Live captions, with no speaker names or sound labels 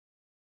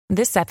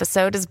This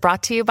episode is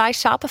brought to you by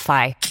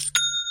Shopify.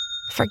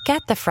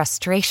 Forget the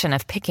frustration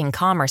of picking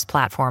commerce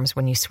platforms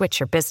when you switch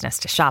your business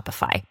to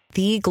Shopify,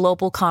 the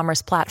global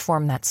commerce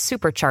platform that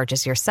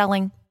supercharges your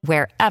selling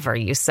wherever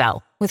you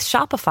sell. With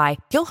Shopify,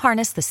 you'll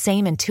harness the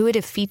same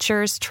intuitive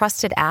features,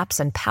 trusted apps,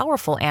 and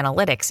powerful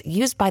analytics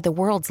used by the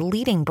world's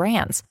leading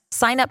brands.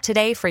 Sign up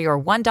today for your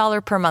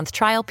 $1 per month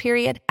trial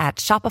period at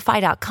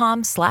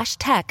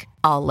shopify.com/tech,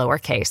 all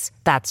lowercase.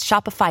 That's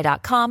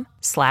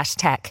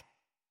shopify.com/tech.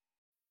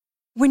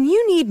 When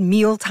you need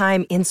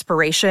mealtime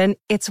inspiration,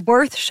 it's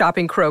worth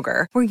shopping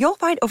Kroger, where you'll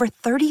find over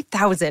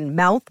 30,000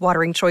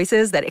 mouth-watering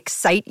choices that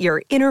excite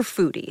your inner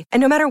foodie. And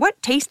no matter what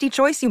tasty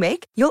choice you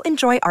make, you'll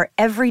enjoy our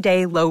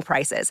everyday low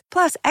prices,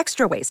 plus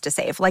extra ways to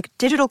save, like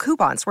digital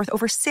coupons worth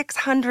over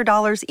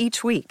 $600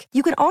 each week.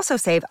 You can also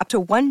save up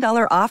to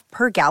 $1 off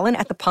per gallon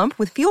at the pump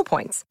with fuel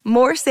points.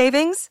 More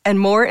savings and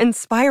more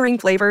inspiring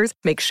flavors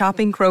make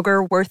shopping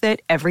Kroger worth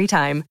it every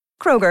time.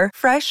 Kroger,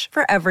 fresh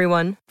for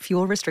everyone.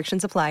 Fuel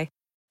restrictions apply.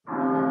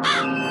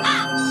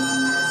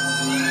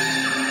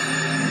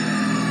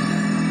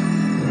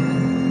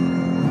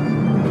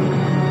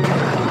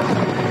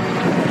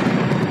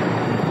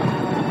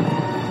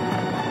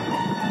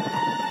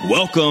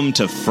 Welcome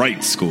to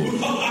Fright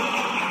School.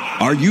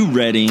 Are you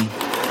ready?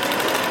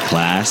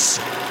 Class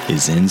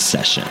is in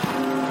session.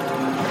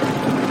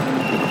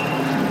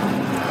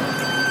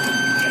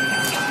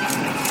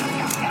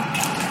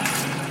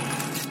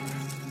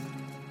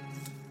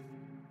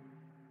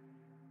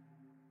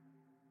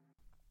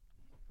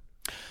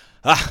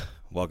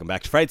 Welcome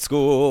back to Fright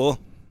School.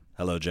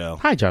 Hello, Joe.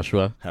 Hi,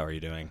 Joshua. How are you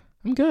doing?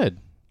 I'm good.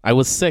 I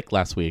was sick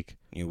last week,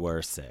 You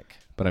were sick.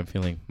 but I'm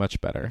feeling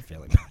much better.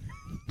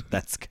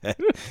 That's good.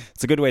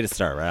 It's a good way to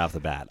start right off the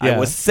bat. Yeah. I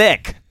was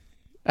sick,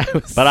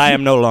 but I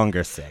am no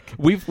longer sick.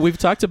 We've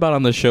talked about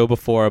on the show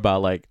before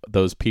about like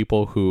those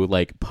people who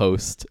like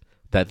post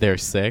that they're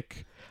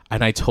sick,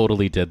 and I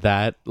totally did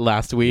that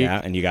last week. Yeah,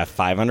 and you got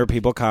 500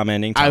 people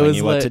commenting, telling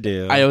you what to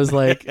do. I was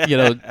like,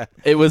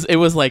 it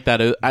was like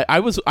that. I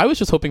was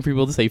just hoping for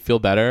people to say feel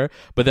better,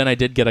 but then I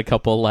did get a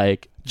couple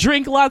like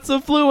drink lots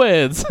of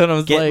fluids, and I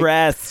was Get like,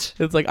 rest.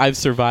 It's like I've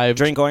survived.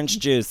 Drink orange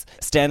juice.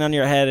 Stand on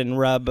your head and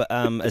rub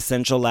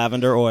essential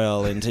lavender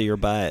oil into your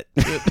butt.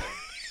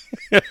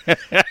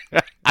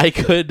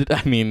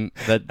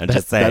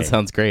 That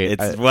sounds great.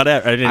 It's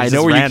whatever. I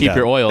know where you keep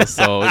your oils,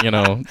 so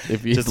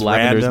if you just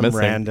lavender's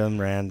random,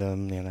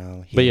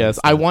 missing. But yes,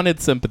 I wanted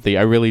sympathy.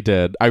 I really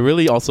did. I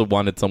really also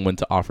wanted someone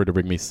to offer to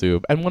bring me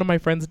soup, and one of my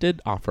friends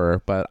did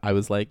offer, but I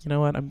was like, you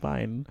know what, I'm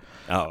fine.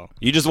 Oh,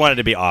 you just wanted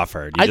to be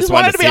offered. You I just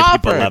wanted to see be if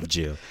offered. people loved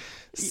you.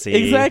 See?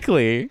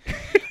 Exactly.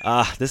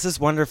 This is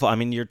wonderful. I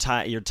mean, you're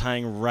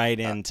tying right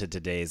into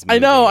today's movie. I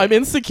know. I'm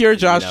insecure,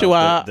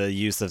 Joshua. The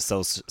use of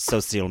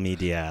social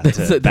media to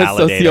the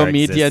validate social our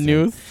media existence.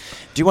 news.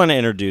 Do you want to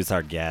introduce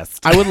our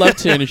guest? I would love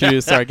to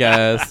introduce our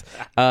guest.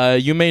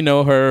 You may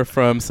know her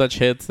from such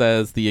hits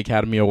as the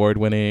Academy Award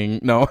winning.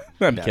 No,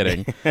 I'm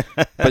kidding.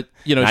 But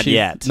Not she's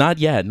yet. Not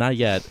yet.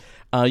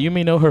 You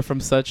may know her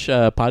from such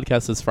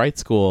podcasts as Fright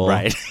School,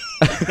 Right.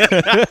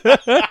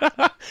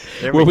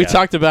 where we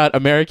talked about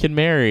American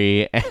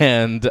Mary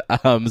and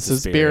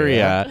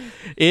Suspiria.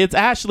 It's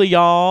Ashley,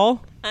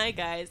 y'all. Hi,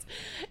 guys.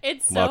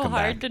 It's so Welcome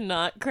hard back. to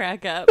not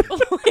crack up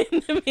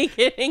in the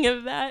beginning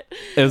of that.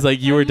 It was like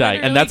you were I'm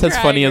dying, and literally that's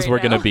as funny crying as we're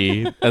right gonna now.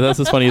 be. And that's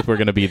as funny as we're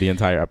gonna be the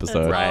entire That's episode.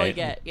 all we Right.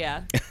 get.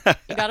 Yeah.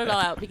 You got it all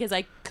out because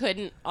I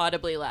couldn't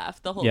audibly laugh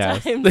the whole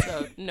Yes. time.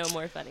 So no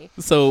more funny.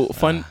 So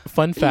fun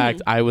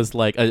fact, I was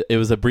like, it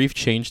was a brief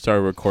change to our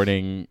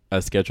recording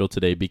schedule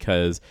today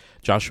because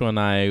Joshua and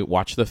I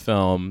watched the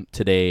film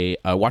today,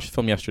 watched the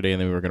film yesterday, and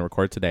then we were going to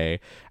record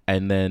today.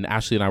 And then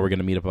Ashley and I were going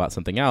to meet up about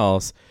something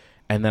else.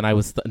 And then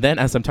then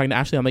as I'm talking to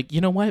Ashley, I'm like,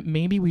 you know what?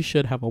 Maybe we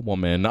should have a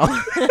woman. Yeah,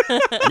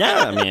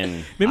 I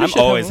mean, Maybe we I'm should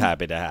always have-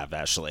 happy to have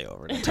Ashley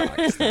over to talk.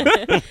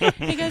 So.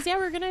 He goes, yeah,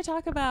 we're going to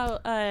talk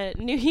about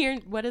New Year.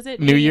 What is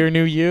it? New Year,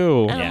 New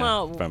You. And I'm Yeah,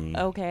 all, from-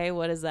 okay,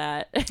 what is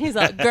that? He's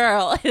like,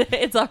 girl,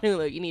 it's on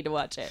Hulu. You need to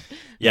watch it.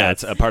 Yeah,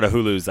 it's a part of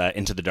Hulu's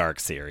Into the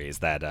Dark series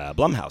that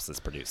Blumhouse is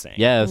producing.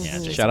 Yes. Yeah,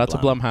 Jason Shout out to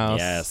Blum. Blumhouse.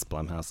 Yes,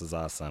 Blumhouse is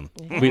awesome.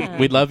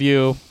 We love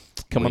you.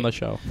 Come on the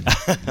show.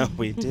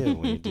 We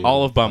do.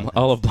 All of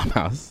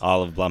Blumhouse.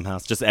 All of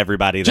Blumhouse. Just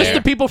everybody there. Just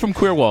the people from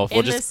Queer Wolf.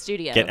 In just the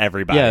studio. Get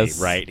everybody Yes.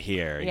 right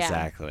here. Yeah.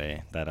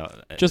 Exactly.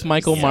 Just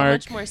Michael, So Mark,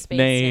 much more space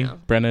Nay, now.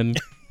 Brennan.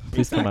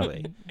 Please come up.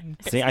 Exactly.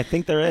 See, I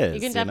think there is.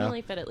 You can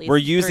definitely fit at least We're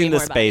 3 using the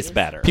more space bodies.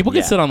 better. People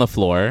can Yeah. sit on the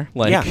floor.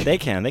 Like Yeah, they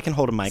can. They can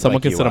hold a mic. someone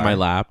like can you sit on my are.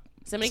 lap.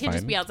 Somebody It's could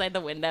just fine. be outside the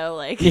window,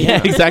 like.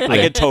 Yeah, exactly.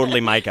 I could totally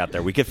mic out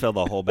there. We could fill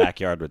the whole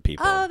backyard with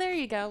people. Oh, there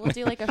you go. We'll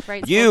do like a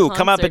Fright School You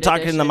come up and concert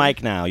talk in the edition.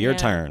 mic now. Your Yeah.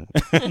 turn.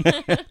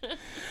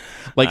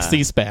 like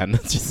C-SPAN.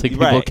 It's just like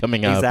people Right,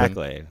 coming up.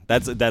 exactly.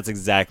 That's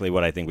exactly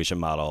what I think we should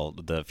model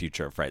the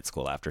future of Fright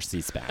School after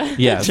C-SPAN.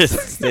 Yes. Just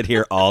sit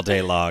here all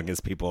day long as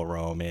people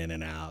roam in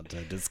and out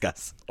to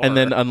discuss horror. And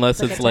then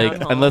unless Like it's a like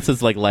town hall. unless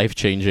it's like life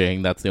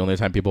changing, that's the only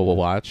time people will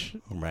watch.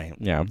 right.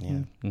 Yeah.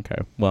 Okay.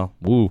 Well,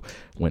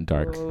 went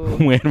dark.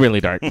 Went really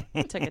dark.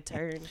 Took a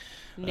turn.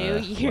 New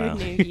year, wow.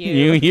 new you.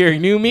 New year,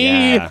 new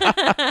me.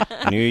 Yeah.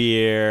 New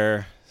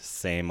year,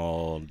 same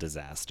old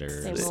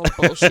disasters. Same old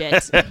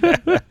bullshit.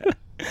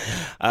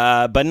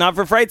 But not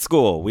for Fright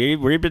School.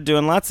 We've been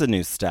doing lots of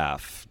new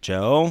stuff.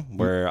 Joe,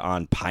 we're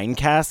on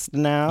Pinecast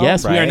now.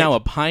 Yes, we are right? now a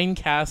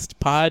Pinecast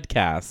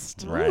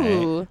podcast. Right.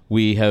 Ooh.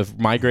 We have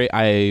migrated.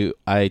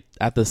 I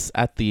at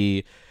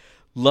the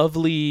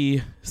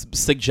lovely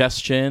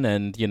suggestion,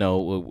 and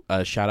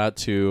shout out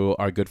to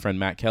our good friend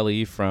Matt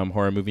Kelly from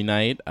Horror Movie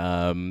Night,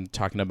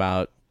 talking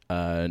about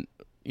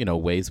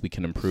ways we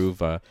can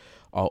improve.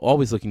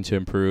 Always looking to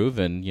improve,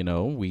 and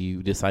we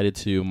decided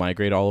to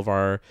migrate all of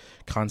our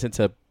content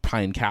to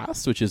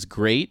Pinecast, which is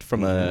great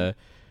from a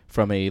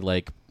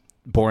like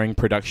boring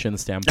production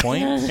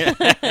standpoint. Just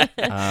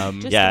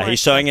Yeah, more he's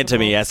showing it to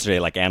me accessible. yesterday,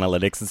 like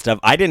analytics and stuff.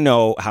 I didn't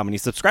know how many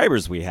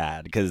subscribers we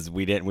had because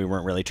we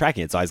weren't really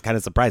tracking it. So I was kind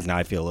of surprised. Now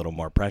I feel a little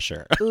more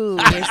pressure. Ooh,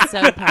 you're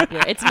so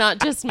popular. It's not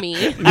just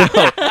me. No,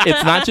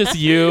 it's not just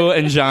you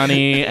and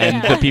Johnny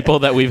and the people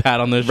that we've had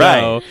on the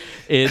show. Right.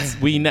 It's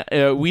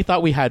we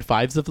thought we had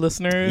 5s of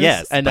listeners.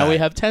 Yes, and now but we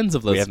have 10s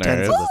of we listeners. have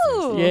tens of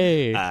listeners. Ooh.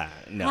 Yay!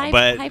 No, Hi,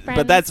 but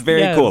friends. that's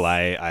very Yes. cool.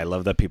 I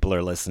love that people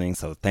are listening.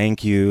 So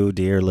thank you,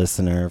 dear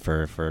listener,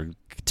 for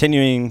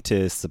continuing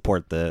to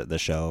support the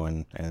show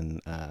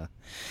and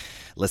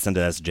listen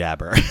to us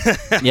jabber.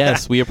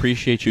 Yes, we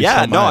appreciate you. Yeah,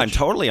 so much. no, I'm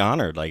totally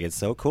honored. Like it's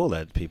so cool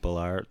that people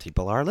are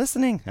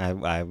listening.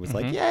 I was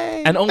like,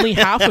 yay, And only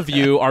half of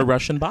you are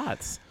Russian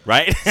bots.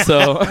 right?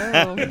 So,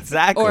 Oh.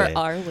 Exactly. Or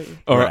are we?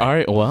 or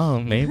Right. well,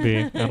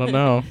 maybe I don't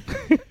know.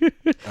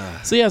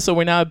 So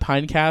we're now at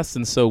Pinecast,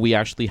 and so we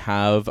actually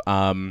have,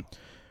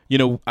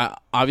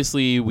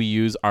 obviously we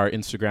use our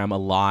Instagram a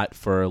lot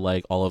for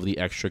like all of the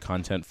extra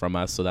content from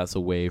us. So that's a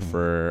way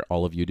for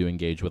all of you to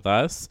engage with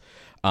us.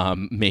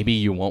 Maybe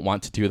you won't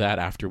want to do that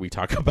after we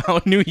talk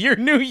about New Year,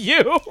 New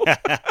You.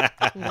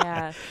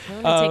 Yeah.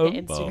 I'm going to take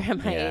an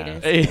Instagram well,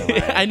 yeah.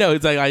 hiatus. I know,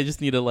 it's like I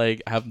just need to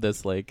like have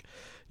this like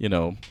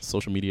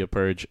social media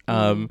purge.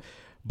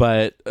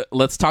 But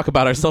let's talk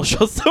about our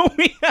socials. So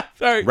we have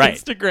our Right.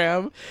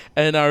 Instagram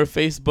and our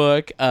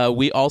Facebook.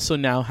 We also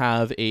now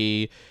have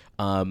we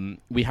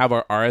have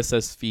our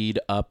RSS feed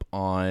up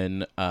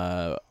on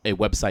a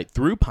website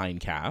through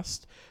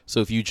Pinecast. So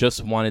if you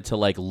just wanted to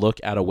like look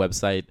at a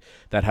website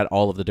that had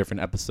all of the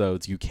different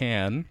episodes, you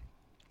can.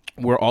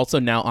 We're also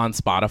now on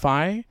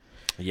Spotify.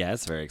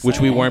 Yes, very exciting. Which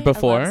we weren't I love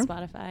before.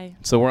 Spotify.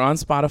 So we're on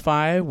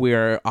Spotify.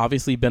 We're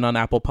obviously been on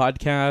Apple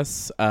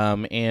Podcasts,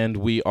 and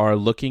we are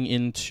looking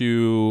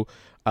into.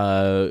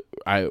 I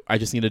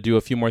just need to do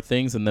a few more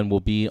things, and then we'll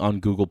be on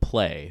Google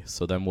Play.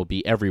 So then we'll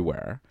be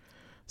everywhere.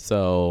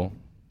 So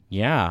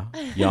yeah,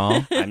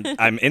 y'all.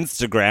 I'm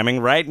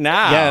Instagramming right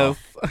now. Yes,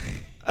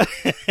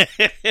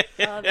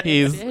 Oh,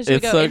 He's- should it's we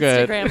go so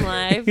good. Instagram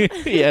Live.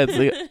 yeah.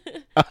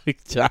 It's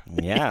like, John.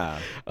 Yeah.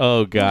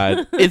 Oh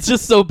God, it's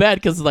just so bad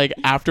because like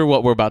after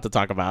what we're about to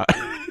talk about,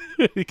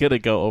 we're gonna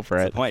go over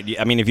it. Point.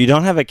 I mean, if you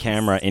don't have a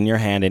camera in your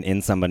hand and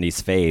in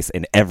somebody's face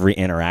in every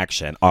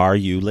interaction, are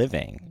you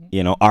living?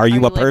 Are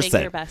you a living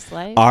person? your best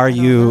life? Are I don't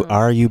you know.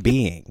 are you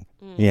being?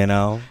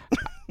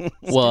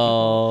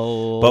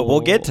 Well, But we'll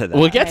get to that.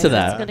 We'll get to Okay,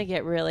 It's that. gonna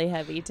get really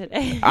heavy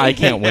today. I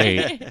can't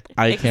wait.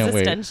 I can't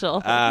wait.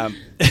 Existential.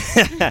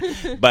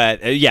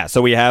 But yeah,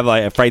 so we have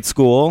like a Fright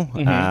School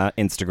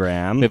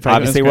Instagram. Fright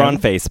Obviously, we're on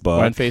Instagram. Facebook.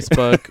 We're on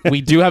Facebook.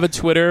 We do have a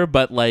Twitter,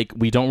 but like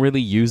we don't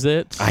really use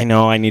it. I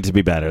know I need to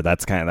be better.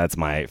 That's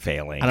my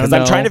failing I don't because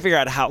I'm know. trying to figure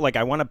out how. Like,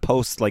 I want to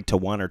post like to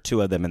one or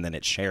two of them and then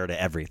it share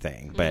to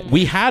everything. But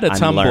We had a I'm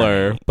Tumblr,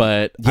 learning.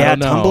 but I yeah, don't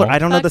know. Tumblr. I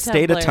don't know Fuck the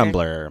state of Tumblr.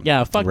 Tumblr.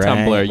 Yeah, fuck Right,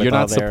 Tumblr. with You're all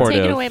not their- supportive.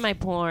 Taking away my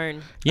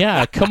porn.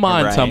 Yeah, come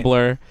on, Right.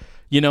 Tumblr.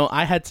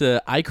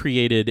 I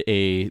created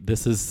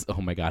this is,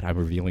 oh my God, I'm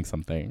revealing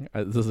something.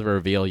 This is a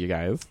reveal, you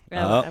guys.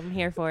 Oh, I'm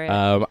here for it.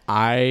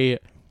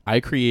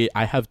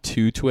 I have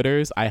two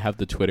Twitters. I have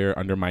the Twitter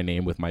under my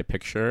name with my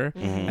picture,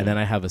 and then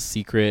I have a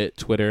secret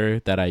Twitter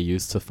that I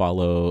use to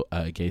follow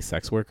gay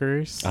sex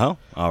workers. Oh,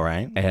 all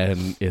right.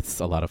 And it's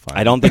a lot of fun.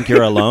 I don't think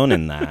you're alone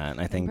in that.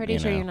 I think I'm pretty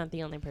sure you're not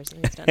the only person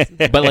who's done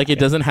something. But like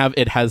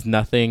it has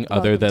nothing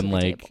other Welcome to than the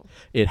like table.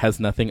 it has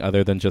nothing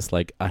other than just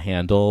like a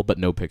handle but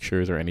no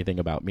pictures or anything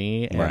about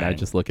me, and I Right.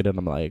 just look at it and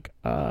I'm like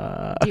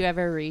Do you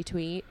ever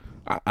retweet?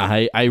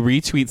 I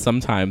retweet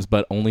sometimes,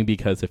 but only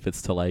because if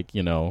it's to like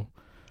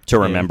to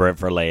remember it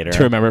for later.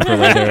 to remember for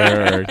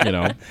later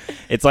or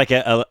It's like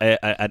an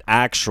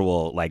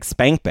actual like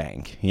spank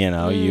bank. You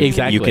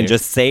Exactly. can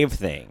just save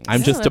things.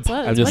 I'm just it's what-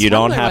 I'm it's just what you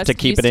don't Tumblr have to was-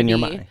 keep used it in to your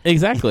be. mind.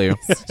 exactly.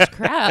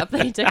 Crap,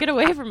 they took it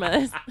away from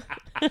us.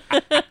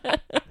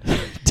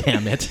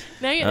 Damn it.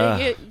 Now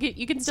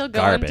you can still go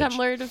Garbage. on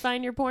Tumblr to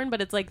find your porn,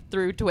 but it's like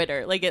through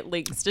Twitter. Like it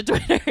links to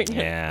Twitter. And you're like,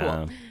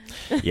 Yeah. cool.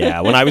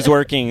 Yeah, when I was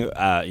working,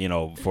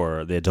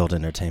 for the adult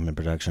entertainment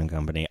production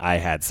company, I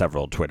had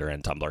several Twitter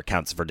and Tumblr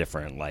accounts for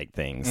different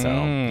things. So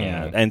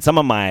yeah, and some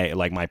of my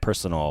my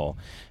personal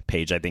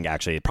page, I think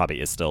actually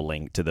probably is still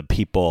linked to the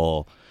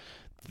people,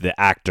 the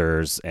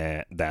actors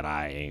that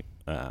I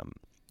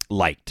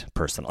liked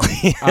personally.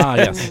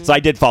 Yes. So I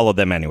did follow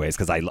them anyways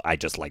because I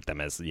just like them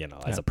as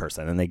as a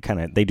person, and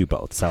they do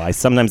both. So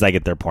sometimes I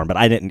get their porn, but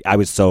I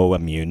was so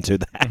immune to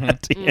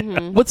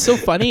that. What's so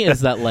funny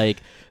is that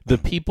the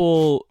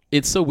people,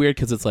 it's so weird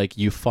because it's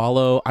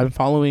I'm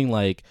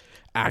following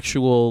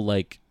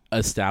actual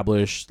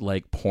established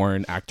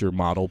porn actor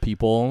model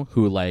people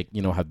who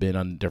have been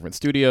on different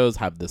studios,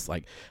 have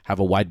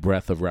a wide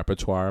breadth of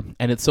repertoire.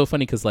 And it's so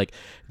funny because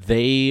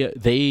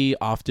they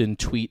often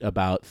tweet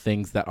about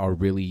things that are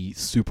really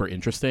super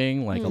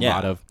interesting, a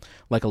lot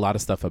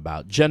of stuff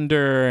about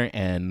gender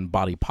and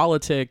body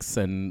politics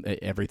and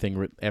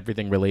everything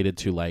related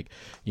to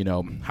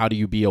how do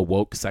you be a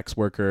woke sex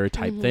worker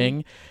type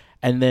thing.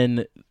 And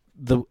then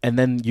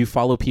you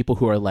follow people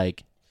who are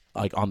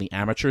on the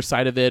amateur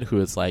side of it,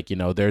 who is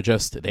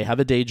they have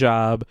a day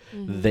job,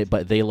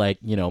 but they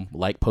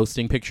like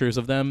posting pictures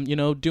of them,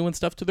 doing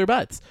stuff to their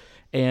butts.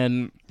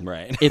 And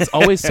right. It's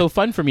always so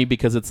fun for me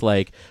because it's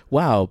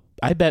wow,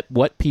 I bet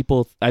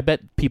people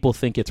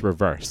think it's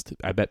reversed.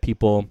 I bet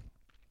people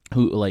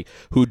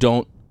who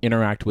don't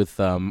interact with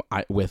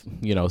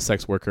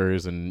sex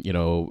workers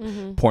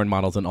and porn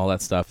models and all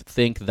that stuff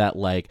think that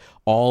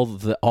all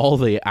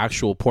the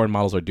actual porn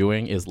models are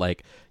doing is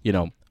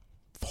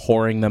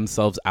whoring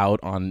themselves out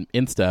on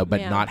Insta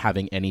but not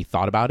having any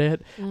thought about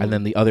it. And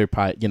then the other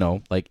part,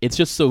 it's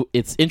just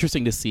it's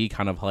interesting to see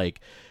kind of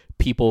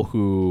people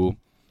who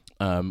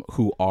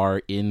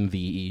are in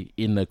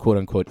the quote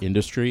unquote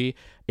industry.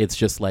 It's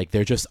just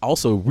they're just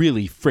also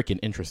really freaking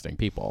interesting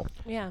people.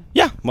 Yeah.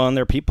 Well, and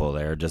they're people.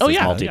 They're just as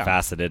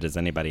multifaceted as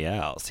anybody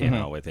else,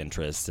 with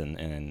interests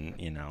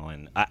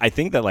and I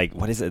think that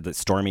what is it? That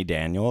Stormy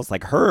Daniels,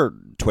 her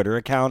Twitter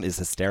account is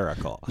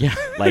hysterical. Yeah.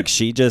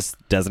 She just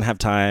doesn't have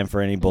time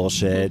for any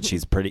bullshit.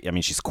 She's pretty. I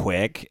mean, she's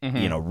quick.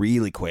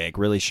 Really quick,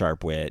 really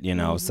sharp wit.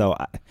 So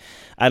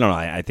I don't know.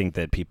 I think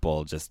that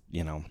people just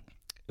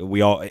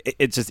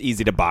it's just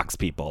easy to box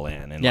people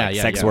in and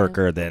sex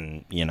worker,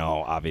 then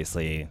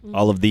obviously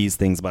all of these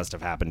things must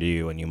have happened to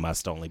you and you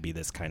must only be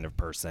this kind of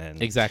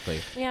person. Exactly.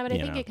 Yeah, but I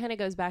think it kind of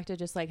goes back to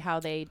just how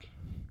they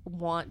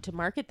want to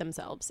market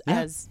themselves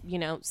as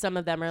some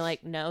of them are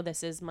no,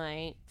 this is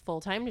my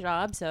full-time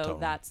job, so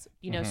that's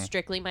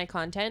strictly my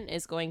content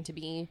is going to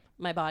be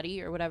my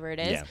body or whatever it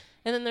is.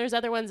 And then there's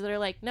other ones that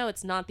are no,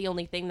 it's not the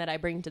only thing that I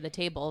bring to the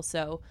table,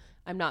 so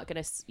I'm not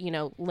gonna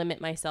limit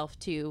myself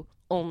to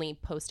only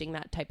posting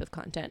that type of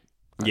content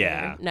on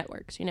their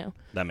networks.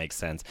 That makes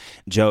sense.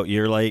 Joe,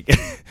 you're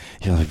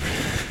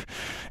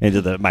into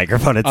the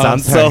microphone. It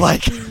sounds so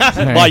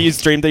while you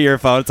stream through your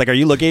phone, it's are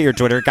you looking at your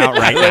Twitter account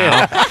right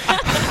now?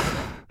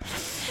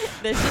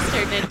 This just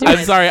turned into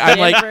I'm sorry.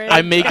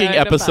 I'm making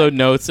episode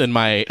notes in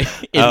my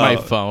my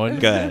phone.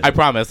 Good. I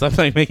promise. I'm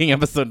making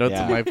episode notes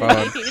in my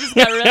phone. You just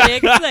got really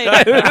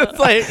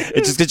excited.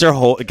 It's just because your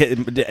whole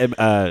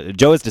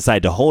Joe has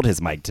decided to hold his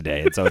mic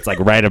today, and so it's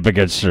right up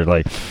against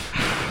your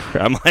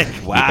I'm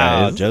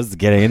wow, Joe's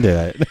getting into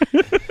it.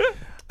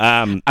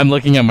 I'm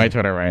looking at my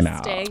Twitter right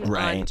now. Staying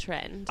on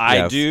trend.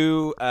 I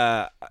do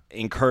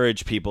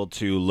encourage people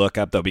to look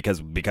up, though,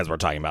 because we're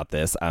talking about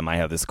this. I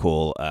have this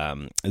cool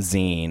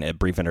zine, A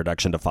Brief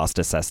Introduction to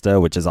FOSTA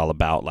SESTA, which is all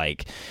about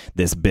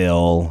this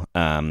bill.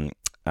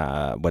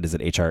 What is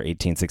it? HR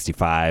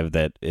 1865,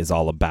 that is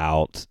all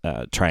about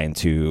trying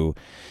to,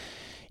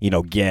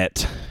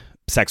 get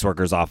sex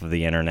workers off of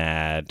the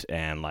internet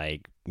and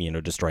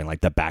destroying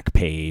the back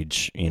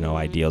page,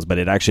 ideals, but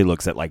it actually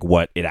looks at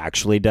what it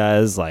actually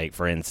does.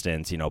 For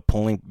instance,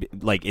 pulling,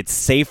 it's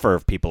safer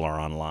if people are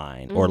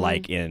online, or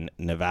in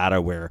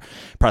Nevada where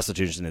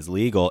prostitution is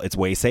legal, it's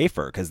way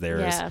safer because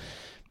there's,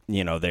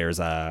 there's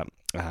a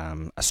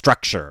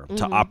structure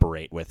to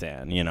operate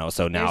within,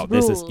 so now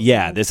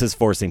this is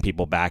forcing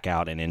people back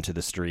out and into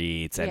the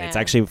streets, and it's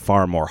actually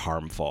far more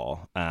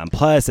harmful.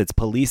 Plus it's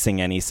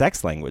policing any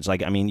sex language.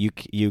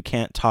 You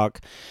can't talk,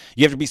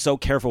 you have to be so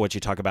careful what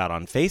you talk about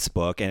on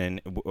Facebook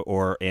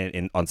or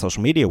on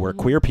social media, where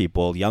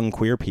young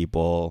queer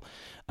people,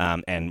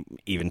 and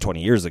even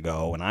 20 years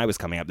ago when I was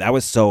coming up, that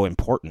was so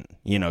important,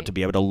 to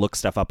be able to look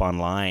stuff up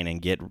online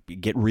and get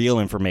real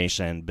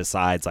information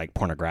besides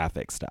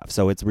pornographic stuff.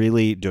 So it's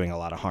really doing a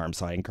lot of harm.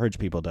 So I encourage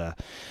people to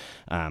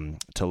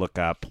look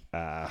up,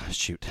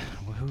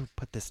 who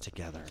put this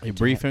together? A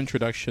Brief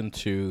Introduction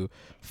to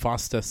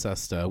FOSTA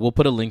SESTA. We'll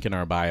put a link in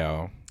our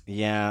bio.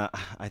 Yeah,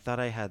 I thought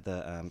I had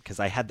the because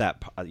I had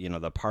that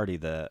the party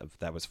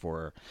that was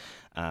for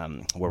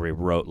where we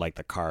wrote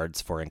the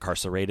cards for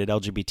incarcerated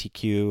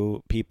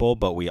LGBTQ people,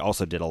 but we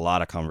also did a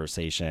lot of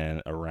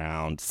conversation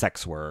around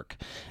sex work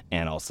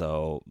and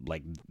also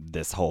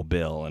this whole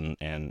bill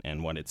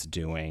and what it's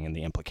doing and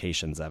the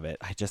implications of it.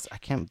 I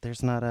can't.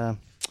 There's not a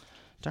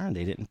darn.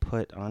 They didn't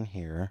put on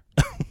here.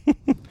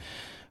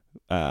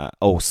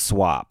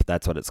 SWAP.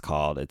 That's what it's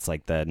called. It's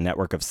like the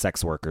Network of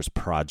Sex Workers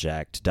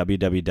Project,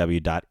 www.nswp.org.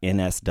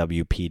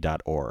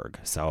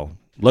 So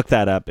look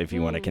that up if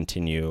you want to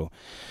continue.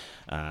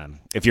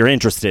 If you're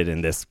interested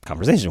in this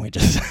conversation we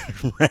just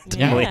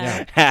randomly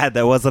had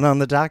that wasn't on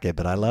the docket,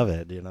 but I love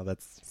it.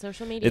 That's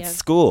social media. It's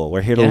school.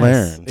 We're here to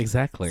learn.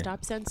 Exactly.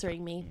 Stop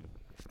censoring me.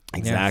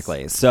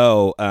 Exactly. Yes.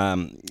 So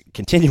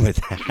continue with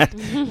that.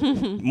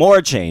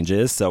 More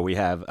changes. So we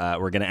have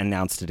we're going to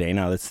announce today.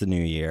 Now that's the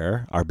new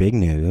year. Our big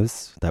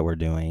news that we're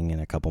doing in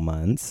a couple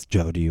months.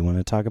 Joe, do you want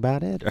to talk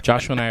about it?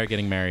 Joshua and I are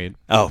getting married.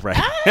 Oh, right.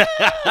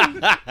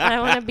 I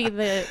want to be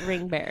the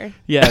ring bearer.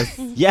 Yes.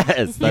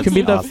 Yes. You can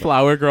be the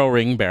flower girl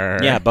ring bearer.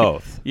 Yeah,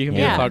 both. You can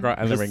be the flower girl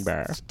and the ring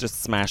bearer.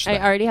 Just smash I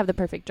that. already have the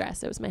perfect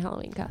dress. It was my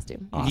Halloween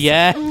costume. Awesome.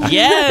 Yeah.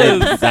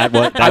 Yes. that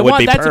would I want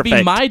be that perfect. to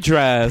be my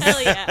dress.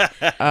 Hell yeah.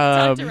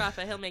 Talk to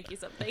Rafa. He'll make you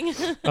something.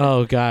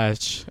 Oh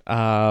gosh.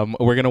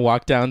 We're gonna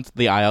walk down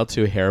the aisle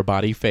to Hair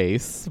Body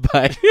Face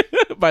by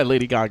by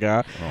Lady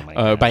Gaga. Oh my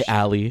gosh. By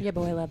Ally. Your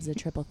boy loves a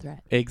triple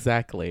threat.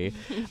 Exactly.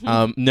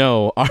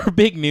 No, our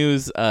big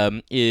news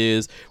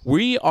is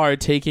we are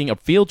taking a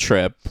field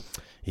trip,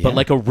 but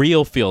like a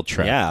real field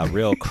trip. Yeah, a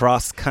real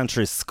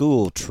cross-country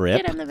school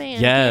trip. Get in the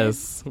van.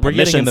 Yes. We're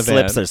getting in Permission the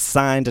slips van. are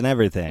signed and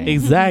everything.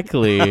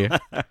 Exactly.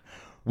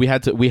 We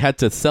had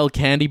to sell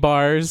candy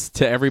bars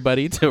to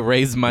everybody to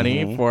raise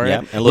money for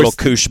it. And little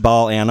koosh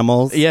ball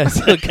animals. Yes,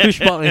 koosh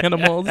ball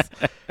animals.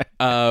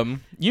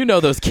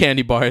 Those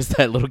candy bars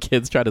that little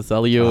kids try to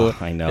sell you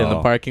I know. in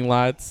the parking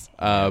lots.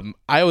 I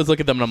always look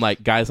at them and I'm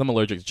like, guys, I'm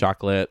allergic to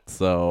chocolate,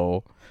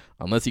 so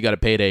unless you got a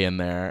payday in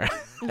there,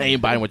 I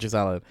ain't buying what you're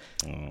selling.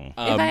 If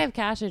I have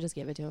cash, I just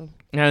give it to him.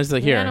 And I was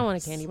like, here. I don't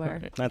want a candy bar.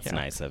 That's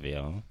nice of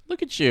you.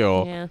 Look at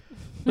you. Yeah.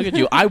 Look at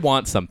you. I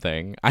want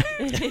something.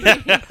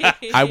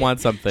 I want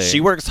something.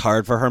 She works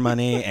hard for her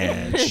money,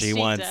 and she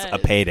wants does. a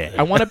payday.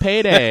 I want a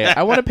payday.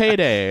 I want a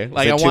payday.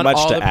 Like I too want much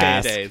all to the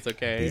ask? paydays.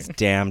 Okay. These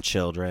damn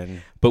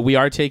children. But we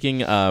are taking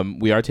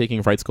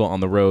Fright School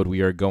on the road.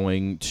 We are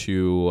going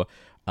to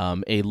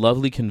a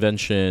lovely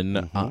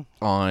convention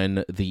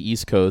on the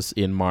East Coast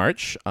in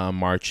March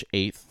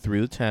 8th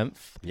through the 10th.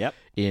 Yep.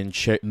 In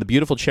the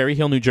beautiful Cherry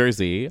Hill, New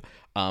Jersey.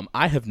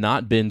 I have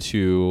not been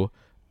to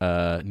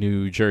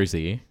New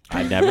Jersey.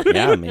 I never.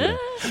 Yeah, me.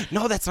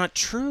 No, that's not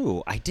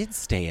true. I did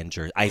stay in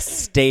Jersey. I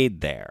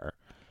stayed there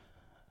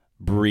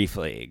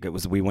briefly.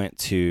 We went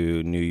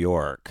to New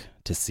York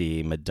to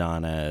see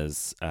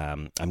Madonna's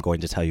I'm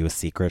Going to Tell You a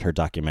Secret. Her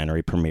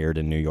documentary premiered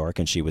in New York,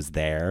 and she was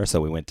there,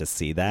 so we went to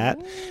see that.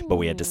 But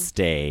we had to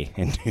stay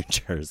in New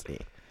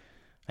Jersey.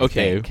 I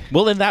Okay. think.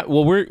 Well,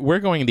 we're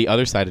going the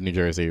other side of New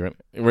Jersey.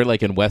 We're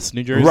like in West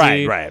New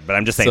Jersey. Right. But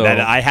I'm just saying So- that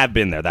I have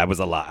been there. That was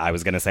a lot. I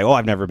was going to say,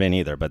 I've never been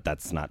either, but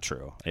that's not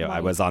true. I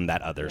was on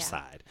that other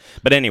side.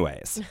 But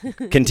anyways,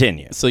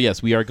 continue. So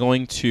yes, we are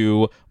going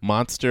to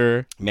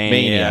Monster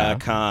Mania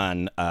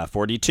Con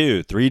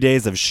 42, 3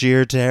 days of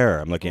sheer terror.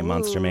 I'm looking at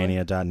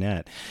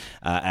monstermania.net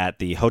at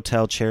the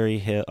Hotel Cherry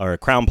Hill, or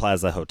Crown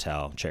Plaza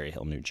Hotel, Cherry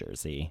Hill, New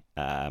Jersey.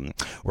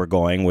 We're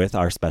going with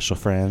our special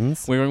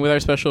friends. We're going with our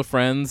special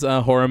friends,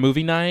 Horror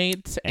Movie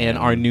Night, and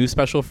our new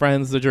special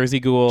friends, the Jersey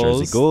Ghouls.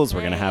 Jersey Ghouls.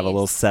 We're going to have a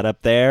little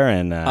setup there.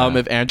 And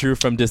If Andrew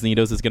from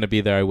Disneydos is going to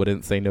be there, I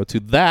wouldn't say no to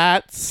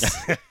that.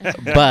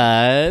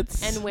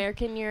 But And where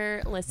can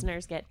your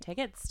listeners get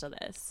tickets to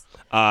this?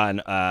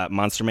 on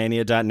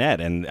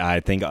monstermania.net. And I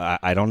think,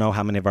 I don't know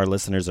how many of our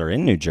listeners are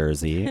in New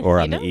Jersey or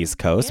on the East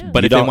Coast. Yeah.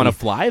 but You if they don't- want to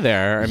fly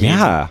there, I mean,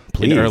 yeah,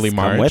 please in early come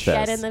March, with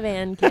us. Get in the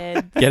van,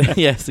 kid.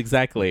 yes,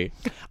 exactly.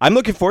 I'm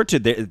looking forward to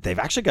they've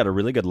actually got a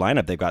really good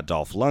lineup. They've got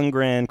Dolph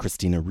Lundgren,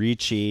 Christina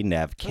Ricci,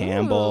 Nev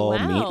Campbell, wow.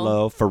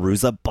 Meatloaf,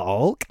 Feruza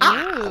Balk,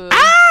 Ooh.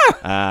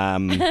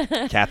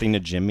 Kathy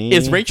Najimy.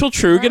 Is Rachel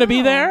True going to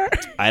be there?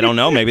 I don't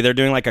know. Maybe they're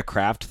doing like a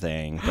craft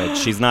thing, but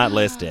she's not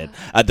listed.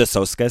 The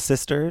Soska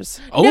sisters.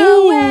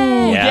 Oh,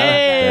 way!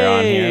 Yeah, they're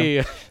on here.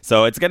 yay.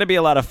 So it's going to be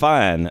a lot of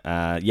fun.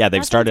 They've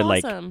That started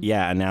sounds awesome.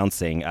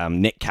 announcing.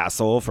 Nick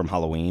Castle from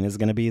Halloween is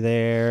going to be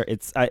there.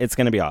 It's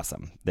going to be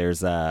awesome.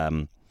 There's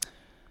no.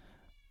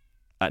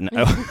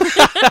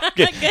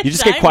 You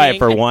just get quiet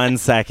for 1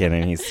 second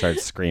and he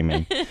starts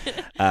screaming.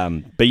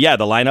 But yeah,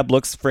 the lineup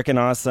looks freaking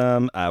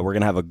awesome. We're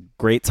gonna have a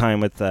great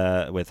time with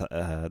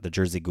the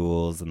Jersey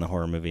Ghouls and the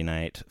Horror Movie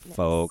Night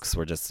folks.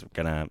 We're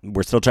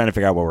still trying to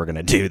figure out what we're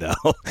gonna do though.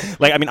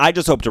 I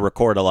just hope to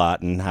record a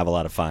lot and have a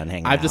lot of fun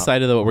hanging out. I've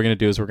decided that what we're going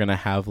to do is we're going to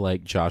have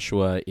like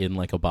Joshua in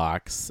like a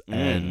box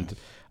and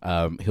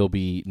he'll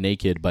be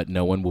naked, but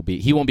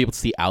he won't be able to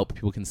see out, but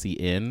people can see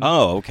in.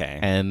 Oh, okay.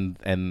 And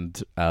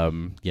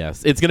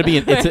yes, it's gonna be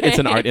it's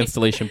an art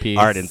installation piece.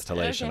 Art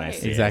installation. I Okay.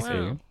 see. Exactly.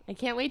 Wow. I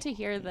can't wait to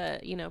hear the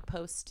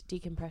post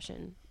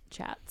decompression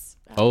chats.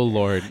 Oh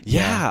Lord.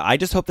 Yeah, I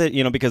just hope that,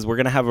 because we're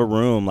going to have a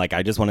room, like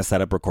I just want to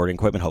set up recording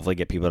equipment, hopefully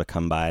get people to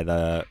come by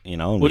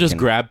and We'll just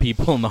grab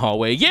people in the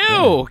hallway.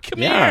 Come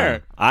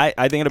here. I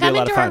think it'll be a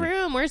lot of fun. Come into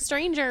our room. We're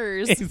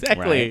strangers.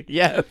 Exactly. Right.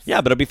 Yes.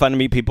 Yeah, but it'll be fun to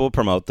meet people,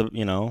 promote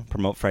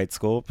Fright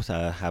School,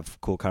 have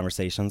cool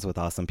conversations with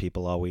awesome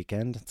people all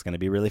weekend. It's going to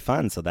be really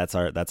fun. So that's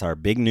our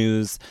big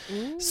news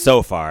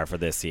so far for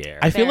this year.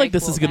 I feel Very like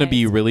this cool, is going to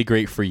be guys. really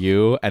great for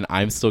you, and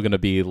I'm still going to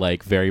be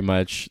like very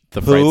much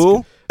the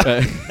Who?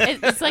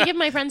 It's like if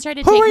my friends tried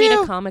to take me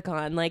to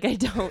Comic-Con, like I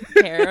don't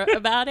care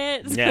about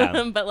it. So,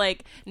 Yeah. but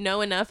like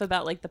know enough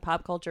about like the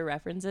pop culture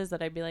references that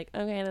I'd be like,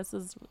 okay, this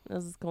is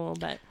cool,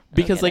 but I don't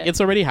because get like it.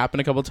 it's already happened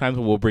a couple times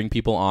when we'll bring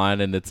people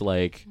on, and it's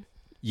like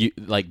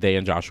they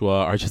and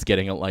Joshua are just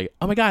getting like,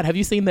 oh my God, have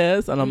you seen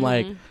this? And I'm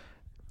like,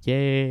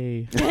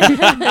 yay.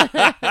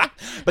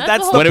 But That's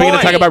that's the the When are we point. going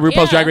to talk about RuPaul's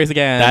Yeah. Drag Race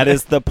again? That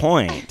is the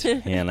point,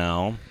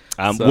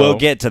 So- we'll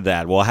get to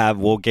that.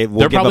 We'll give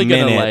a probably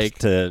gonna, minute like-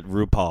 to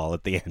RuPaul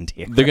at the end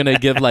here. They're gonna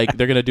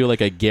do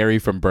like a Gary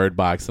from Bird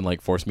Box and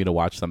like force me to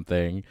watch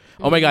something.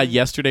 Oh my God,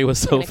 yesterday was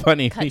so Gonna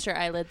funny. Cut your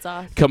eyelids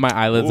off. Cut my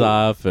eyelids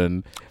off,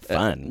 and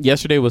Fun.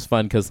 yesterday was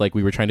fun because like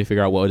we were trying to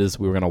figure out what it is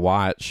we were gonna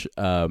watch,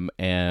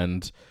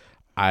 and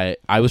I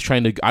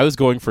was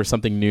going for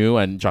something new,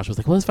 and Josh was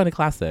like, well, let's find a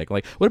classic.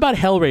 Like, what about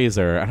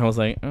Hellraiser? And I was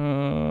like, Do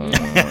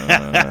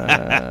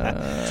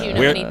you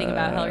know anything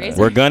about Hellraiser?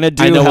 We're gonna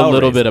do. I know a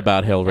little Hellraiser. bit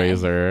about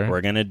Hellraiser.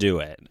 We're gonna do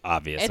it.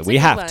 Obviously, It's a we good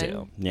have one.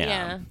 to.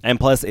 Yeah. And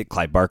plus,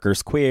 Clyde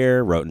Barker's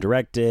queer, wrote and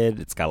directed.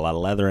 It's got a lot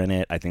of leather in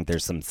it. I think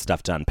there's some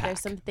stuff to unpack.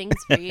 There's some things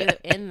for you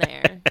in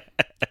there.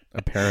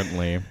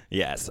 Apparently,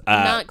 Yes.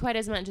 Not quite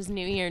as much as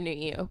New Year, New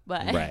You,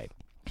 but right.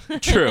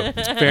 true.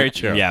 Very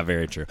true. Yeah,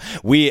 very true.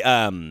 We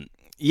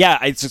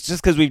yeah, it's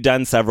just because we've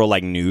done several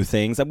like new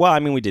things. Well, I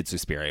mean, we did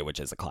Suspiria, which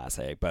is a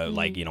classic, but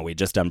like we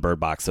just done Bird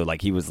Box, so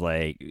like he was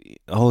like,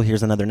 "Oh,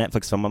 here's another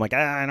Netflix film." I'm like,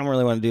 I don't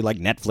really want to do like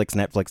Netflix,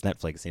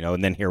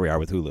 and then here we are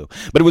with Hulu.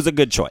 But it was a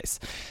good choice,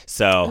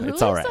 so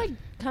it's all right. like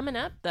coming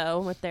up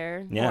though with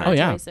their Yeah. horror Oh,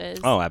 yeah. choices.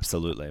 Oh,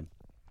 absolutely.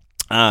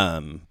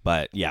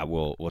 But yeah,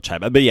 we'll try.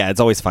 But yeah, it's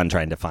always fun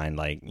trying to find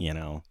like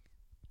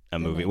a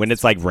movie when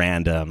it's like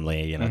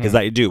randomly, because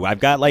I've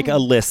got like a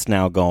list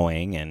now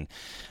going and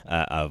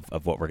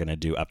of what we're gonna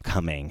do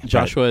upcoming.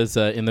 Joshua is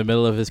in the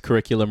middle of his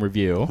curriculum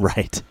review.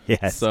 Right.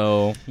 Yes.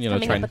 So coming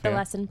up trying with to the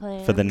lesson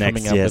plan For the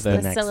next, up yes,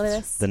 with the it.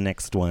 Syllabus.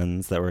 next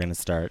ones that we're gonna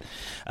start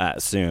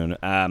soon.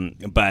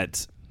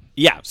 But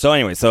yeah. So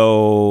anyway,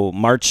 so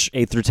March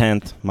 8th through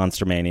 10th,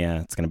 Monster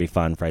Mania. It's gonna be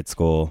fun. Fright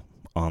School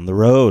on the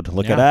road.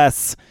 Look at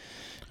us.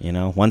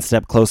 One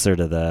step closer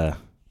to the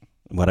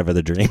whatever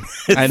the dream.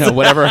 I know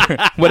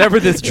whatever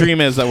this dream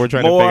is that we're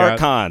trying to figure More out.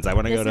 cons. I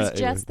want to This go is to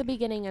just the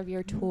beginning of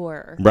your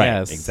tour. right.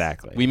 Yes.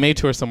 Exactly. We may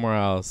tour somewhere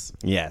else.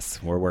 Yes,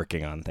 we're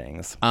working on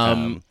things.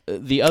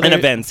 The other and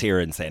events here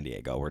in San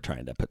Diego. We're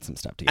trying to put some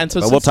stuff together. And so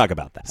but we'll since- talk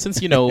about that. Since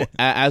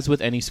as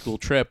with any school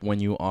trip, when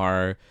you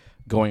are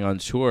going on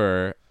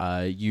tour,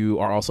 you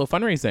are also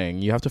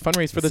fundraising. You have to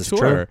fundraise for This the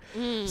is tour.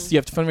 So you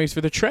have to fundraise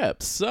for the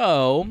trip.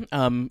 So,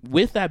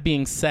 with that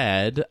being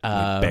said, We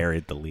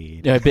buried the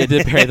lead. yeah, I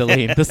did bury the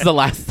lead. This is the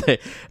last thing.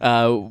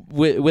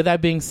 With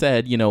that being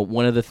said,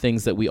 one of the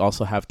things that we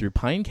also have through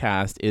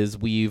Pinecast is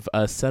we've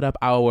set up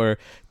our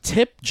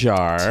tip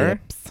jar.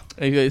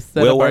 Tips.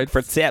 We'll work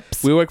for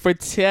tips. We work for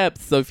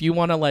tips. So if you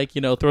want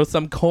to throw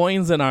some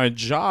coins in our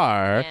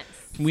jar, Yes.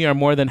 we are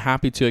more than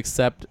happy to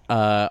accept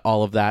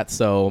all of that.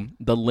 So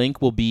the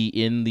link will be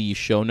in the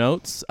show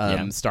notes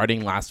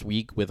starting last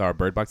week with our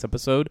Bird Box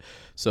episode.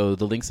 So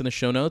the link's in the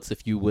show notes.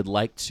 If you would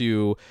like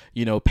to,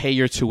 pay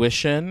your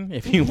tuition,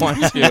 if you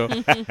want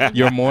to,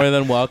 you're more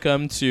than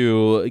welcome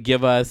to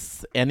give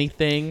us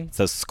anything.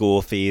 So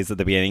school fees at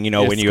the beginning,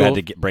 Your when you had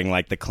school- to bring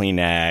like the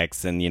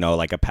Kleenex and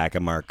like a pack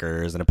of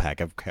markers and a pack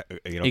of color,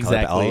 all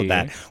Exactly. of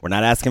that. We're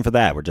not asking for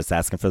that. We're just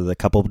asking for the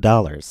couple of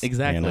dollars.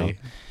 Exactly.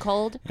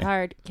 Cold,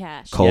 hard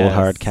cash. Cold Yes.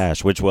 hard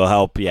cash, which will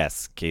help,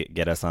 yes,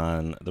 get us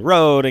on the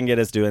road and get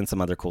us doing some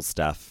other cool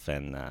stuff,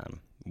 and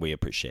we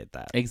appreciate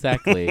that.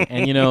 Exactly.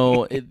 And,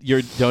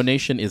 your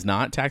donation is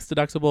not tax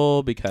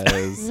deductible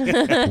because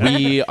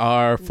we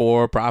are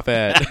for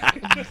profit.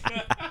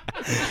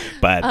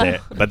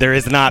 But there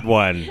is not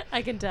one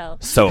I can tell.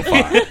 so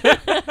far.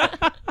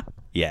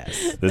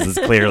 Yes, this is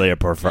clearly a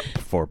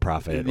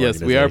for-profit.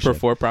 Yes, we are a organization.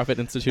 for-profit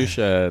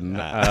institution.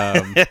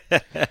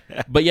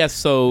 But yes,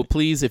 so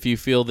please, if you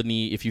feel the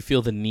need, if you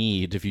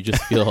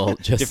just feel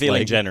If you're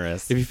feeling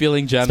generous, if you're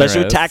feeling generous,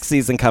 especially with tax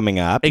season coming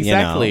up.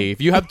 exactly.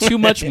 If you have too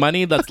much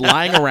money that's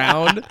lying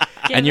around,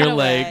 and you're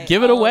like,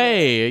 give it All of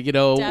away,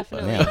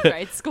 Definitely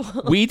grade school.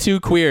 we two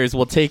queers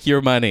will take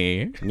your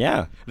money.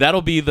 Yeah,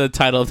 That'll be the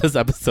title of this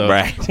episode.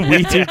 Right.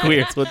 We two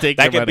queers will take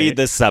that your could money. be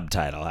the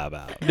subtitle. How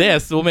about?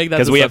 Yes, we'll make that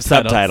Because the we have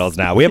subtitles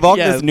now. We have all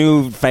Yes. this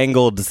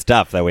newfangled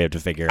stuff that we have to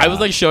figure out. I was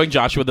like showing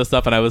Joshua the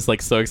stuff, and I was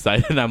like so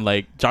excited. And I'm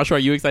like, Joshua, are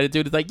you excited too?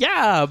 And he's like,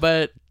 yeah,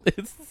 but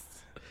it's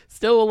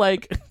still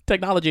like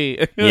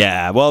technology.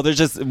 Yeah, well,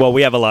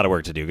 we have a lot of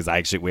work to do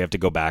because we have to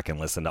go back and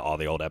listen to all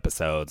the old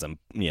episodes, and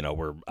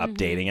we're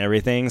updating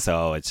everything.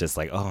 So it's just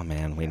like, oh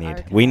man, we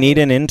need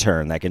an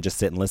intern that can just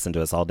sit and listen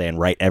to us all day and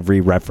write every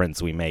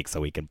reference we make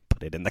so we can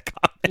put it in the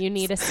comments. You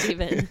need a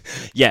Steven.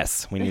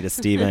 Yes, we need a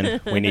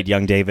Steven. We need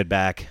young David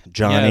back,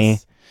 Johnny.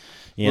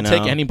 Yes. We'll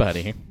take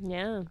anybody.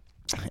 Yeah.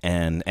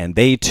 And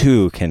they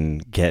too can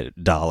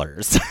get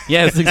dollars.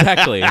 Yes,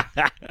 exactly.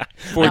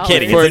 We're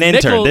kidding. It's an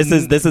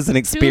intern. This is an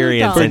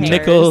experience. $2 intern.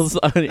 Nickels,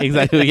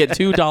 exactly. We get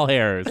 2 doll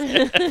hairs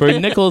for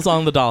nickels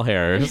on the doll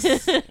hairs.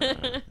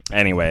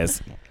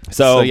 Anyways,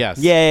 so yes,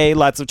 yay!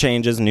 Lots of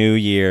changes. New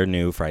year,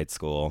 new Fright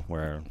School.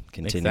 We're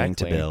continuing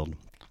to build.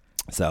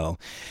 So,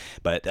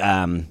 but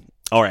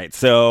all right.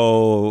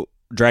 So,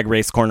 Drag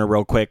Race Corner,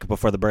 real quick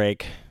before the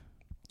break.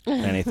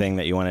 Anything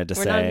that you wanted to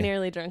say? We're not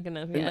nearly drunk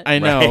enough yet. I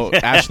know.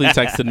 Ashley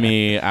texted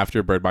me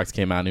after Bird Box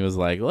came out, and he was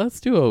like, "Let's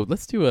do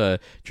a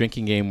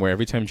drinking game where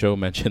every time Joe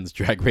mentions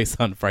Drag Race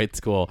on Fright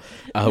School,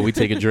 we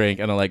take a drink."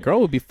 And I'm like, "Girl,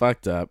 would be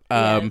fucked up."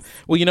 Yes.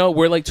 Well,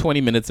 we're like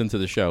 20 minutes into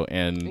the show,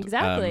 and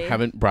Exactly.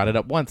 haven't brought it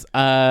up once.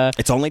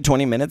 It's only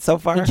 20 minutes so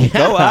far. Yeah.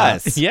 Go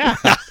us. Yeah.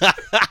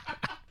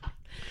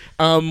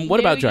 What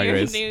about Drag year,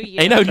 Race? new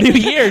year. I know, new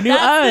year, new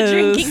That's us.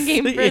 the drinking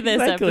game for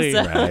this Exactly.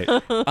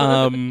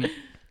 episode. Right.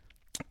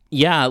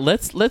 Yeah,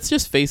 let's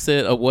just face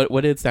it. What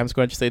did Sam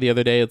Squanch say the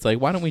other day? It's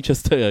like, why don't we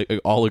just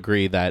all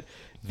agree that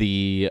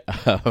the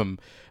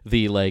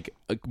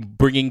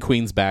bringing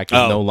queens back is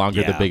no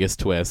longer the biggest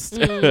twist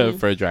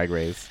for a Drag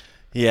Race.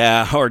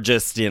 Yeah, or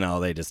just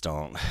they just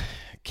don't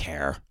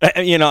care.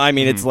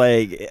 It's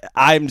like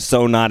I'm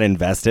so not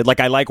invested. Like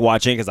I like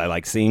watching because I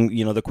like seeing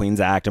the queens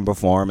act and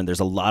perform, and there's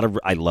a lot of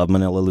I love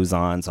Manila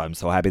Luzon, so I'm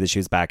so happy that she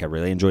was back. I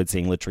really enjoyed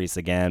seeing Latrice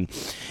again.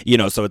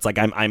 So it's like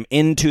I'm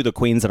into the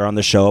queens that are on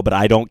the show, but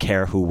I don't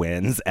care who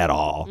wins at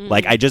all.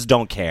 Like I just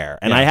don't care,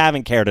 and I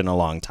haven't cared in a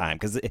long time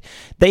because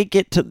they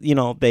get to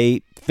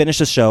they finish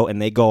the show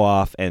and they go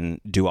off and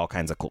do all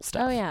kinds of cool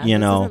stuff. Oh yeah, this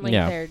isn't like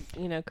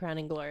their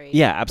crowning glory.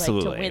 Yeah,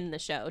 absolutely. Like, to win the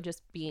show,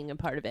 just being a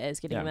part of it is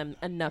getting them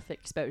enough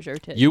exposure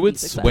to. You would be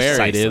successful.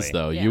 swear it is Precisely.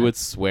 though. Yeah. You would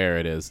swear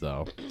it is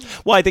though.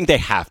 Well, I think they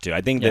have to.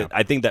 I think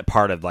that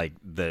part of like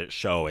the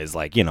show is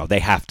like they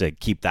have to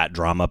keep that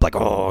drama up. Like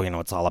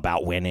it's all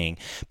about winning.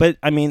 But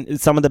I mean,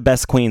 some of the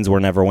best queens were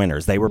never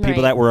winners. They were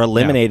people that were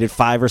eliminated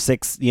 5 or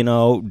 6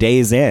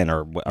 days in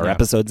or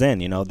episodes in.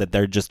 That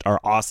they're just are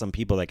awesome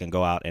people that can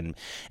go out and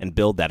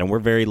build that. And we're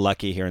very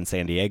lucky here in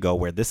San Diego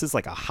where this is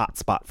like a hot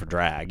spot for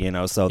drag.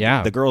 So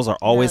the girls are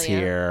always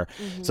here.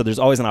 Mm-hmm. So there's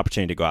always an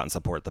opportunity to go out and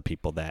support the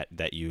people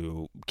that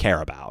you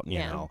care about. You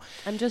know.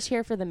 I'm just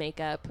here for the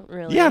makeup,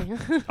 really. Yeah.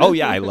 Oh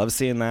yeah, I love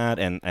seeing that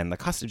and the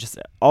costume, just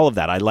all of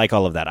that. I like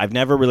all of that. I've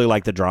never really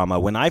liked the drama.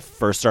 When I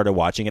first started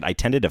watching it, I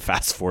tended to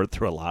fast forward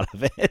through a lot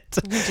of it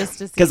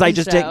because I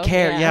just didn't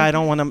care. Yeah, I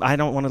don't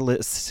want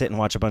to sit and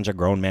watch a bunch of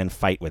grown men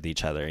fight with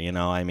each other.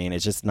 I mean,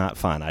 it's just not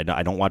fun. I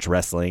don't watch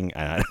wrestling.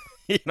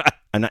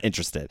 I'm not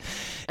interested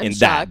in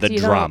that. The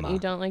drama. You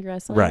don't like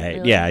wrestling, right?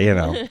 Really? Yeah,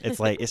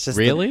 it's just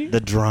really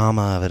the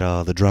drama of it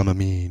all. The drama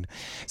mean.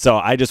 So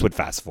I just would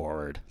fast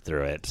forward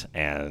through it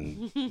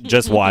and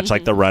just watch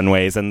like the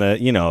runways and the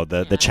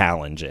the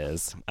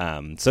challenges.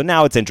 So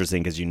now it's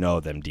interesting because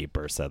them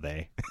deeper. So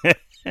they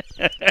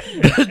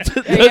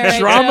the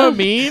drama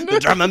mean. The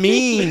drama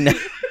mean.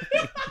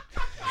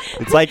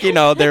 It's like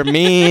they're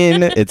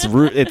mean.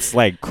 It's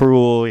like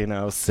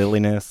cruel.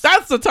 Silliness.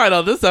 That's the title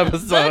of this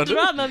episode. The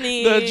drama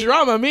mean. The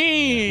drama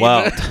mean.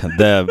 Well,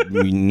 the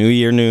New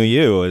Year, New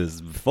You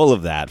is full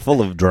of that.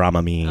 Full of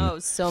drama mean. Oh,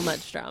 so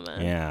much drama.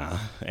 Yeah.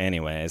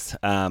 Anyways,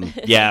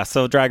 yeah.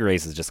 So Drag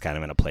Race is just kind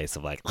of in a place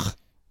of like, ugh,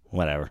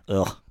 whatever.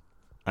 Ugh.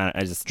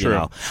 I just,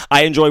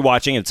 I enjoy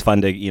watching. It's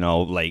fun to,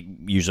 like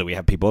usually we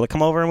have people that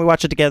come over and we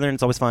watch it together and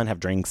it's always fun, have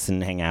drinks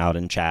and hang out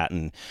and chat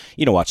and,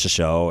 watch the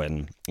show.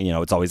 And,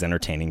 it's always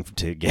entertaining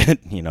to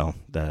get,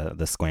 the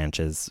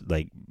Squanches,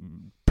 like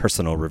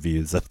personal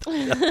reviews of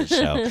the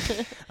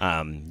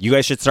show. You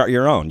guys should start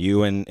your own.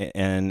 You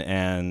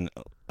and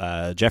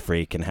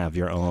Jeffrey can have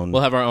your own.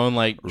 We'll have our own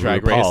like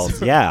Drag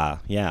RuPaul's. Race. Yeah.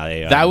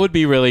 That would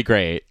be really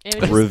great. It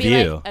would just Review.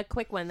 be like a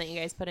quick one that you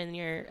guys put in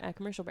your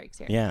commercial breaks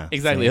here. Yeah.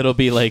 Exactly. It'll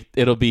be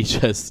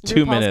just 2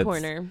 RuPaul's minutes.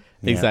 Corner.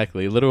 Yeah.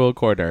 Exactly. Literal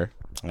quarter.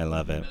 I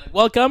love it.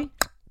 Welcome.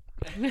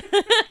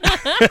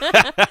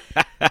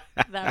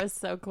 That was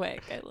so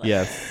quick. I love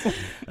Yes.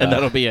 And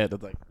that'll be it.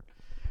 It's like,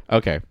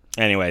 okay.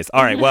 Anyways,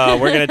 all right. Well,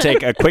 we're going to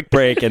take a quick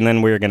break and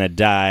then we're going to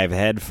dive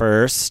head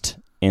first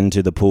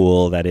into the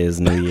pool that is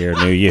New Year,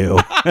 New You.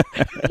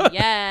 it.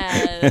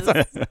 Yes.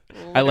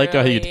 I like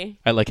how Literally.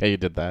 you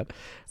did that.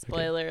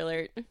 Spoiler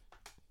alert.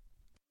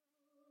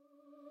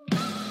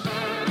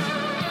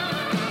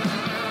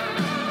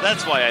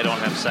 That's why I don't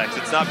have sex.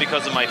 It's not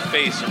because of my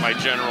face or my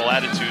general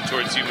attitude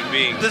towards human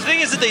beings. The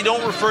thing is that they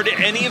don't refer to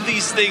any of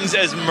these things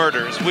as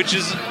murders, which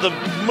is the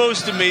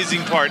most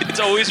amazing part. It's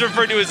always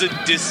referred to as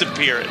a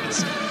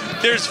disappearance.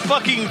 There's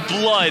fucking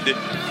blood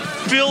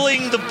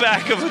filling the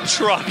back of a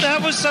truck.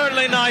 That was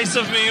certainly nice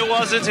of me,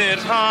 wasn't it,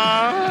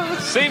 huh?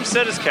 Same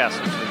set as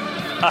Castle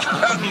Street.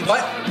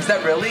 What? Is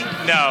that really?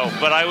 No,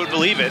 but I would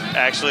believe it,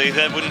 actually.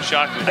 That wouldn't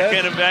shock me. I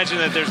can't imagine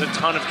that there's a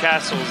ton of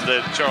castles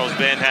that Charles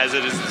Band has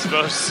at his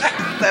disposal.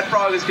 That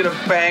frog is gonna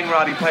bang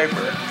Roddy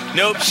Piper.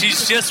 Nope,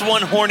 she's just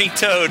one horny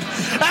toad.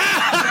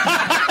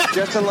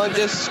 Justin Long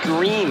just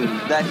screamed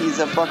that he's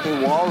a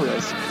fucking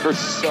walrus for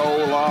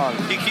so long.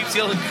 He keeps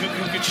yelling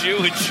cuckoo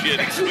cuckoo and shit.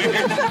 It's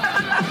weird.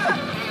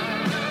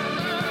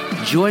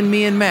 Join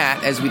me and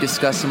Matt as we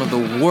discuss some of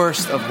the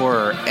worst of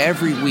horror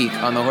every week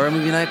on the Horror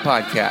Movie Night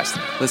Podcast.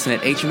 Listen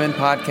at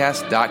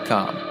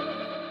hmnpodcast.com.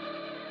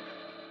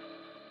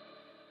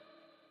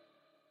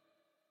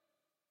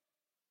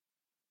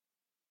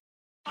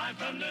 I'm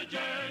from New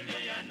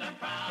Jersey and I'm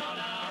proud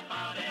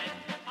about it.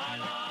 I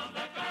love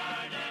the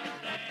Garden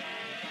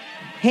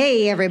State.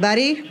 Hey,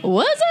 everybody.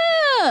 What's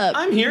up?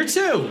 I'm here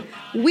too.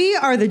 We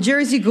are the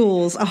Jersey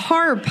Ghouls, a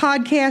horror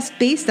podcast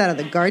based out of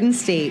the Garden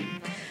State.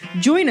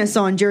 Join us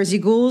on Jersey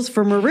Ghouls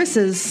for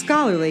Marissa's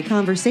scholarly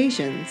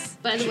conversations.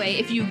 By the way,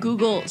 if you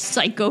Google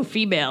Psycho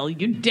female,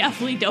 you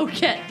definitely don't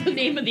get the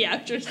name of the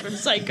actress from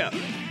Psycho.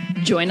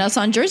 Join us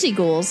on Jersey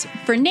Ghouls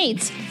for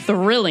Nate's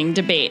thrilling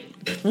debate.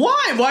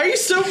 Why? Why are you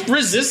so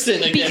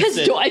resistant against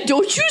it? Because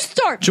don't you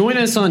start. Join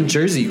us on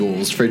Jersey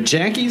Ghouls for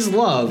Jackie's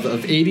love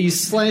of 80s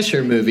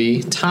slasher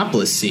movie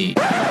Topless Scene.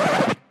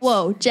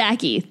 Whoa,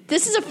 Jackie,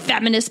 this is a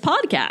feminist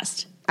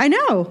podcast. I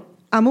know.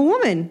 I'm a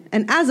woman.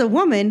 And as a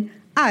woman,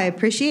 I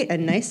appreciate a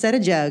nice set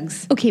of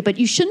jugs. Okay, but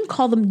you shouldn't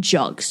call them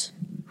jugs.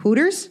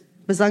 Hooters?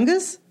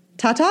 Bazungas?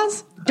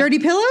 Tatas? Dirty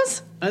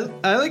pillows?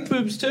 I like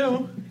boobs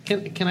too.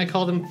 Can I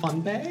call them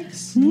fun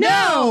bags?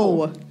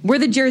 No! We're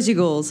the Jersey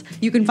Ghouls.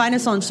 You can find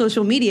us on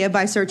social media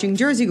by searching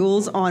Jersey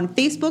Ghouls on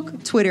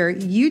Facebook, Twitter,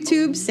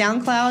 YouTube,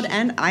 SoundCloud,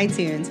 and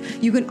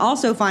iTunes. You can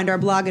also find our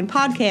blog and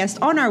podcast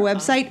on our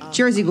website,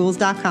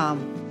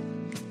 jerseyghouls.com.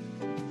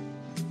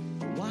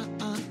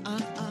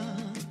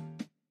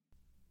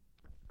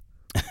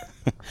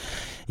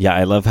 Yeah,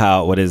 I love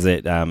how, what is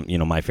it,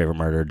 My Favorite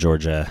Murder,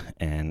 Georgia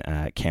and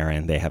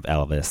Karen, they have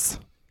Elvis.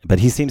 But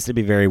he seems to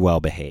be very well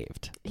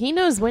behaved. He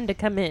knows when to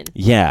come in.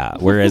 Yeah,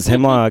 whereas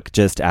Hemlock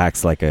just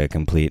acts like a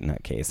complete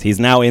nutcase.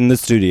 He's now in the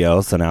studio,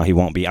 so now he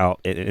won't be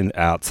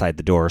outside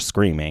the door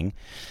screaming.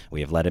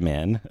 We have let him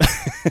in.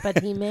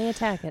 But he may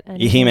attack it.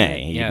 He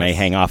may. He may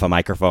hang off a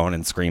microphone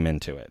and scream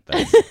into it.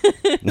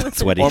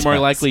 That's what he does. Or more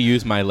likely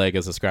use my leg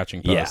as a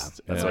scratching post. Yeah,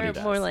 that's what he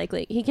does. More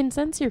likely. He can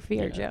sense your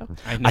fear, Joe.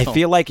 I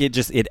feel like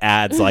it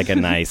adds like a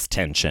nice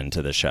tension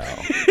to the show.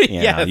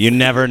 Yes. You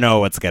never know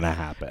what's going to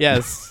happen.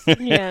 Yes.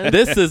 Yeah.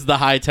 This is the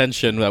high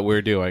tension that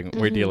we're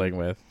dealing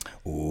with.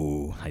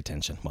 Ooh, high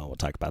tension. Well, we'll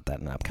talk about that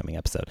in an upcoming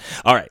episode.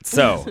 All right,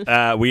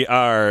 so we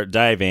are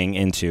diving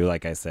into,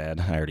 like I said,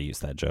 I already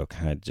used that joke.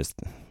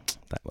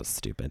 That was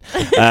stupid.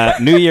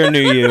 New Year,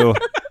 New You.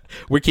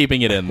 We're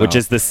keeping it in, though. Which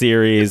is the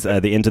series,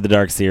 the Into the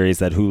Dark series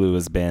that Hulu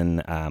has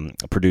been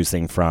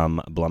producing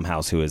from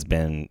Blumhouse, who has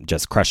been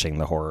just crushing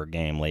the horror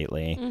game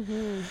lately.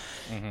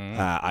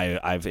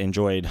 I've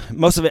enjoyed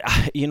most of it.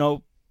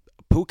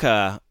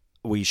 Puka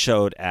we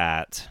showed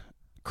at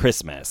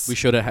Christmas. We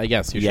showed it,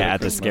 yes.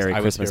 At the Scary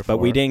Christmas, but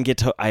we didn't get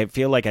to. I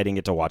feel like I didn't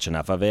get to watch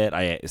enough of it.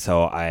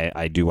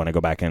 I do want to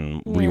go back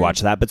and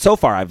rewatch that. But so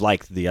far, I've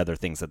liked the other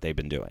things that they've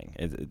been doing.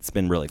 It's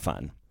been really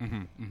fun.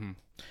 I'm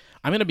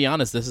going to be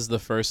honest. This is the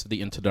first of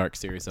the Into Dark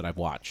series that I've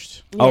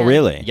watched. Yeah. Oh,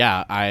 really?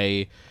 Yeah,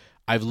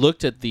 I've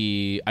looked at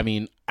the. I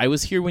mean, I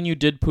was here when you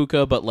did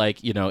Puka, but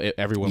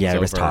everyone was over.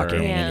 Was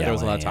talking. There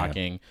was a lot of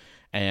talking.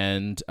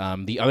 And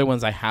the other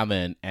ones I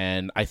haven't,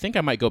 and I think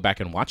I might go back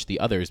and watch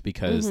the others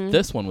because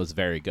this one was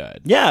very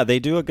good. Yeah, they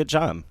do a good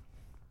job.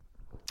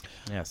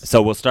 Yes.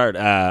 So we'll start,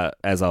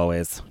 as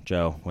always.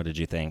 Joe, what did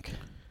you think?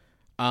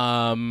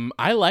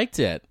 I liked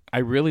it. I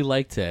really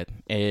liked it.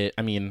 I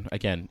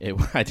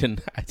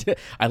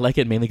like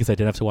it mainly because I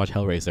didn't have to watch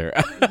Hellraiser.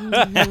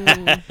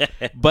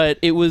 But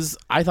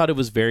I thought it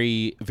was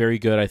very, very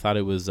good. I thought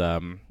it was,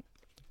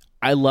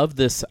 I love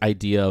this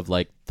idea of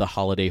like the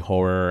holiday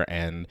horror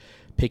and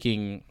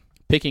picking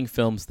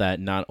films that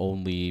not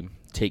only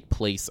take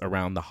place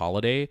around the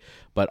holiday,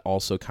 but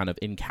also kind of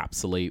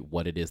encapsulate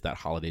what it is that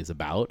holiday is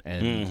about.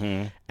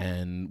 And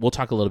we'll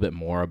talk a little bit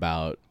more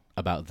about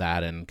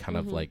that and kind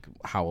of like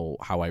how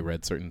I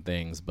read certain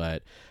things.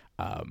 But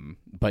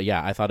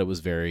yeah, I thought it was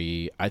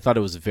very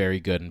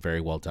good and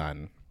very well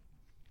done.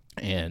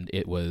 And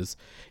it was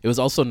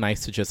also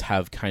nice to just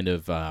have kind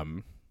of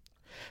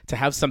to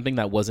have something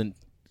that wasn't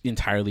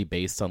entirely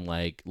based on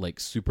like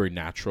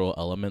supernatural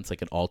elements.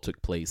 Like it all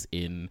took place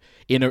it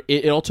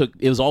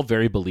was all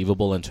very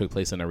believable and took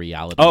place in a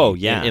reality. Oh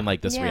yeah, in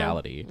like this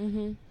reality.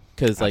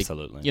 Because like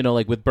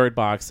like with Bird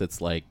Box, it's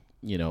like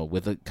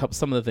with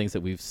some of the things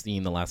that we've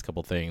seen the last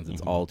couple things,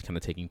 it's all kind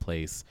of taking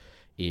place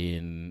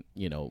in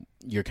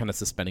you're kind of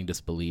suspending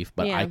disbelief.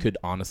 But I could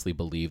honestly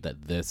believe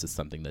that this is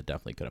something that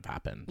definitely could have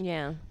happened.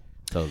 Yeah.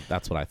 So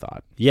that's what I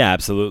thought. Yeah,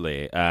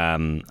 absolutely.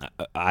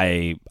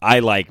 I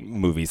like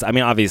movies. I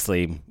mean,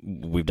 obviously,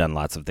 we've done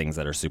lots of things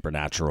that are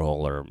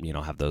supernatural or,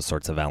 have those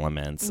sorts of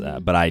elements.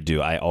 But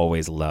I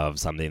always love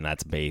something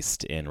that's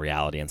based in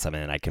reality and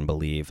something that I can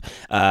believe.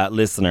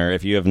 Listener,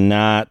 if you have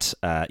not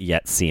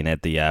yet seen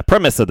it, the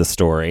premise of the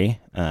story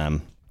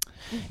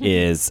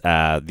is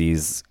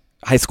these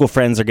high school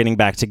friends are getting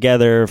back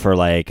together for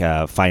like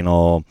a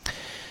final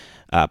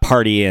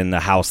party in the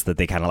house that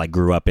they kind of like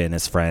grew up in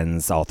as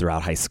friends all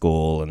throughout high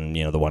school. And,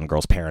 the one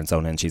girl's parents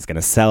own it and she's going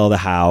to sell the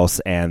house.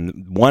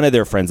 And one of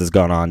their friends has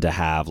gone on to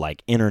have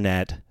like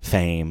internet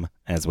fame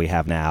as we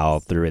have now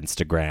through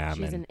Instagram.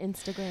 She's an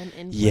Instagram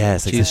influencer.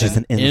 Yes, she's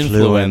an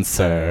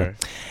influencer.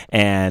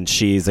 And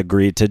she's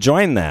agreed to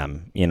join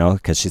them,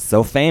 because she's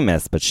so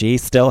famous, but she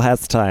still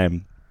has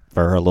time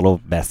for her little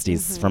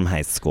besties from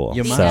high school.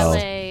 The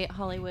LA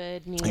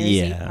Hollywood New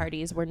Year's Eve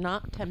parties were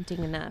not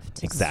tempting enough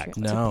to, to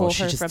pull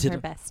her from her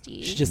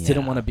besties. She just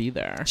didn't want to be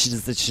there. She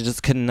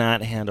just could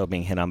not handle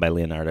being hit on by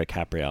Leonardo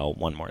DiCaprio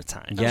one more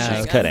time.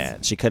 Yeah,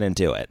 she couldn't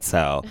do it.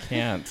 So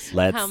can't.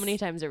 How many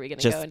times are we going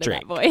to go into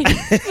that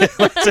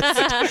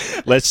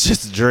voice? let's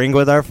just drink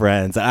with our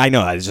friends. I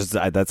know.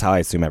 That's how I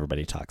assume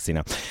everybody talks. And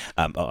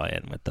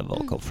with the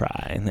vocal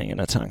fry, they're going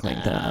to talk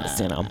like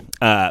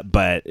that.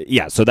 But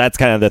yeah, so that's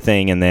kind of the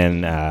thing, and then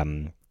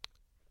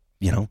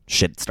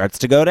shit starts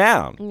to go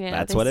down. Yeah,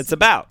 that's what it's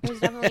about.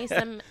 There's definitely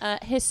some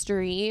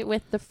history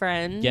with the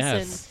friends.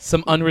 Yes, and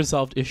some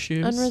unresolved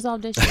issues.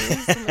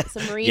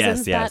 Some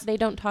reasons that they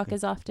don't talk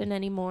as often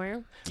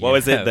anymore. What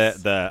was it?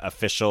 The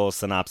official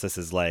synopsis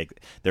is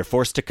like, they're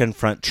forced to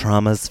confront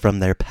traumas from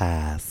their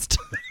past.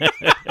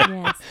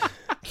 Yes.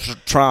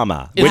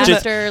 Trauma. Which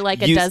after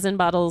like a dozen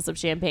bottles of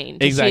champagne.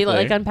 Exactly. She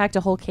like unpacked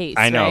a whole case.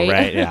 I know,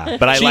 right? Yeah.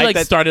 But she like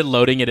started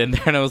loading it in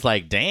there, and I was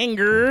like,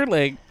 "Danger!"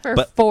 Like for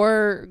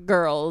 4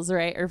 girls,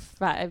 right? Or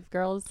 5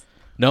 girls.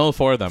 No,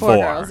 4 of them. 4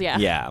 girls, yeah.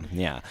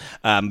 Yeah.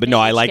 But no,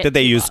 I like that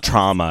they use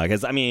trauma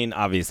because,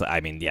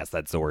 obviously, yes,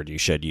 that's the word you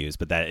should use,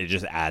 but that it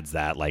just adds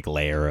that like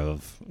layer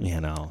of,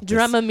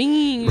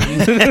 Dramamine.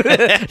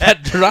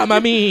 That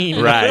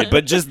Dramamine. Right.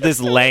 But just this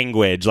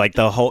language, like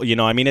the whole,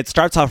 it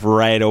starts off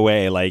right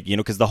away, like,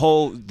 because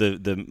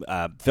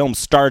the film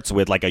starts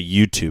with like a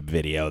YouTube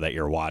video that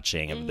you're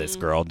watching of this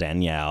girl,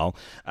 Danielle,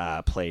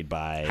 played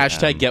by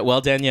 #, Get Well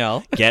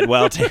Danielle. Get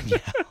Well Danielle.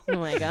 Oh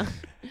my God.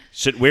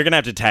 We're going to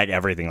have to tag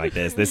everything like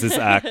this. This is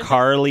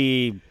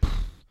Carly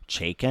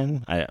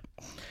Chaikin.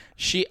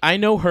 I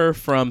know her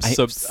from...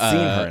 I've seen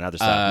her in other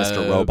stuff.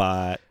 Mr.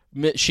 Robot.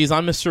 She's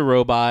on Mr.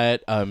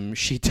 Robot.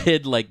 She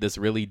did like this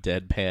really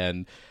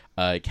deadpan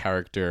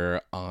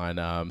character on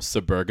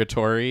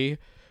Suburgatory,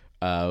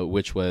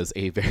 which was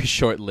a very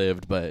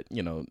short-lived, but,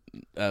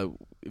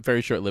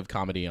 very short-lived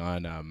comedy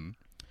on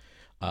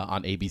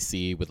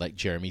ABC with like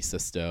Jeremy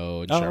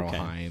Sisto and Cheryl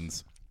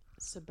Hines.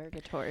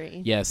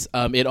 Suburgatory. Yes.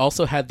 It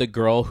also had the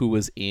girl who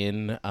was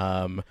in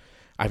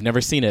I've never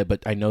seen it,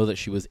 but I know that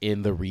she was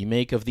in the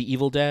remake of The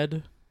Evil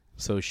Dead.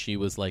 So she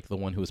was like the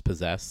one who was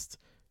possessed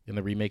in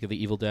the remake of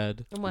The Evil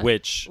Dead.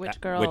 Which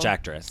girl? Which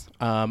actress?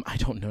 I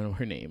don't know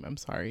her name. I'm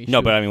sorry.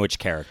 Which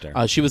character?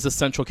 She was the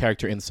central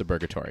character in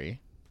Suburgatory.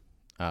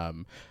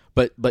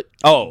 But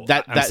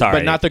I'm sorry,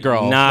 but not the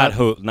girl, not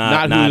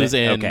who's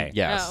in. Okay,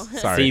 yes, no.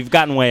 Sorry, so you've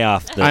gotten way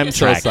off the I'm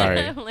track. so sorry.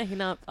 I'm like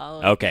not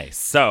following. Okay,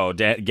 so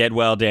Get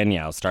Well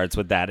Danielle starts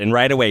with that, and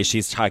right away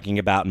she's talking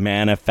about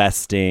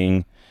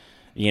manifesting,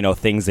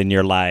 things in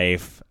your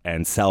life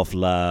and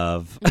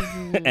self-love,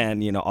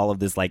 and all of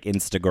this like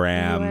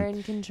Instagram. You are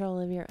in control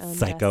of your own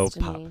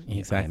destiny.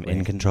 Exactly, I'm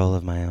in control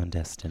of my own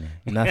destiny.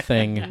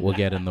 Nothing will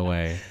get in the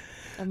way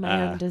of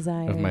my own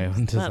desires.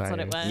 That's what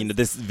it was.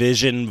 This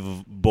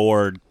vision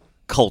board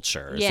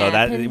culture. Yeah, so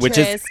that Pinterest, which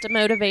is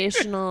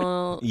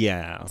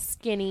motivational.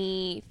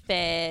 Skinny,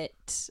 fit.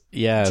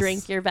 Yes.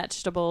 Drink your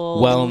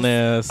vegetables.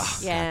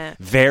 Wellness. Yeah.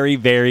 Very,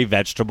 very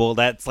vegetable.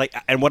 That's like,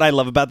 and what I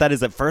love about that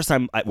is at first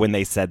when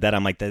they said that,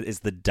 I'm like, that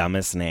is the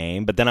dumbest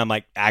name. But then I'm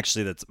like,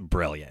 actually, that's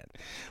brilliant.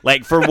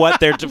 Like for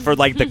what for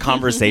like the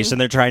conversation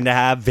they're trying to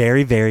have.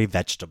 Very, very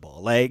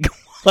vegetable. Like.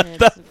 What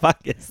the fuck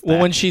is that? Well,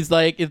 when she's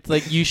like, it's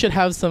like, you should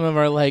have some of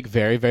our like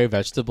very, very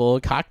vegetable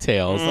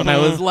cocktails. And I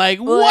was like,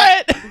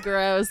 what?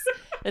 Gross.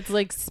 It's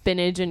like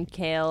spinach and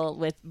kale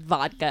with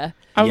vodka.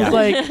 I was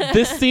like,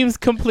 this seems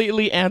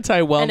completely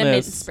anti-wellness. And a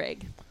mint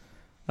sprig.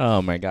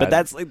 Oh my God. But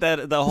that's like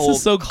the whole this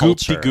is so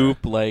culture.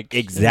 goop like.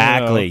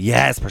 Exactly.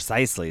 Yes,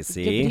 precisely.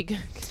 See?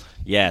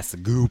 Yes,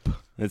 goop.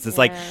 It's just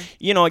like,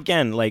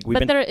 again, like we've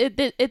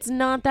been... it's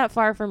not that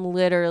far from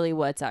literally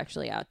what's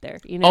actually out there.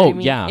 You know what I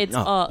mean?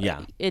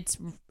 Yeah. It's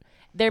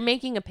they're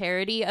making a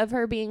parody of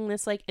her being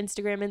this like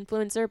Instagram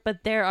influencer,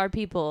 but there are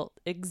people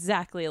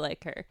exactly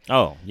like her.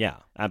 Oh, yeah,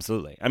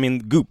 absolutely. I mean,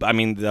 goop. I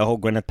mean, the whole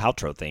Gwyneth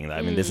Paltrow thing.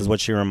 I mean, this is what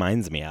she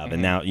reminds me of.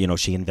 And now,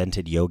 she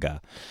invented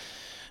yoga.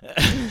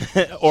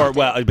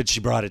 But she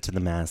brought it to the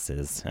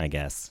masses, I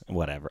guess.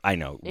 Whatever. I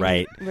know,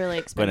 right? Really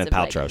expensive.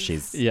 Gwyneth Paltrow,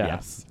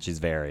 leggings. she's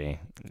very...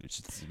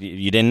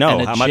 you didn't know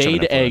and how much of an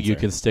jade egg influencer. you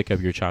can stick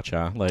up your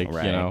cha-cha. Like,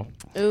 right.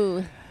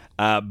 Ooh.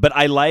 But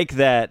I like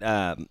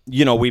that,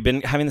 we've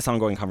been having this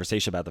ongoing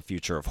conversation about the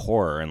future of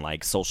horror and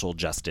like social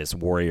justice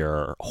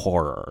warrior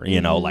horror,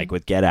 like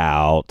with Get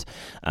Out,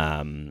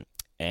 and,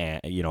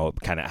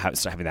 kind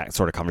of having that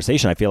sort of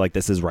conversation. I feel like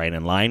this is right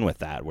in line with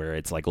that, where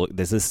it's like, look,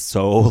 this is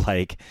so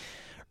like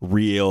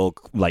real,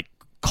 like,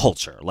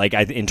 culture. Like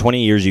in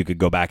 20 years you could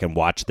go back and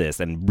watch this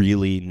and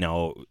really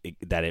know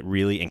that it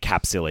really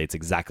encapsulates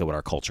exactly what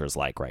our culture is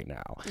like right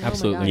now.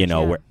 Absolutely.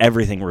 Where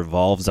everything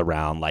revolves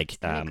around like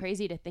it's kind of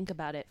crazy to think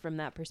about it from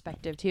that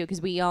perspective too,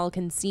 because we all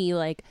can see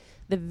like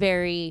the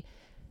very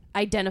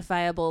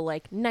identifiable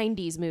like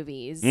 90s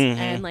movies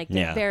and like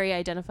the very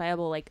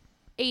identifiable like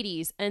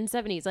 80s and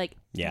 70s, like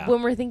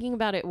when we're thinking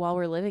about it while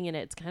we're living in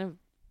it, it's kind of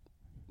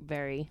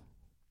very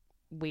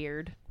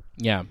weird.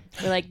 Yeah.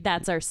 We're like,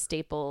 that's our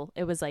staple.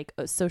 It was like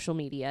social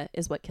media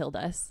is what killed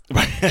us.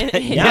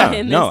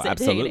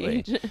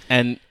 Absolutely.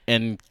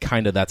 And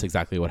kind of that's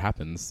exactly what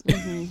happens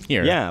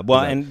here. Yeah.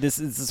 Well, and this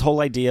is this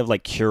whole idea of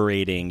like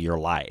curating your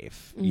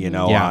life,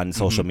 on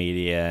social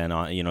media and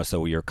on,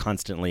 so you're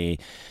constantly,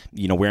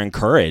 we're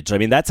encouraged. I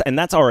mean,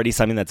 that's already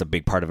something that's a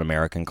big part of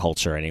American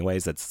culture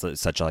anyways. That's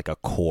such like a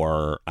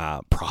core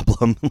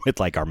problem with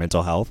like our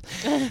mental health,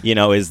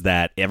 is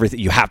that everything,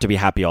 you have to be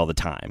happy all the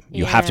time.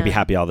 You have to be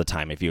happy all the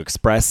time. If you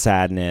express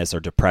sadness or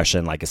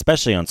depression, like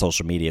especially on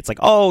social media, it's like,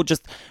 oh,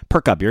 just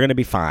perk up, you're gonna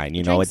be fine.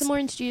 Drink some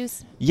orange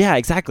juice. Yeah,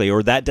 exactly.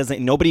 Or that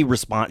doesn't, nobody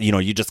respond.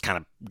 You just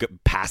kind of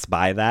pass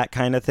by that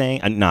kind of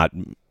thing. And not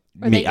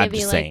or me. I'm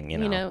just like,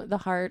 saying, the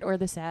heart or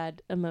the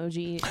sad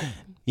emoji.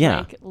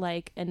 Yeah.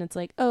 Like, and it's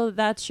like, oh,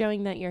 that's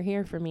showing that you're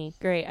here for me.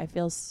 Great. I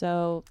feel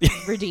so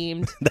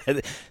redeemed.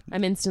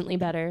 I'm instantly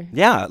better.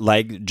 Yeah.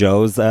 Like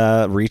Joe's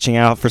reaching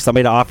out for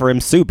somebody to offer him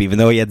soup, even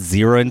though he had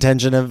zero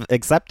intention of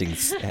accepting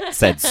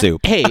said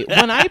soup. Hey,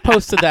 when I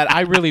posted that,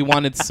 I really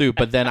wanted soup,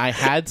 but then I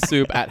had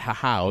soup at her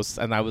house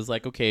and I was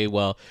like, okay,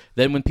 well,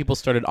 then when people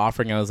started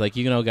offering, I was like,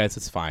 guys,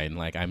 it's fine.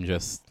 Like, I'm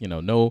just,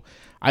 no.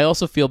 I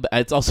also feel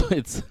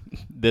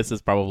this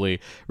is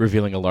probably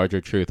revealing a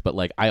larger truth, but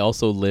like I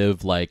also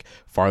live like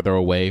farther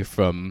away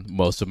from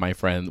most of my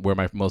friends, where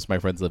most of my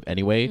friends live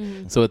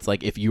anyway. So it's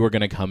like, if you were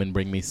gonna come and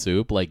bring me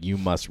soup, like you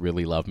must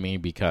really love me,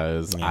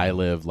 because I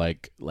live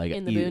like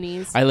in the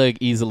boonies. I like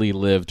easily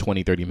live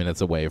 20-30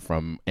 minutes away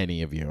from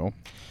any of you.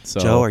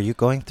 So Joe, are you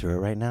going through it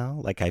right now?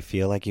 Like, I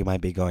feel like you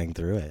might be going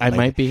through it. I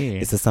might be.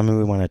 Is this something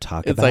we want to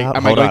talk it's about? Like,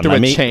 am I going through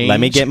a change?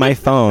 Let me get my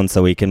phone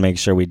so we can make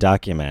sure we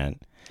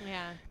document.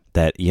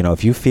 That,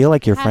 if you feel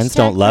like your friends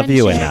don't love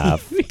you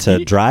enough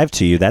to drive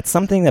to you, that's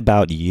something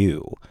about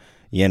you,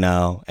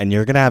 and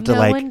you're going to have to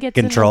like one gets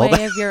control in the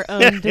way of your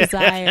own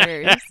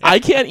desires. I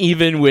can't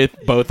even with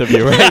both of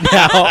you right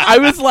now. I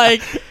was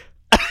like,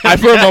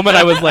 for a moment,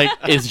 I was like,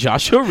 is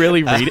Joshua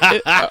really reading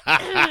it?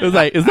 I was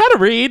like, is that a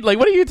read? Like,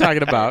 what are you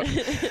talking about?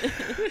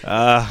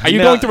 Are you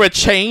going through a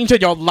change in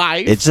your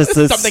life? It's just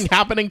something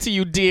happening to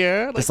you,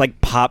 dear. It's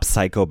like pop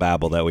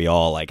psychobabble that we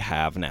all like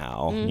have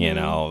now,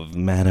 of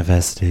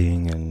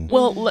manifesting and.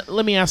 Well,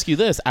 let me ask you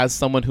this: as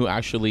someone who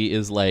actually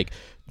is like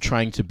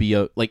trying to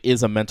be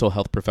is a mental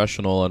health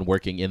professional and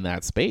working in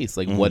that space,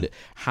 like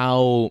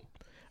how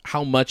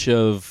much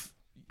of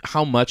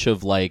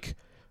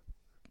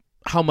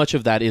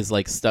that is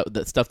like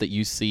stuff that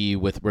you see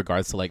with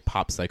regards to like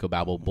pop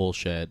psychobabble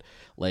bullshit?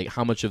 Like,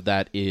 how much of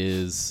that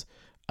is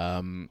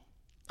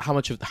how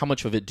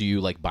much of it do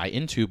you like buy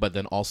into, but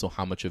then also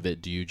how much of it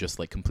do you just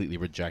like completely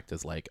reject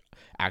as like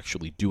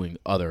actually doing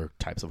other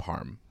types of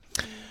harm?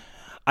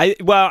 I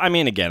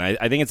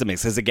think it's a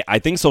mix. Because I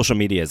think social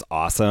media is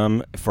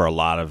awesome for a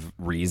lot of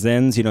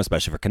reasons,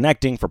 especially for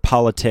connecting, for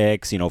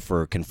politics,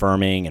 for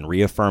confirming and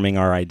reaffirming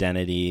our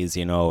identities,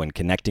 and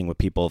connecting with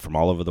people from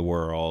all over the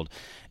world.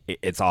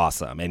 It's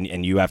awesome.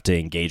 And you have to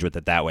engage with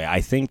it that way.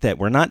 I think that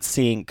we're not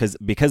seeing,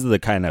 because of the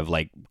kind of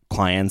like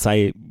clients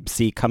I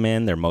see come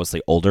in, they're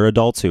mostly older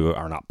adults who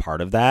are not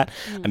part of that.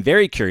 I'm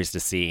very curious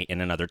to see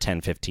in another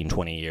 10, 15,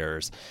 20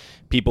 years,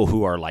 people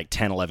who are like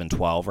 10, 11,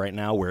 12 right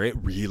now, where it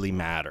really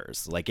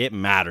matters. Like, it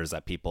matters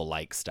that people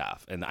like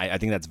stuff. And I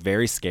think that's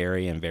very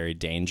scary and very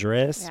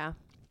dangerous. Yeah.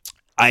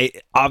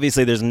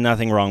 Obviously, there's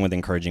nothing wrong with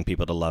encouraging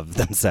people to love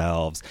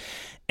themselves.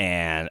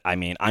 And I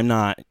mean, I'm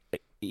not...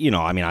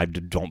 I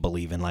don't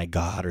believe in like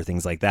God or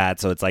things like that.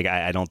 So it's like,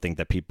 I don't think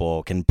that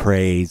people can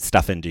pray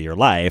stuff into your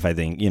life. I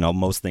think,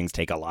 most things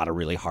take a lot of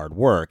really hard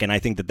work. And I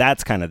think that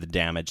that's kind of the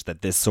damage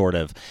that this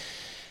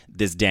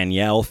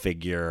Danielle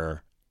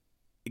figure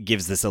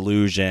gives this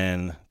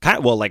illusion, kind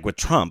of, well, like with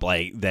Trump,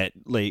 like that,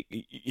 like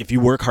if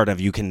you work hard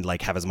enough, you can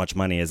like have as much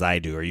money as I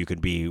do, or you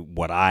could be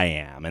what I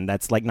am. And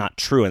that's like not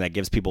true. And that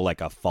gives people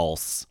like a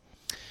false...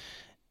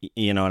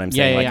 You know what I'm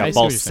saying? A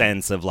false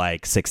sense of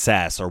like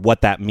success or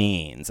what that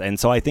means. And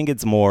so I think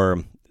it's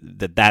more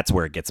that's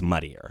where it gets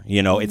muddier.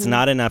 You know, it's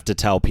not enough to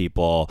tell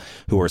people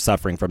who are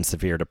suffering from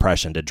severe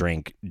depression to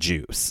drink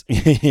juice.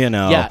 You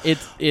know,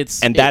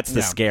 that's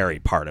the scary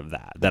part of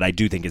that I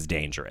do think is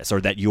dangerous,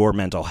 or that your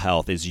mental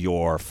health is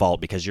your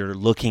fault because you're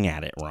looking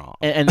at it wrong.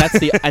 And that's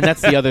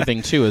the other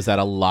thing too, is that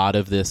a lot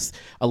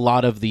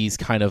of these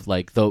kind of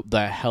like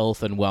the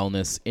health and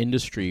wellness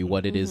industry,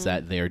 what it is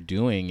that they're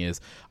doing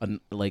is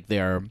like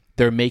they're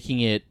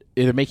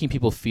making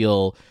people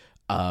feel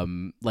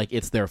like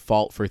it's their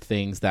fault for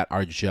things that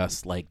are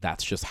just like,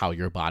 that's just how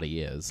your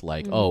body is.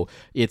 Like, oh,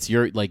 it's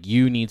like,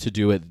 you need to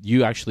do it.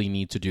 You actually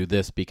need to do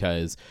this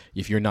because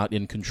if you're not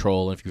in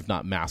control, if you've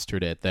not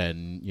mastered it,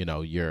 then, you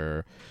know,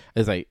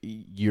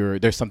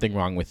 there's something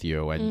wrong with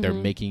you, and they're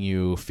making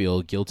you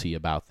feel guilty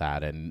about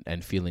that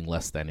and feeling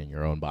less than in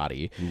your own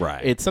body.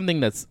 Right. It's something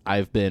that's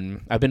I've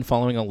been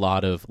following a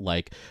lot of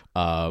like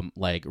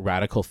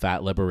radical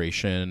fat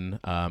liberation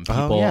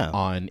people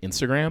on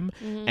Instagram,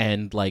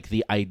 and like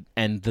the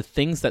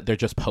things that they're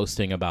just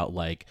posting about,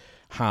 like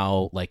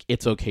how like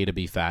it's okay to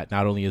be fat.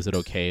 Not only is it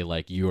okay,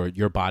 like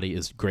your body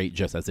is great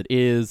just as it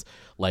is.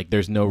 Like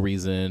there's no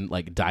reason,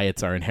 like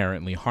diets are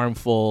inherently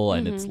harmful,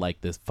 and it's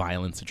like this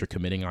violence that you're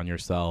committing on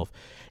yourself.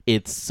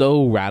 It's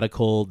so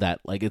radical that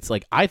like, it's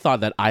like, I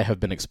thought that I have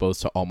been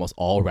exposed to almost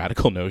all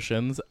radical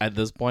notions at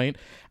this point,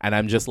 and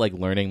I'm just like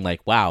learning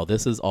like, wow,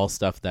 this is all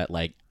stuff that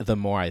like, the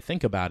more I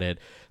think about it,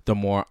 the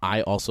more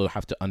I also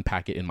have to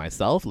unpack it in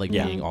myself, like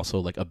being also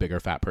like a bigger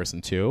fat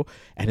person too.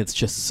 And it's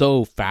just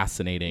so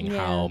fascinating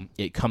how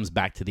it comes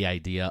back to the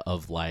idea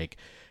of like,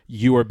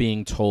 you are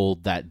being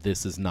told that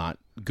this is not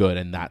good,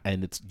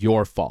 and it's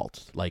your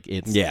fault. Like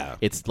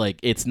it's like,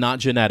 it's not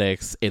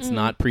genetics, it's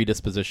not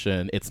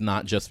predisposition, it's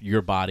not just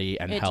your body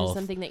and health. It's just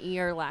something that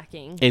you're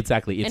lacking.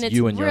 Exactly. It's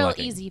you and you're lacking. It's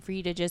real easy for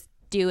you to just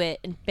do it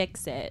and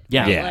fix it.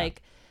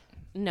 Like,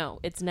 no,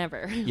 it's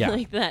never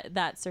like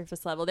that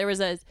surface level. There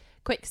was a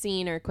quick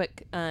scene or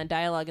quick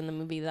dialogue in the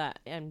movie that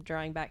I'm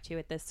drawing back to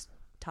at this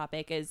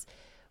topic, is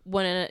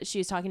when she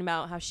was talking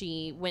about how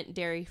she went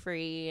dairy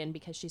free, and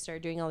because she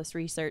started doing all this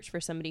research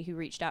for somebody who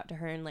reached out to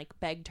her and like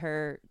begged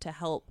her to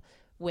help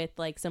with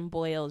like some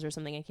boils or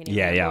something. I can't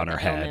even remember on her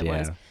head.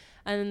 Was.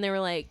 And then they were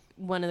like,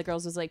 one of the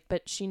girls was like,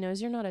 but she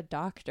knows you're not a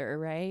doctor,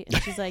 right?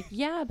 And she's like,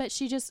 yeah, but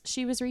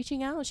she was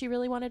reaching out. She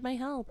really wanted my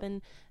help.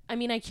 And I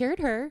mean, I cured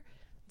her.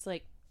 It's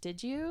like,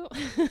 did you?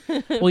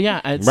 Well,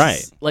 yeah, it's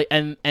right. Like,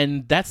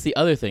 and that's the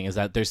other thing, is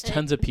that there's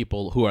tons of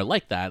people who are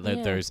like that.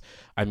 Like there's,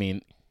 I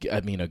mean,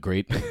 a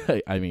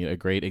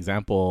great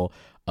example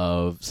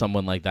of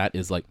someone like that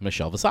is like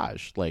Michelle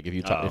Visage. Like if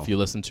you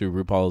listen to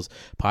RuPaul's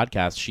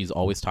podcast, she's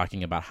always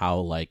talking about how,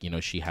 like, you know,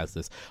 she has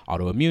this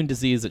autoimmune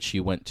disease that she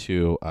went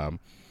to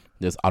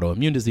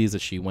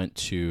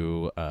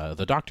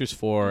the doctors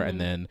for, and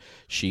then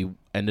she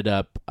ended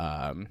up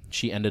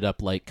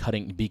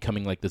like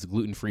becoming like this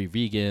gluten-free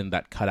vegan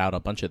that cut out a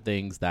bunch of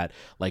things that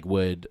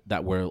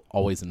were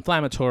always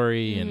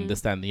inflammatory and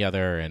this, that, and the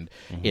other, and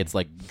it's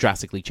like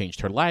drastically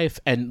changed her life.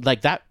 And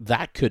like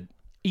that could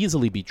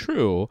easily be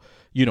true,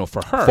 you know,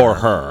 for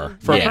her.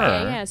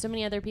 Yeah. So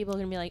many other people are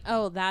gonna be like,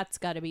 oh, that's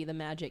got to be the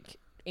magic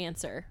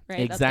answer, right?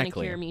 Exactly. That's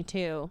gonna cure me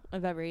too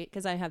of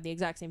because I have the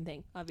exact same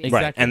thing, obviously.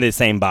 Right. And the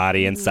same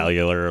body and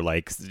cellular,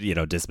 like, you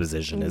know,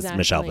 disposition as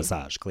Michelle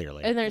Visage,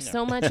 clearly. And there's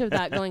so much of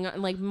that going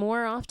on. Like,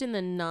 more often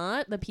than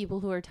not, the people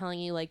who are telling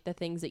you like the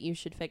things that you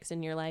should fix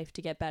in your life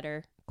to get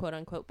better, quote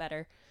unquote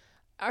better,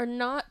 are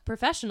not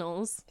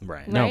professionals.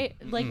 Right. No.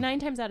 Like 9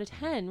 times out of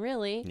 10,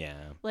 really. Yeah.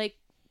 Like,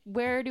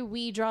 where do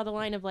we draw the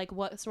line of like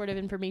what sort of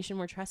information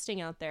we're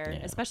trusting out there,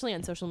 especially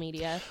on social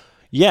media?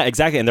 Yeah,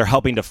 exactly. And they're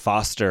helping to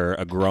foster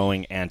a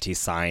growing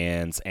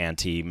anti-science,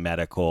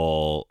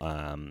 anti-medical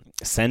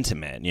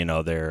sentiment. You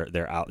know,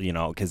 they're out, you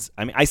know, because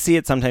I mean, I see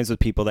it sometimes with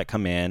people that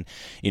come in,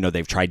 you know,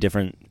 they've tried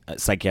different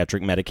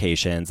psychiatric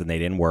medications and they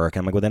didn't work.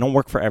 I'm like, well, they don't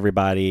work for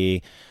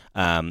everybody.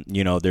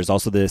 You know, there's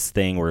also this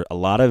thing where a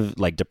lot of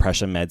like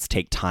depression meds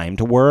take time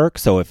to work.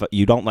 So if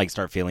you don't like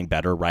start feeling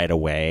better right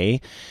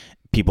away,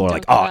 people are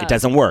like, oh, it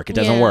doesn't work. It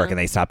doesn't work. And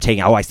they stop taking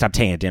it. Oh, I stopped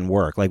taking it. It didn't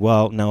work. Like,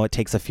 well, no, it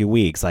takes a few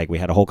weeks. Like, we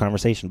had a whole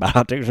conversation about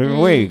how it takes a few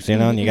weeks, you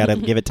know, and you got to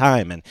give it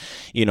time. And,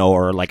 you know,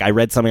 or like I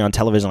read something on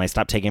television, I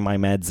stopped taking my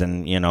meds,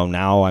 and, you know,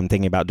 now I'm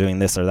thinking about doing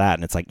this or that.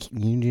 And it's like,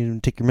 you need to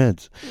take your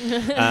meds,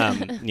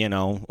 you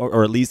know,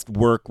 or at least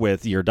work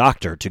with your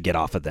doctor to get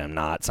off of them,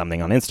 not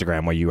something on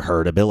Instagram where you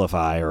heard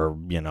Abilify or,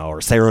 you know, or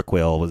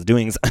Seroquel was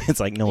doing. It's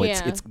like, no,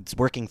 it's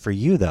working for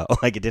you, though.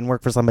 Like, it didn't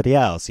work for somebody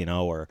else, you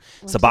know, or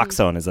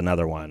Suboxone is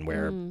another one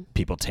where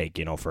people take,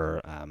 you know,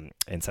 for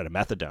instead of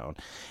methadone,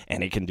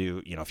 and it can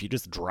do, you know, if you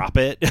just drop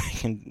it,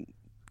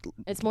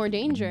 it's more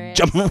dangerous.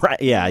 Jump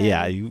right,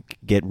 yeah, you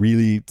get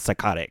really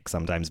psychotic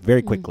sometimes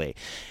very quickly.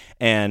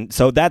 And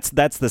so that's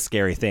the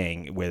scary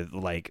thing with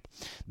like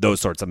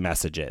those sorts of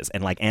messages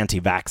and like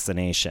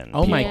anti-vaccination.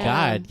 Oh my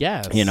God,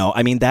 yes. You know,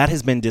 I mean, that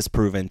has been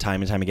disproven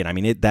time and time again. I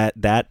mean,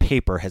 that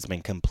paper has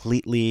been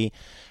completely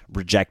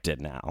rejected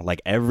now.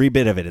 Like every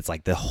bit of it, it's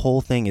like the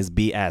whole thing is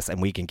BS,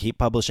 and we can keep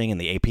publishing, and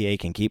the APA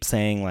can keep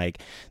saying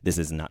like this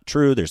is not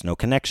true. There's no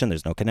connection,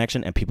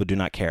 and people do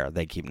not care.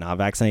 They keep not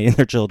vaccinating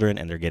their children,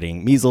 and they're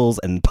getting measles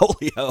and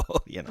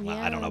polio. You know,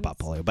 I don't know about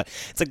polio, but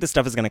it's like this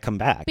stuff is going to come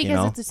back because you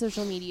know? It's a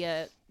social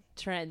media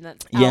trend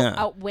that's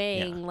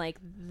outweighing like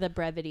the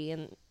brevity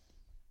and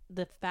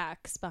the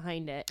facts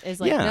behind it.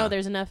 Is like no,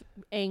 there's enough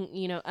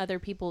other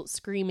people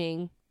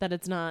screaming that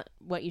it's not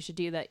what you should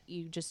do, that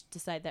you just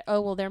decide that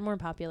they're more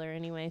popular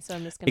anyway, so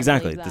I'm just gonna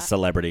exactly believe the that.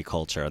 Celebrity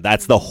culture.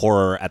 That's the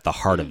horror at the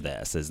heart of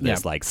this, is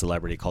this like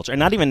celebrity culture, and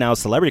not even now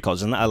celebrity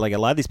culture. Like a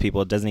lot of these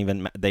people, it doesn't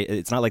even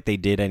it's not like they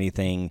did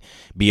anything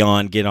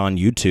beyond get on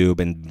YouTube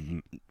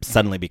and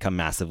suddenly become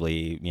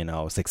massively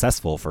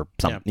successful for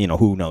some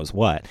who knows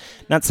what.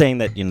 Not saying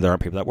that there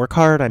aren't people that work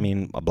hard. I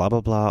mean, blah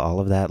blah blah, all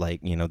of that, like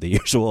the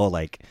usual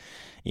like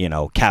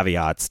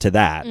caveats to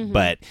that. Mm-hmm.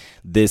 But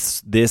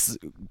this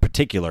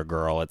particular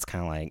girl, it's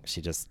kind of like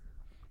she just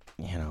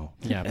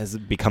has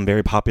become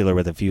very popular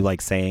with a few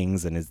like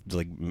sayings and is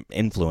like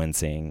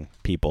influencing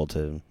people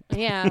to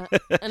and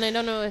I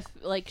don't know if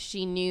like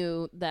she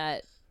knew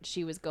that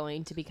she was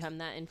going to become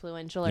that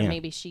influential, or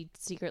maybe she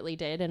secretly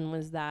did and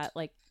was that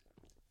like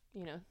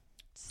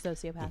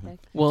sociopathic. Mm-hmm.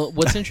 Well,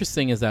 what's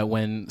interesting is that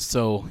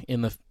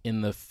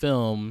in the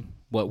film,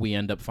 what we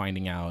end up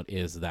finding out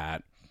is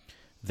that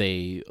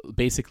they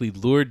basically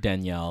lured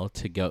Danielle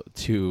to go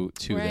to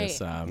this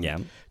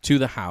to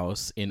the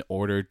house in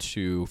order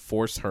to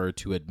force her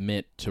to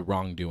admit to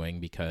wrongdoing,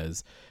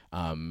 because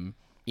in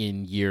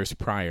years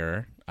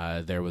prior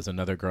there was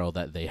another girl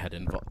that they had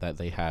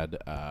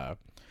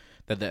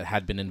that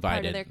had been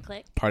invited,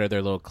 part of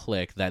their little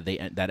clique that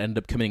ended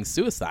up committing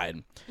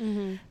suicide.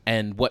 Mm-hmm.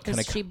 And what kind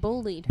of she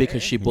bullied her.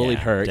 Because she bullied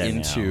her Danielle.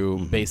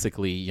 into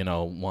basically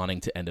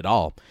wanting to end it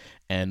all.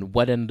 And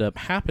what ended up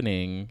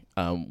happening,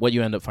 what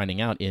you end up finding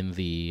out in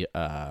the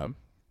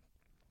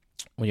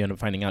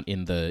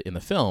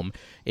film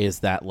is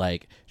that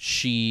like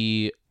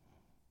she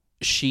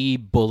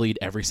bullied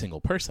every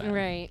single person.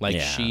 Right. Like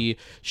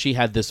she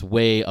had this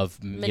way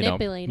of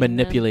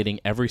manipulating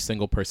every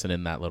single person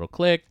in that little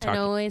clique. And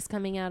always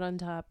coming out on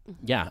top.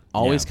 Yeah,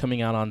 always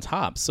coming out on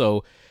top.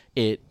 So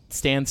it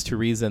stands to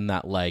reason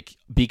that like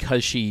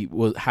because she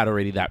had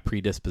already that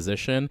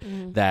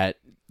predisposition, that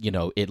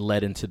it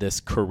led into this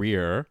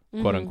career,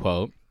 quote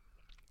unquote,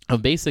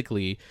 of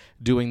basically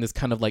doing this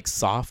kind of like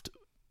soft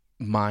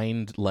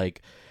mind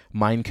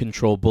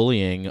control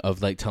bullying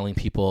of like telling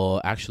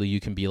people, actually, you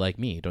can be like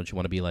me. Don't you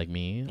want to be like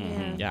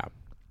me? Yeah.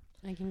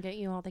 I can get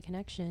you all the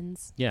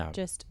connections. Yeah.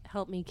 Just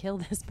help me kill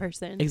this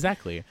person.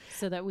 Exactly.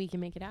 So that we can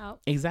make it out.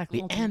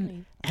 Exactly.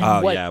 Ultimately.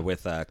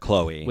 With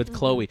Chloe. With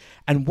Chloe.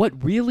 And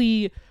what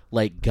really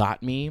like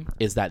got me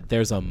is that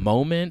there's a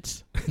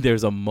moment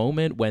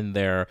when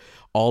they're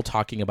all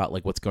talking about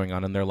like what's going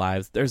on in their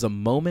lives. There's a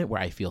moment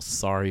where I feel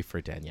sorry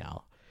for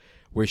Danielle,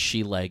 where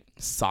she like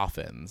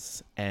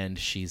softens and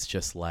she's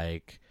just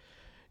like,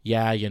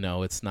 yeah,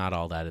 it's not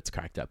all that it's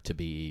cracked up to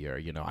be, or,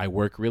 I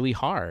work really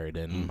hard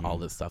and all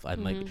this stuff.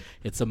 And like,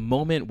 it's a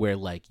moment where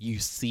like you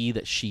see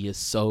that she is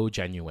so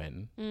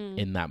genuine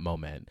in that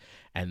moment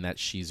and that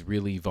she's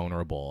really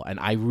vulnerable. And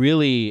I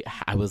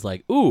was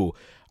like, ooh,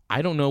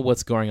 I don't know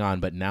what's going on,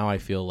 but now I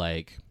feel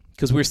like,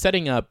 because we're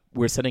setting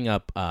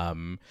up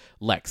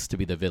Lex to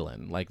be the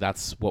villain. Like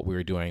that's what we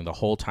were doing the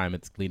whole time.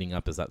 It's leading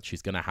up is that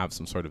she's gonna have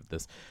some sort of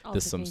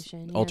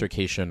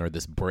altercation or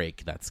this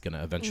break that's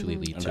gonna eventually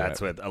lead to.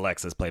 That's with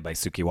Alexis, played by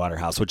Suki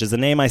Waterhouse, which is a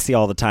name I see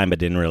all the time, but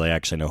didn't really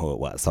actually know who it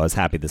was. So I was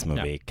happy this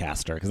movie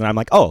cast her, because I'm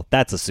like, oh,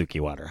 that's a Suki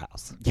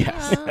Waterhouse.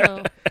 Yes.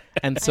 Oh.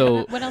 And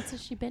so, what else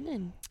has she been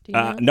in? Do you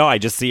know? No, I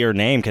just see her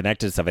name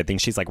connected to stuff. I think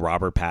she's like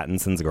Robert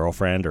Pattinson's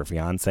girlfriend or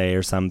fiance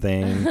or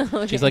something.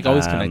 Okay. She's like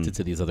always connected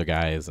to these other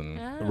guys, and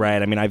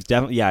right. I mean,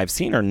 I've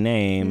seen her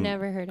name.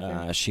 Never heard of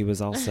her. She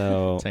was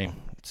also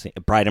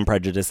Pride and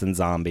Prejudice and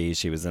Zombies.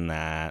 She was in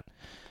that.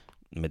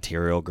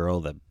 Material Girl,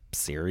 the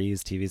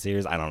TV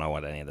series. I don't know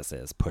what any of this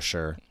is.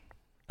 Pusher.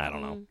 I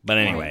don't know. But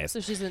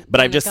anyways, but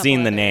I've just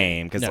seen the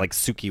name because like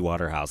Suki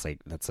Waterhouse, like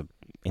that's a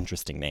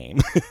interesting name.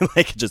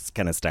 Like it just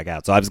kind of stuck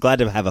out. So I was glad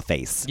to have a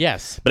face.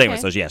 Yes. But anyway,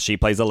 so yeah, she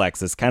plays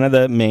Alexis, kind of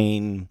the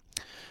main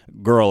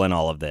girl in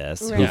all of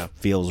this, who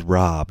feels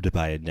robbed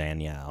by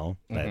Danielle.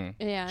 But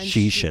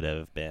she should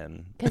have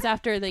been. Because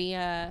after the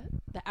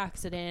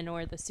accident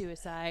or the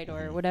suicide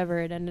or whatever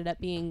it ended up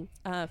being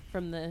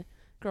from the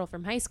girl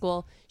from high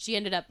school, she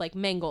ended up like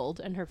mangled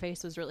and her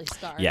face was really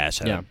scarred. Yeah,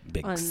 she had a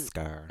big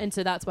scar. And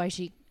so that's why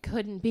she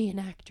couldn't be an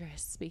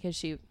actress, because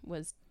she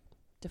was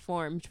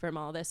deformed from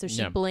all this. So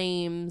she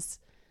blames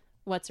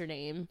what's her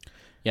name?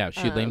 Yeah,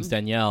 she blames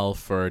Danielle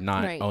for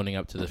not owning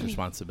up to this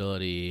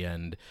responsibility,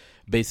 and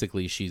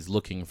basically she's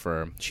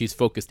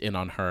focused in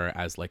on her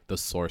as like the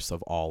source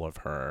of all of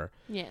her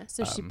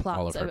so she plots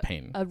all of her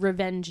pain. A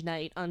revenge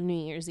night on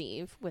New Year's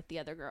Eve with the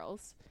other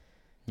girls.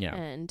 Yeah.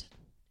 And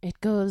it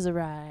goes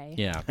awry.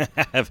 Yeah.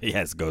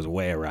 Yes, it goes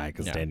way awry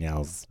because Yeah.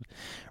 Danielle's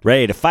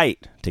ready to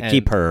fight to And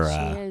keep her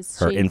She is.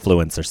 her She-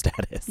 influencer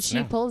status.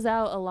 She pulls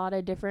out a lot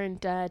of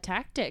different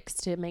tactics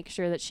to make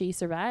sure that she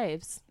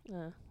survives.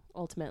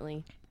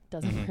 Ultimately,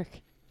 doesn't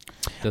work.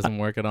 Doesn't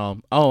work at all.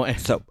 Oh, and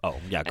So,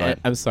 yeah, go ahead.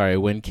 I'm sorry.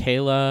 When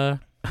Kayla's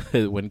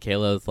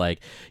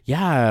like,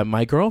 yeah,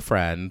 my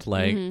girlfriend,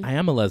 like, I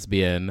am a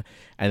lesbian.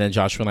 And then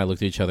Joshua and I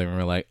looked at each other and we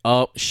were like,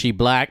 oh, she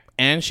black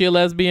and she a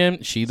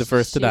lesbian. She the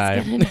first to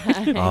die.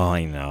 Oh,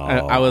 I know.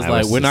 I was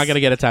like, we're not going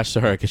to get attached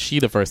to her because she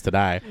the first to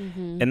die.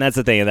 And that's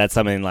the thing. And that's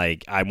something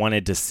like I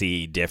wanted to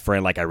see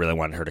different. Like I really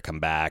wanted her to come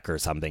back or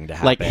something to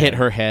happen. Like hit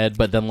her head,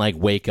 but then like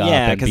wake up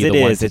Yeah, and because be it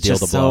the one is. to It's deal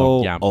just the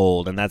blow. so Yeah.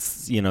 old. And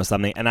that's,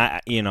 something. And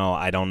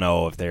I don't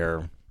know if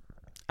they're.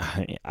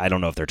 I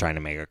don't know if they're trying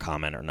to make a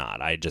comment or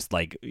not. I just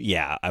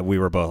we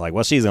were both like,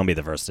 well, she's going to be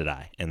the first to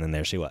die. And then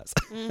there she was,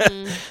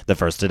 the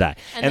first to die.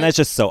 And that's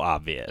just so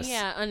obvious.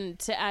 Yeah, and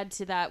to add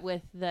to that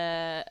with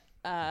the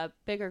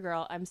bigger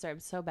girl, I'm sorry, I'm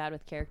so bad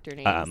with character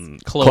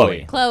names.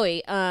 Chloe.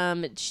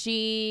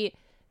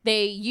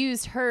 They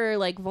used her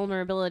like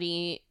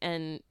vulnerability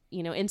and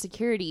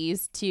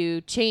insecurities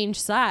to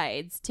change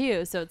sides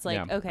too. So it's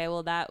like, okay,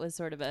 well that was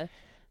sort of a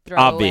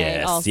throwaway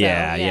Obvious. also.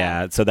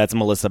 Yeah. So that's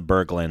Melissa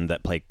Berglund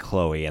that played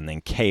Chloe, and then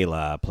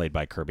Kayla, played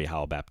by Kirby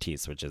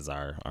Howell-Baptiste, which is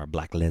our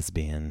black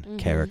lesbian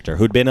character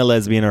who'd been a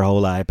lesbian her whole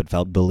life but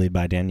felt bullied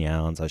by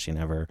Danielle, and so she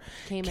never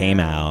came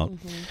out.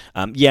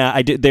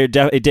 I did.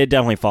 It did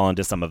definitely fall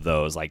into some of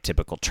those like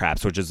typical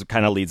traps, which is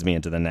kind of leads me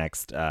into the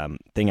next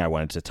thing I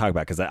wanted to talk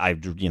about, because I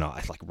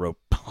like wrote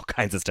all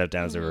kinds of stuff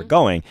down as we were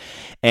going,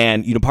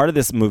 and part of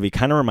this movie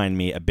kind of reminded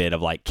me a bit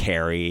of like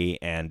Carrie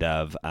and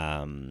of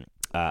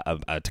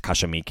a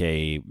Takashi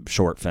Miike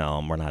short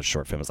film, or not a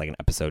short film, it's like an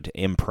episode to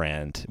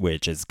Imprint,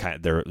 which is kind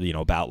of, they're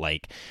about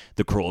like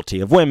the cruelty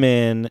of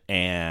women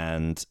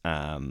and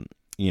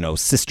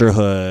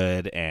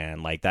sisterhood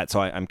and like that.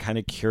 So I'm kind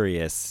of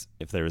curious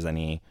if there was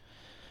any,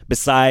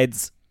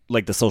 besides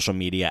like the social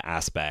media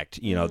aspect,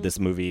 this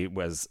movie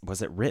was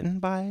it written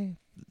by?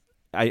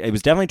 It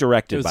was definitely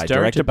directed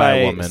by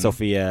a woman.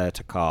 Sophia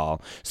Takal,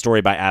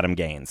 story by Adam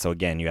Gaines. So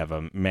again, you have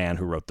a man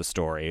who wrote the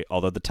story,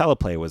 although the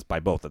teleplay was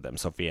by both of them,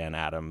 Sophia and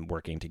Adam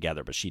working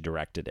together, but she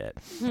directed it.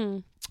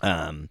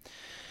 I'm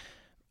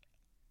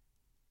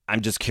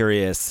just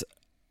curious,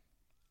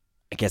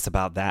 I guess,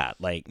 about that,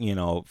 like,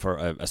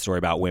 for a story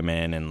about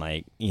women and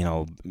like,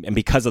 and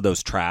because of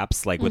those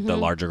traps, like with the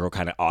larger girl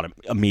kind of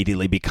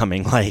immediately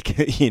becoming like,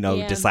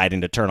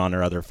 deciding to turn on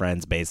her other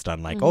friends based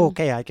on like, oh,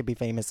 okay, I could be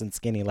famous and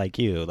skinny like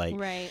you. Like,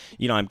 right.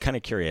 I'm kind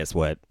of curious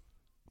what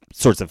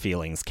sorts of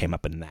feelings came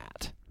up in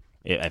that.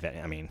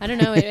 I mean, I don't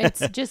know.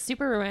 It's just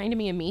super reminded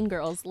me of Mean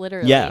Girls,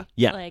 literally. Yeah.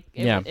 Like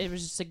it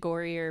was just a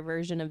gorier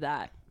version of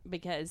that,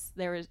 because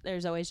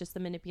there's always just the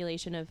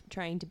manipulation of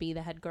trying to be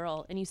the head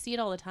girl, and you see it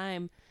all the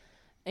time.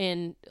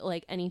 In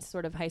like any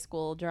sort of high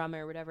school drama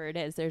or whatever it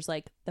is, there's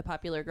like the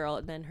popular girl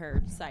and then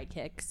her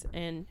sidekicks,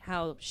 and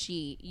how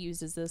she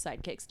uses those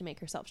sidekicks to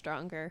make herself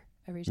stronger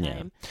every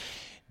time. Yeah.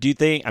 Do you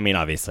think, I mean,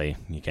 obviously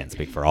you can't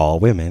speak for all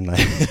women,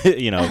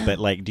 but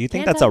like, do you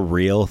think that's a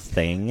real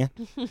thing?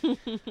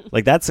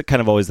 Like, that's kind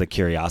of always the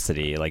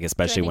curiosity, like,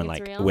 especially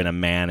when a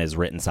man has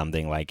written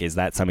something, like, is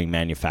that something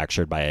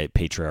manufactured by a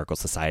patriarchal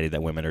society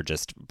that women are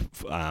just,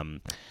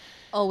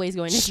 always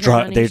going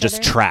to they're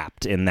just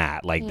trapped in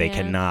that, like they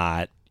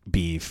cannot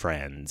be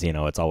friends,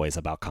 it's always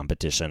about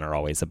competition, or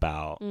always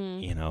about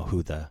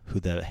who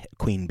the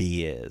queen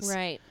bee is,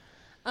 right?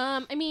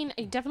 I mean,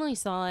 I definitely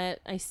saw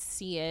it. I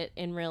see it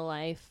in real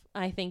life.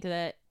 I think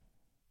that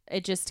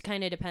it just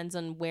kind of depends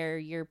on where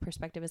your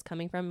perspective is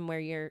coming from and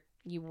where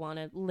you want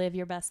to live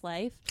your best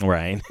life,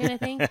 right? Kind of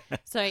thing.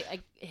 So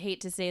I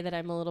hate to say that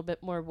I'm a little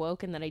bit more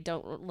woke and that I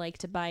don't like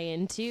to buy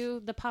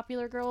into the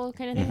popular girl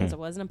kind of thing, because I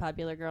wasn't a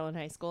popular girl in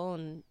high school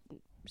and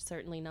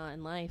certainly not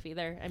in life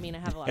either. I mean, I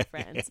have a lot of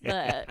friends,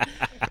 but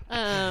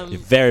you're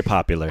very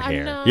popular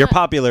here. You're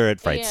popular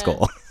at Fright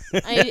School.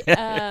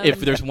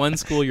 If there's one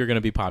school you're going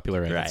to be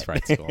popular in, it's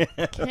Fright School.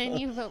 Can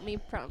you vote me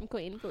prom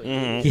queen,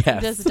 please? Yes.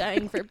 I'm just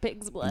dying for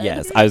pig's blood.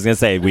 Yes, I was going to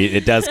say,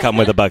 it does come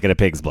with a bucket of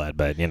pig's blood,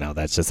 but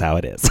that's just how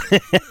it is.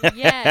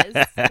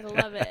 Yes, I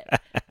love it.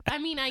 I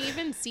mean, I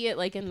even see it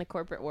like in the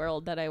corporate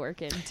world that I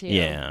work in too.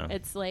 Yeah,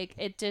 it's like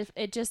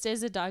it just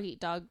is a dog eat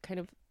dog kind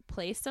of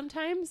place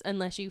sometimes,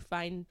 unless you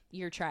find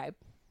your tribe.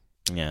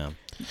 Yeah,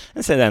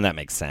 and so then that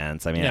makes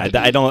sense. I mean,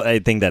 I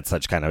think that's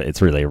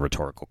it's really a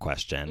rhetorical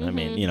question. I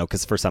mean,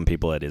 because for some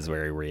people it is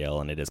very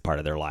real and it is part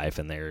of their life,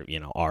 and they're,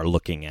 are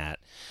looking at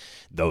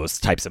those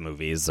types of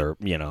movies, or,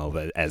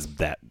 as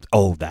that,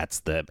 oh,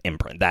 that's the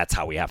imprint, that's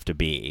how we have to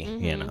be,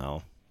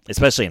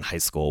 especially in high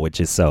school,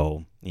 which is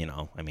so,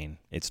 I mean,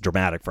 it's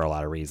dramatic for a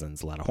lot of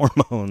reasons, a lot of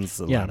hormones,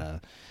 a lot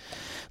of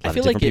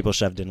different people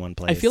shoved in one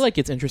place. I feel like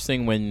it's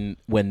interesting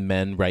when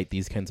men write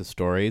these kinds of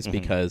stories,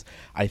 because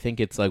I think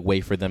it's a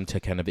way for them to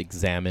kind of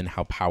examine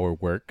how power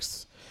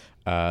works,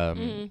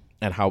 and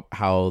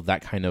how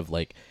that kind of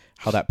like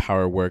how that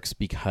power works,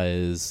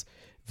 because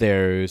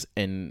there's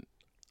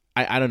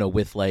I don't know,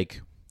 with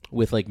like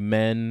with like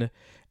men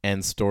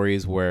and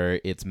stories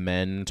where it's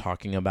men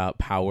talking about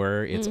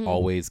power, it's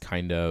always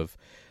kind of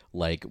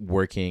like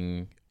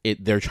working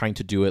it. They're trying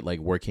to do it like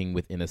working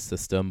within a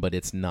system, but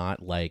it's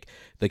not like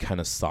the kind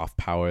of soft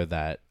power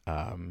that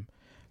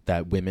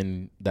that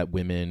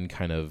women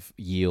kind of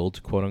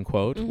yield, quote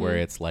unquote, where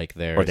it's like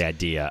there's or the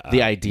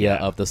idea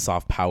of the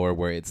soft power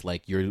where it's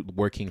like you're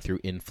working through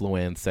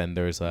influence, and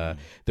there's a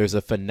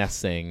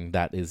finessing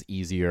that is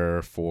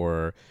easier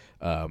for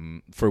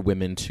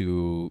women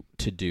to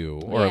do,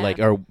 or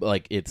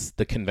like it's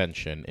the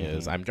convention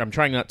is. I'm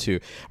trying not to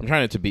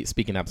be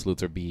speak in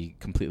absolutes or be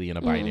completely in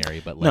a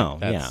binary, but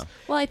like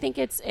Well, I think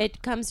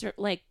it comes from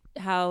like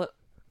how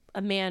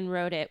a man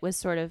wrote it was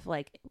sort of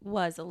like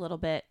was a little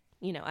bit,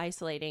 you know,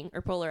 isolating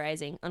or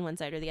polarizing on one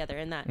side or the other,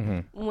 and that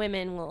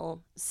women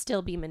will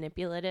still be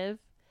manipulative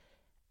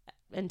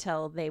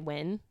until they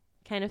win,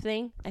 kind of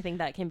thing. I think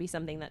that can be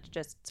something that's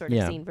just sort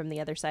of seen from the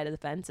other side of the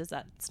fence, is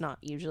that's not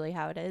usually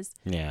how it is.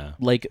 Yeah.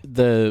 Like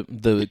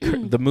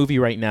the movie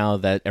right now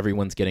that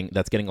everyone's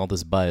getting all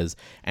this buzz,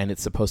 and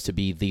it's supposed to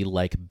be the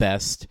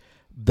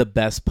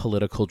best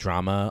political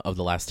drama of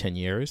the last 10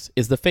 years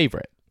is The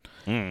Favorite.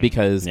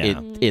 Because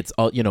it's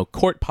all, you know,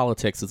 court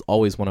politics is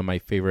always one of my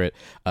favorite.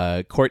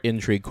 Court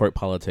intrigue, court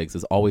politics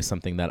is always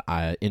something that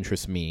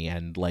interests me,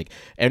 and like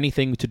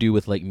anything to do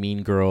with like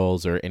Mean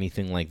Girls or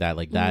anything like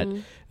that,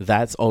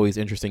 that's always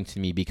interesting to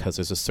me, because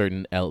there's a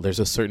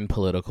certain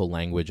political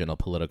language and a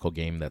political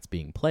game that's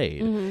being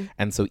played,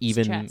 and so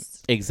even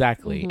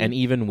and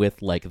even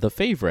with like The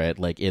Favorite,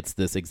 like it's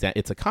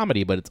a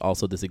comedy, but it's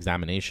also this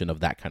examination of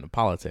that kind of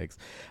politics,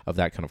 of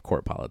that kind of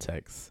court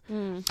politics.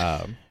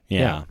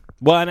 Yeah.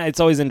 Well, and it's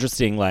always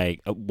interesting,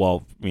 like,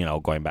 well, you know,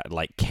 going back,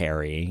 like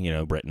Carrie, you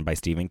know, written by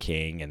Stephen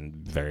King and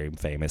very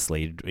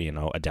famously, you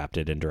know,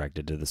 adapted and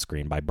directed to the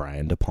screen by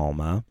Brian De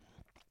Palma.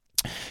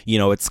 You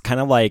know, it's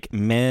kind of like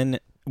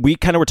we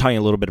kind of were talking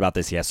a little bit about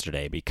this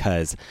yesterday,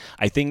 because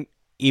I think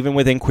even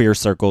within queer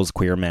circles,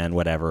 queer men,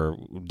 whatever,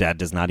 that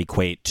does not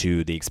equate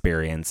to the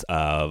experience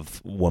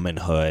of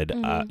womanhood,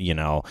 you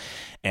know,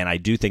 and I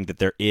do think that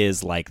there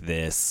is like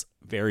this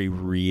very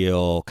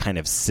real kind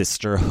of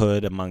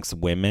sisterhood amongst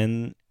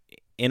women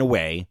in a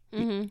way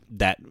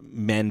that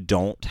men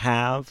don't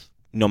have,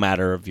 no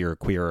matter if you're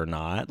queer or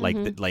not,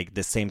 like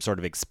the same sort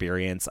of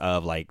experience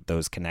of like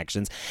those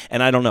connections.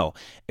 And I don't know,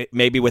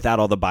 maybe without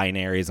all the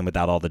binaries and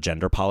without all the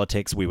gender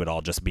politics, we would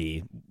all just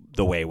be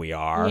the way we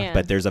are,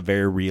 but there's a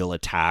very real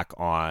attack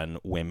on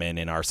women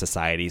in our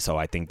society. So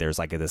I think there's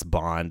like this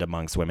bond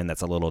amongst women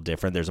that's a little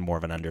different. There's more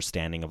of an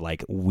understanding of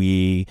like,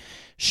 we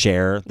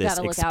share this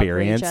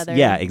experience.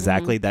 Yeah,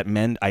 exactly. That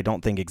men, I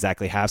don't think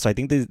exactly have. So I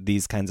think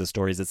these kinds of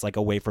stories, it's like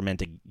a way for men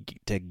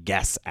to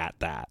guess at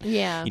that.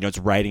 Yeah. You know, it's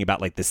writing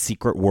about like the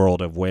secret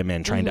world of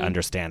women, trying to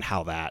understand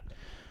how that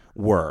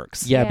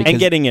works. Yeah, because, and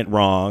getting it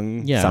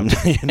wrong. Yeah.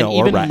 Sometimes, you know,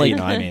 or right. Like, you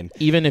know what I mean?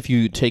 Even if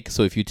you take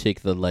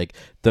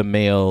the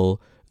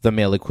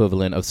male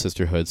equivalent of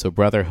sisterhood, so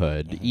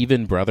brotherhood,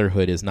 even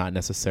brotherhood is not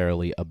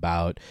necessarily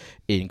about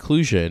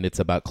inclusion, it's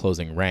about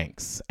closing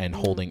ranks and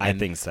holding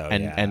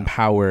and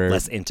power,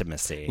 less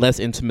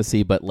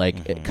intimacy, but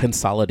like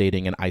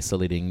consolidating and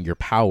isolating your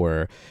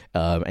power,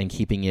 and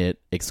keeping it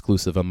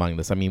exclusive among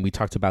this. I mean, we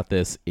talked about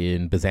this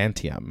in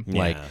Byzantium.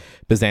 Like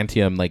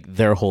Byzantium, like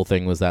their whole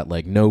thing was that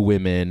like no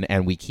women,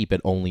 and we keep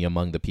it only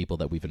among the people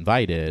that we've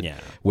invited.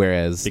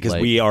 Whereas because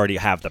like, we already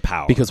have the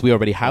power,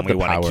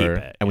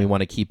 and we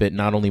want to keep it,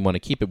 not only want to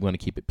keep it, we want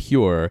to keep it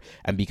pure,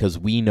 and because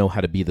we know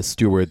how to be the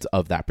stewards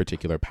of that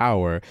particular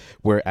power.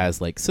 Whereas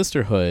like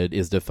sisterhood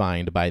is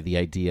defined by the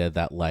idea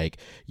that like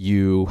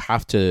there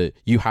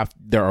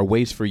are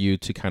ways for you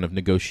to kind of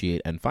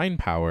negotiate and find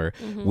power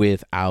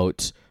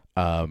without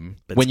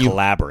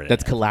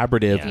that's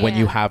collaborative when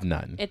you have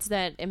none. It's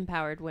that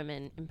empowered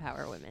women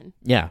empower women.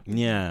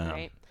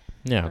 Right.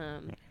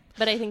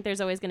 But I think there's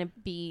always going to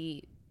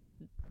be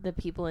the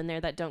people in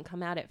there that don't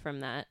come at it from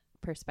that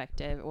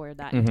perspective or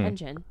that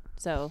intention.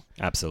 So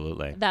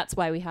absolutely, that's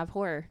why we have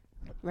horror,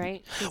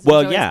 right?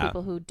 Well,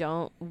 people who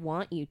don't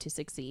want you to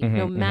succeed,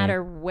 no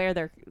matter where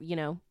they're, you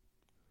know,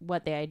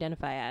 what they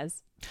identify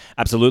as.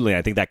 Absolutely.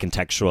 I think that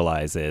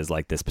contextualizes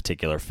like this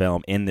particular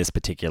film in this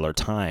particular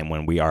time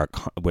when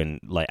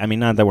I mean,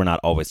 not that we're not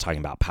always talking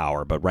about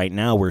power, but right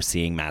now we're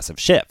seeing massive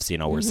shifts. You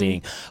know, we're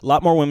seeing a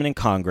lot more women in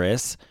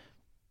Congress,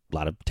 a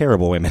lot of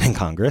terrible women in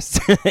Congress,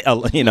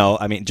 you know,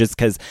 I mean, just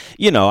because,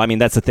 you know, I mean,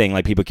 that's the thing,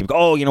 like people keep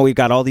going, oh, you know, we've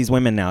got all these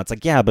women now. It's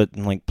like, yeah, but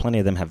like plenty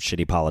of them have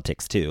shitty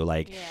politics too.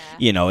 Like,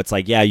 you know, it's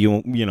like, yeah,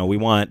 you know, we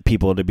want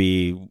people to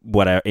be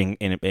whatever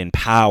in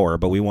power,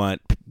 but we want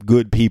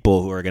good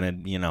people who are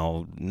going to, you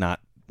know,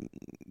 not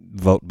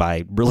vote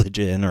by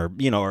religion or,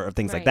 you know, or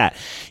things like that,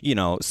 you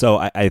know. So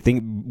I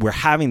think we're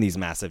having these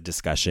massive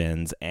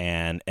discussions,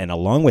 and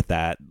along with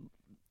that,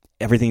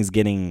 everything's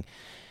getting,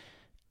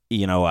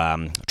 you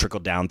know,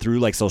 trickled down through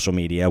like social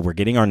media. We're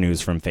getting our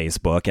news from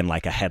Facebook and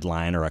like a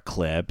headline or a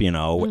clip, you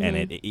know, and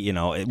it, you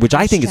know, which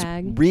I think is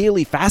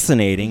really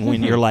fascinating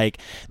when you're like,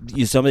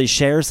 somebody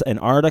shares an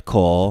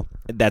article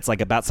that's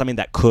like about something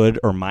that could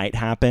or might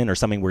happen or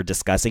something we're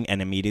discussing,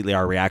 and immediately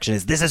our reaction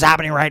is, this is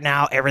happening right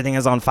now, everything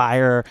is on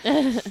fire.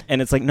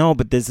 And it's like, no,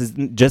 but this is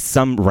just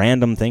some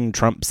random thing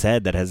Trump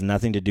said that has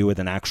nothing to do with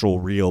an actual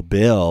real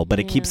bill, but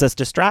it keeps us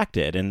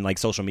distracted. And like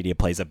social media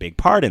plays a big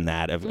part in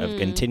that of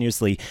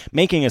continuously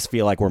making us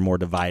feel like we're more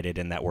divided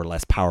and that we're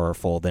less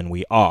powerful than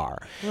we are.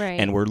 Right.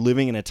 And we're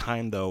living in a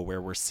time though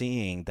where we're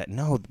seeing that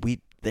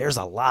there's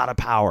a lot of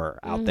power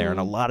out there, and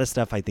a lot of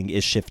stuff I think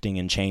is shifting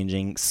and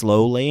changing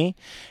slowly.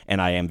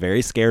 And I am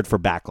very scared for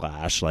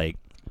backlash, like,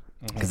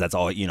 because that's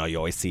all, you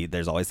always see,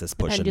 there's always this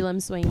push Pendulum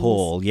and swings.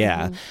 pull.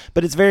 Yeah.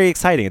 But it's very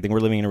exciting. I think we're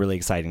living in a really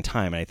exciting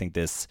time. And I think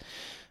this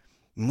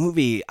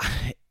movie,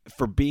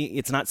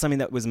 it's not something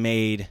that was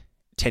made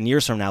 10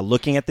 years from now.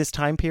 Looking at this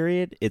time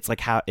period, it's like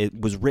how it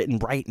was written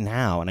right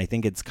now. And I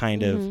think it's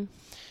kind of,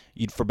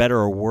 for better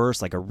or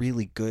worse, like a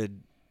really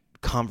good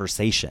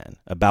conversation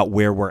about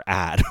where we're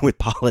at with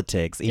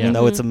politics, even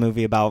though it's a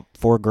movie about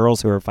 4 girls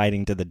who are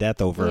fighting to the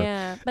death over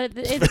but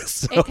it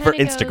for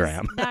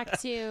Instagram. Goes back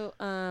to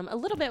a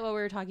little bit what we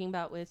were talking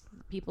about with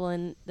people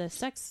in the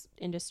sex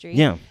industry.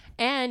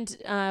 And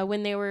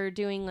when they were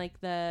doing like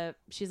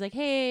she's like,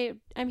 hey,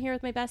 I'm here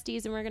with my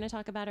besties and we're going to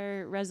talk about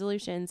our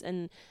resolutions,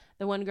 and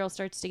the one girl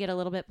starts to get a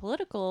little bit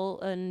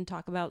political and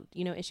talk about,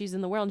 issues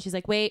in the world. And she's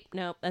like, wait,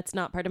 no, that's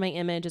not part of my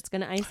image. It's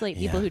going to isolate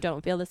people who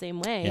don't feel the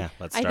same way.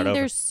 Let's I start think over.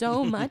 There's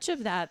so much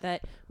of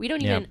that we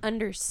don't even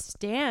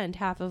understand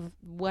half of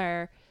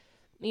where,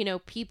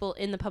 people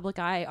in the public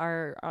eye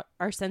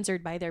are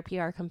censored by their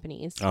PR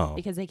companies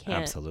because they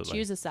can't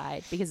choose a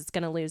side because it's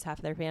going to lose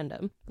half their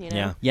fandom.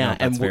 Yeah, no,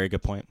 that's a very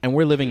good point. And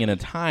we're living in a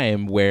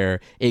time where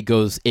it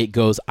goes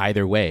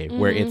either way,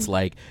 where it's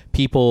like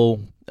people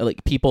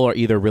are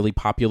either really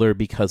popular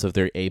because of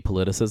their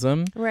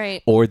apoliticism,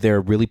 right, or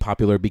they're really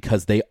popular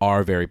because they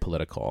are very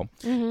political.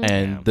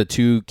 And the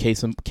two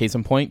case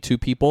in point, 2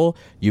 people,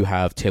 you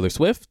have Taylor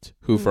Swift,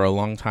 who for a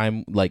long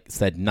time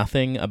said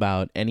nothing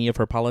about any of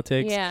her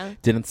politics,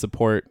 didn't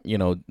support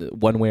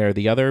one way or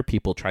the other.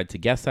 People tried to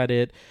guess at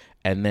it.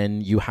 And then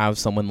you have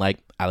someone like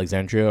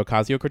Alexandria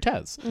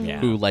Ocasio-Cortez,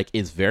 who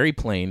is very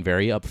plain,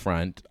 very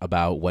upfront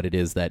about what it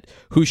is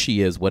who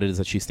she is, what it is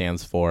that she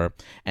stands for,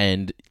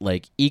 and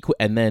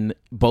and then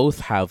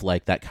both have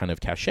that kind of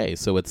cachet.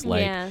 So it's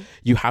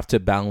you have to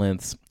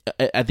balance.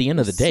 At the end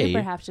of the day,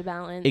 super have to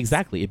balance.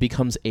 Exactly, it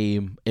becomes a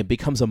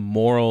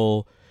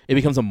moral. It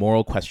becomes a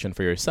moral question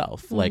for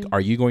yourself. Are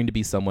you going to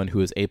be someone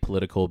who is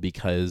apolitical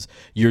because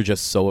you're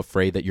just so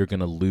afraid that you're going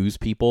to lose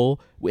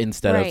people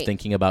instead of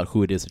thinking about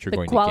who it is that you're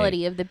going to gain? The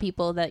quality of the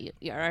people that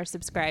you are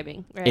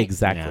subscribing, right?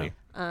 Exactly.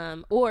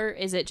 Or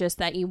is it just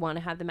that you want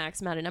to have the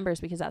max amount of numbers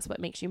because that's what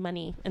makes you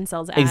money and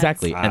sells ads?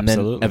 Exactly. And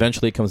then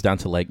eventually it comes down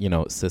to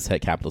cishet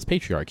capitalist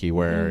patriarchy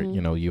where,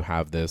 you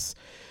have this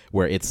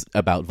where it's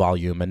about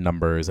volume and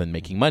numbers and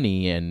making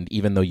money. And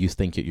even though you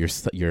think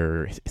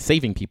you're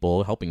saving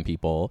people, helping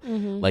people,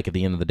 at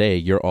the end of the day,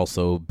 you're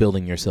also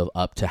building yourself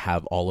up to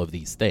have all of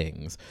these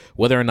things,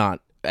 whether or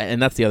not.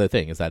 And that's the other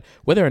thing, is that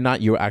whether or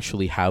not you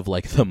actually have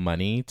the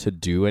money to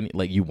do any,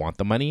 you want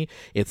the money,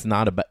 it's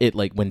not about it.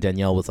 When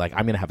Danielle was like,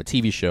 I'm going to have a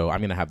TV show,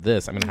 I'm going to have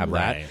this, I'm going to have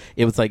that.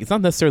 It was it's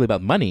not necessarily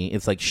about money.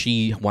 It's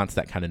she wants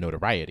that kind of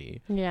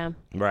notoriety. Yeah.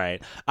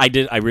 Right.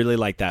 I really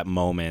liked that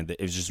moment.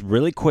 It was just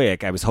really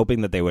quick. I was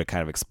hoping that they would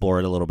kind of explore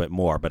it a little bit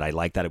more, but I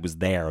like that it was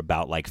there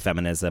about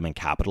feminism and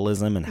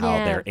capitalism and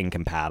how they're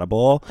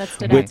incompatible. That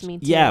stood out to me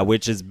too. Yeah,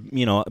 which has,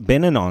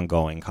 been an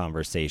ongoing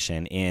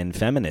conversation in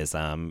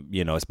feminism,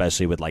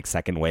 especially with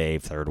second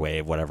wave, third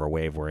wave, whatever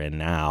wave we're in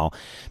now,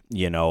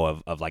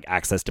 of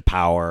access to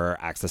power,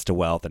 access to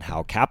wealth, and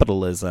how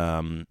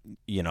capitalism,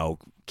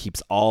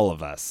 keeps all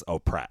of us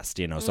oppressed,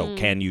 so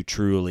can you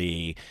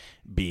truly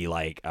be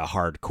a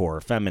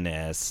hardcore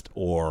feminist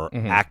or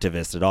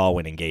activist at all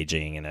when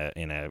engaging in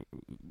a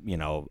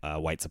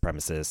white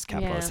supremacist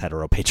capitalist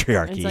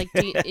heteropatriarchy?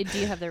 It's do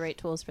you have the right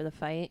tools for the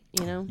fight,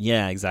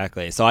 Yeah,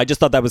 exactly. So I just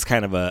thought that was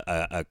kind of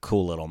a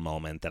cool little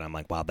moment that I'm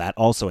like, wow, that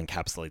also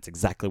encapsulates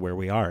exactly where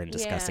we are in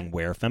discussing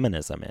where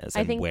feminism is.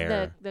 I think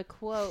the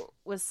quote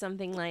was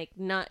something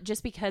not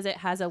just because it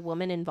has a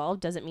woman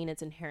involved doesn't mean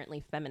it's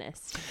inherently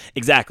feminist.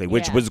 Exactly,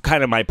 which was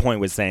kind of my point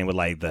with saying with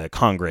the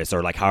Congress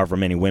or however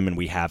many women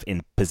we have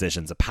in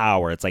positions of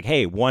power. It's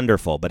hey,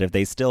 wonderful, but if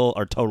they still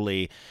are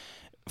totally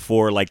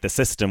for the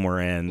system we're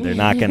in, they're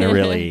not going to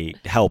really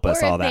help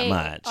us all that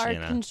much. Are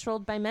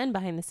controlled by men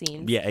behind the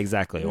scenes. Yeah,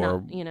 exactly.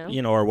 Or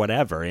or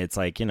whatever. It's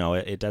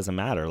it doesn't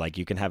matter.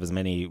 You can have as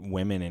many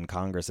women in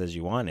Congress as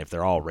you want if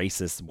they're all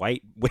racist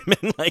white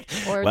women.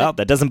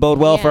 That doesn't bode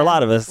well for a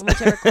lot of us.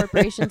 Whichever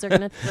corporations are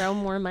going to throw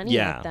more money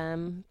at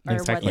them, or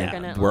what they're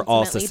going to. We're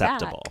all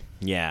susceptible. Back.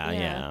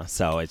 Yeah.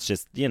 So it's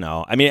just and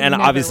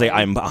obviously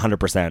I'm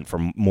 100% for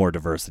more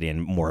diversity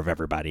and more of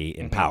everybody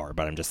in power.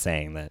 But I'm just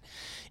saying that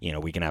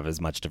we can have as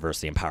much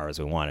diversity and power as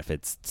we want if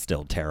it's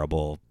still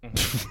terrible,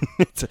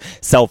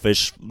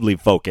 selfishly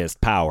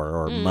focused power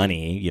or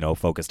money,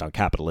 focused on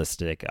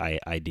capitalistic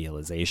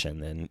idealization,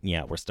 then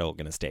we're still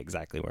going to stay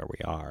exactly where we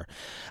are.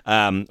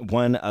 There was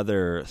one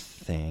other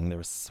thing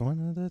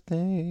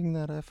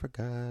that I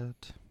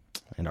forgot.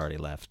 It already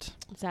left.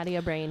 It's out of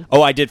your brain.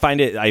 Oh, I did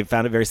find it. I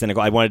found it very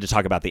cynical. I wanted to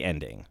talk about the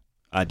ending.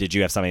 Did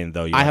you have something,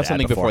 though? I have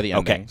something before the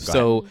ending. Okay,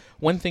 so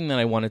one thing that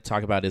I want to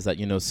talk about is that,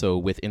 so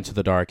with Into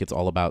the Dark, it's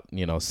all about,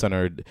 they're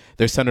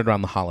centered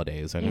around the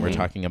holidays. And we're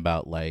talking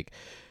about, like,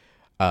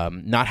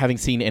 not having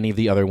seen any of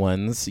the other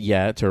ones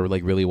yet or,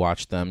 like, really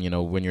watched them.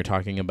 When you're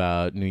talking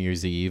about New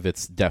Year's Eve,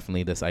 it's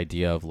definitely this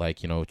idea of, like,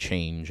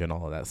 change and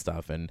all of that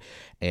stuff. And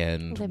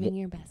living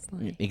your best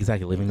life.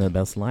 Exactly. Living the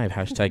best life.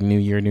 # New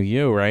Year, New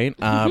You, right?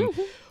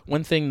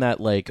 One thing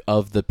that, like,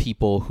 of the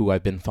people who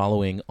I've been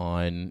following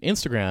on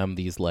Instagram,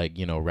 these, like,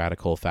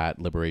 radical fat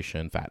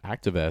liberation, fat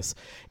activists,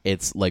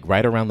 it's like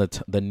right around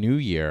the New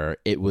Year,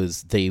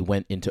 they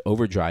went into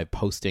overdrive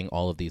posting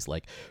all of these,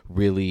 like,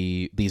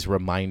 really these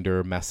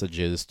reminder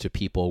messages to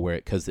people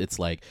because it's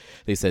like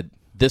they said,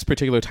 this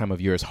particular time of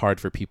year is hard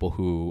for people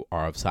who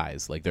are of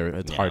size. Like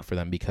it's hard for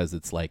them because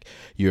it's like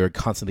you're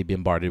constantly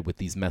bombarded with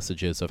these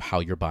messages of how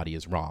your body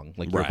is wrong.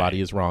 Like your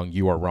body is wrong,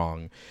 you are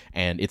wrong,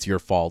 and it's your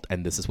fault,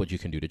 and this is what you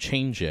can do to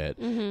change it,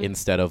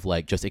 instead of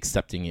like just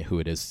accepting it who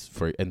it is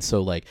for. And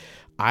so like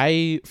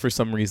I, for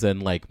some reason,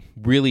 like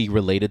really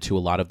related to a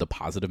lot of the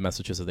positive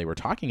messages that they were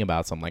talking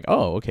about. So I'm like,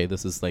 oh, okay,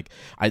 this is like,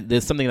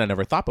 this is something that I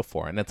never thought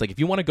before. And it's like, if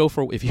you want to go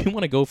for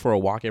a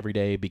walk every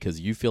day because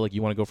you feel like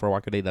you want to go for a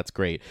walk every day, that's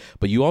great.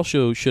 But you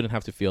also shouldn't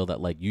have to feel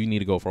that like you need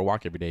to go for a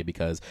walk every day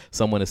because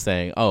someone is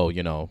saying, oh,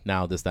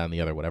 now this, that, and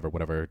the other,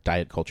 whatever,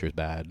 diet culture is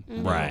bad.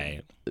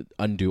 Right.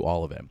 Undo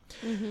all of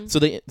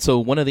it. So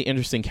one of the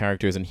interesting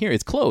characters in here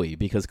is Chloe,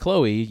 because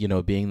Chloe,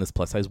 being this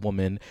plus size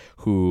woman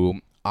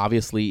who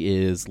obviously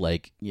is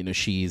like,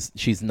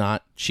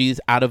 she's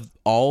out of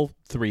all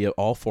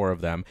four of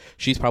them,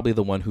 she's probably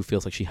the one who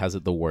feels like she has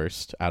it the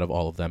worst out of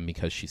all of them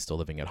because she's still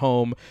living at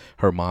home.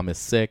 Her mom is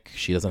sick.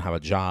 She doesn't have a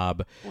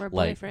job or a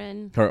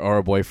boyfriend. Or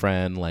a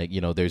boyfriend. Like,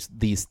 there's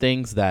these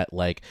things that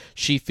like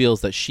she feels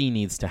that she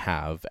needs to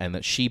have and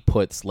that she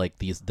puts like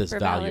this for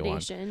value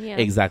on. Yeah.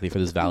 Exactly, for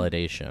this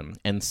validation.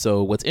 And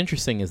so what's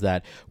interesting is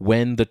that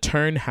when the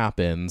turn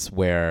happens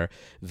where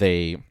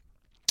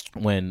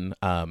when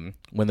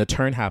the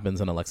turn happens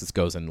and Alexis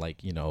goes and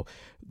like,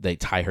 they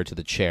tie her to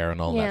the chair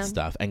and all that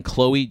stuff, and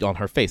Chloe on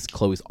her face,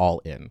 Chloe's all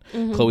in.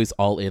 Chloe's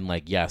all in,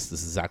 like, yes,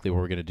 this is exactly what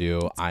we're gonna do.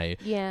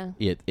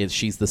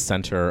 She's the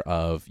center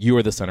of, you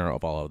are the center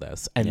of all of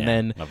this, and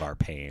then of our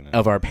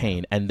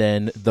pain. And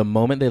then the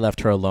moment they left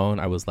her alone,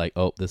 I was like,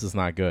 oh, this is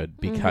not good,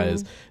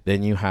 because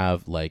then you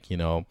have like,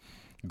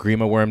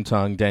 Grima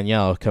Wormtongue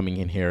Danielle coming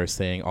in here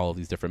saying all of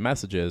these different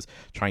messages,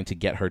 trying to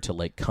get her to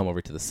like come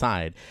over to the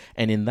side.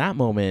 And in that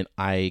moment,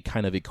 I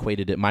kind of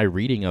equated it, my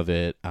reading of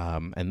it,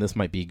 and this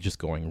might be just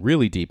going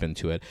really deep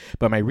into it,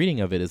 but my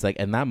reading of it is like,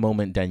 in that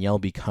moment, Danielle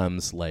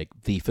becomes like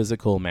the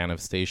physical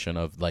manifestation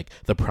of like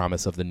the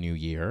promise of the new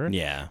year.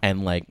 Yeah.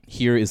 And like,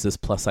 here is this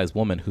plus size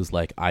woman who's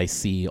like, I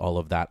see all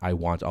of that. I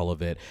want all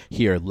of it.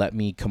 Here, let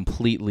me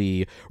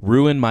completely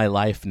ruin my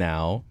life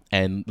now.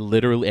 And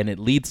literally, and it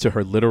leads to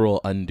her literal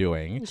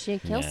undoing. She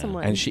kills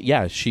someone. And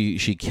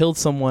she killed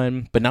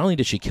someone, but not only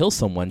did she kill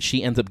someone,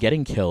 she ends up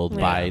getting killed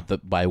by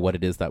what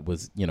it is that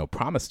was,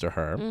 promised to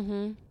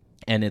her.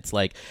 And it's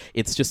like,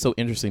 it's just so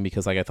interesting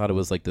because like I thought it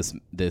was like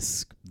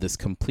this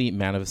complete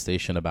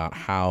manifestation about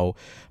how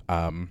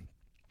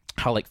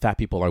like fat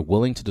people are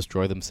willing to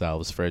destroy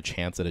themselves for a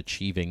chance at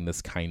achieving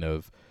this kind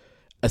of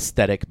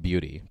aesthetic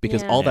beauty,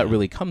 because all that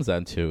really comes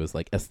down to is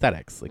like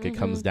aesthetics. Like it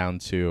comes down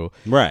to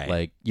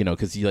like,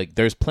 because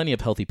there's plenty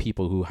of healthy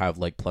people who have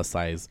like plus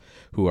size,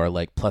 who are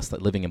like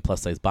living in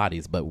plus size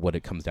bodies, but what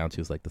it comes down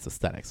to is like this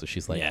aesthetic. So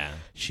she's like,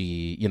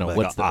 she, like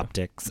what's the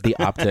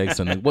optics,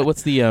 and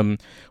what's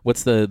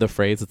the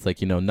phrase? It's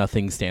like,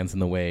 nothing stands in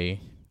the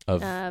way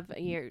of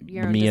your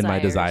me and my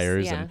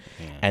desires,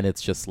 and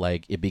it's just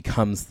like it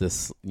becomes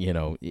this,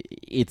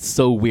 it's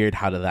so weird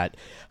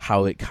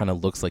how it kind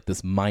of looks like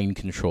this mind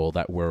control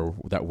that we're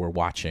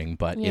watching,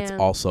 but it's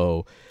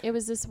also, it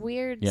was this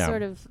weird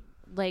sort of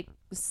like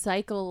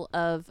cycle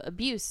of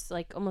abuse,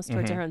 like almost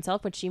towards her own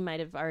self, which she might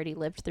have already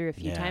lived through a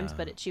few times,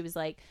 but she was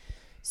like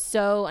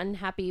so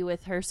unhappy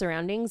with her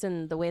surroundings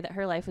and the way that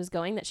her life was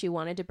going that she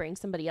wanted to bring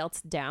somebody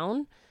else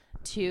down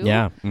too.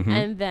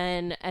 And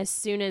then as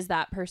soon as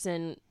that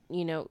person,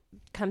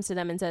 comes to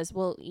them and says,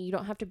 well, you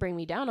don't have to bring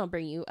me down, I'll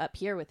bring you up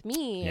here with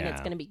me and it's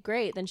going to be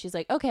great, then she's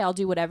like, okay, I'll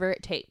do whatever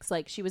it takes.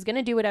 Like she was going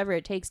to do whatever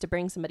it takes to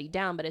bring somebody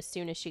down, but as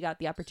soon as she got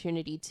the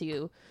opportunity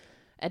to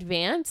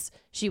advance,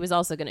 she was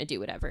also going to do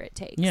whatever it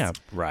takes.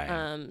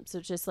 So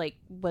it just like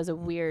was a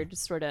weird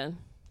sort of,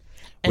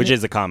 which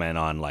is a comment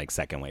on like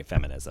second wave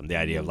feminism, the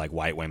idea of like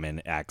white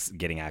women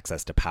getting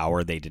access to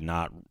power. They did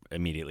not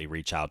immediately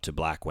reach out to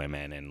black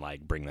women and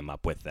like bring them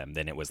up with them.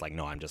 Then it was like,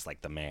 no, I'm just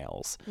like the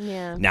males.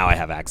 Now I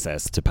have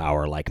access to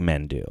power like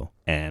men do,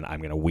 and I'm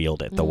going to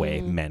wield it the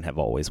way men have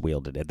always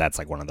wielded it. That's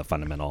like one of the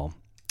fundamental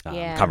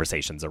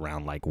conversations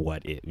around like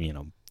what it,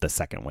 the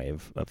second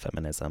wave of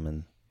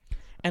feminism.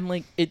 And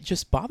like it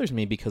just bothers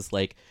me because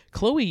like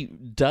Chloe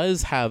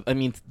does have, I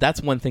mean,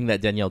 that's one thing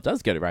that Danielle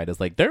does get it right, is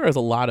like there is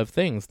a lot of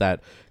things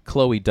that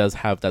Chloe does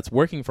have that's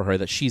working for her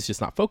that she's just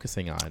not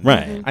focusing on.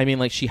 Right. Mm-hmm. I mean,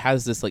 like she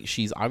has this, like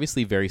she's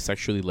obviously very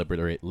sexually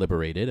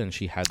liberated, and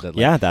she had that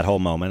that whole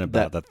moment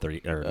about the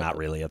three, or not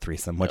really a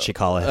threesome, what'd she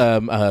call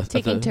it?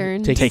 Taking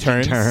turns. Taking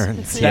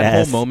turns. That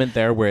Yes. whole moment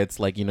there where it's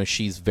like, you know,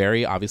 she's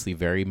very obviously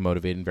very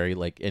motivated and very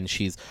like, and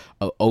she's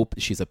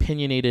she's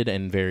opinionated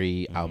and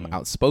very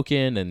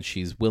outspoken, and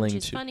she's willing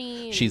to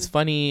funny. She's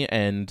funny,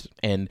 and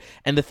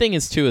the thing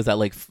is too is that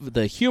like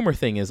the humor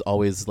thing is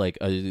always like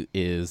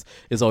is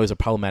always a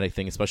problematic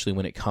thing, especially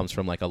when it comes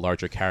from like a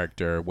larger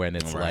character, when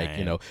it's like,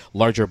 you know,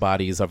 larger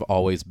bodies have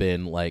always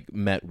been like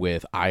met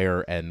with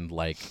ire and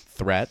like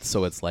threat.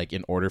 So it's like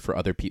in order for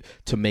other people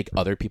to make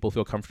other people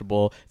feel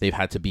comfortable, they've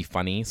had to be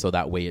funny, so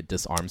that way it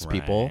disarms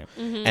people.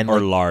 And or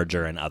like,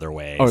 larger in other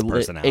ways, or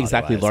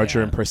personality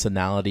larger in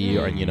personality,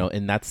 or you know,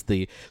 and that's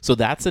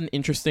an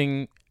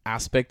interesting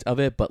aspect of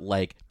it. But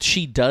like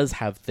she does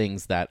have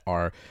things that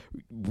are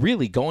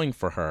really going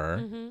for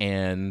her,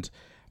 and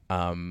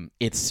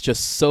it's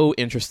just so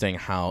interesting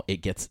how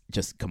it gets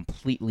just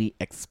completely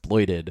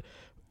exploited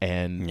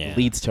and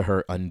leads to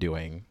her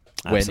undoing.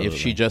 When if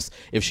she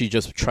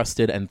just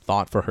trusted and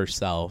thought for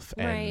herself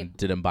and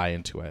didn't buy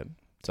into it.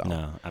 So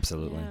no,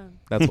 absolutely.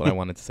 That's what I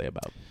wanted to say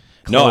about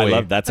Chloe. No, I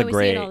love we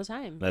see it all the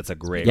time. That's a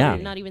great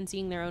not even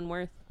seeing their own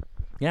worth.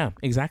 Yeah,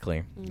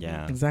 exactly.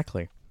 Yeah,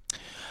 exactly.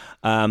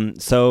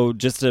 So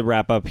just to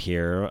wrap up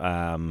here,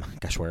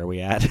 gosh, where are we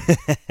at?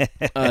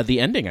 The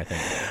ending, I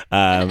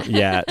think.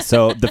 Yeah.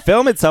 So the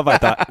film itself, I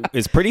thought,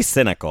 is pretty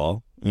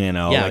cynical, you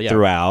know,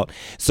 throughout.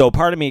 So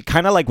part of me,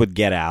 kind of like with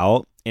Get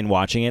Out, in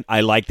watching it,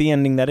 I like the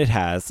ending that it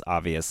has,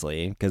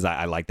 obviously, because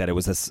I like that it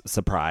was a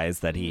surprise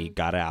that he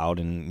got out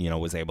and, you know,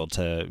 was able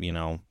to, you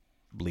know,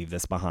 leave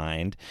this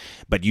behind.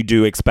 But you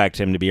do expect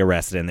him to be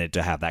arrested and it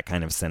to have that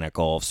kind of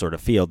cynical sort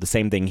of feel. The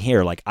same thing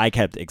here. Like, I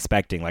kept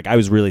expecting, like, I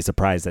was really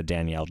surprised that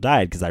Danielle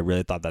died, because I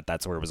really thought that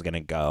that's where it was going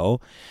to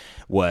go,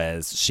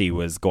 was she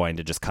was going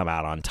to just come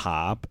out on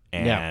top,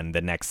 and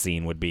the next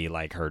scene would be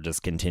like her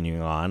just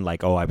continuing on,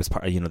 like, oh, I was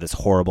part, you know, this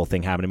horrible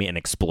thing happened to me, and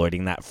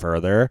exploiting that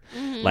further,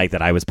 like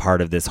that I was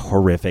part of this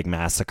horrific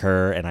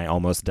massacre and I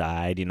almost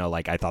died, you know,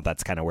 like I thought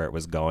that's kind of where it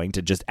was going,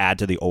 to just add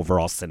to the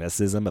overall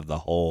cynicism of the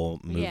whole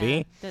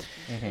movie.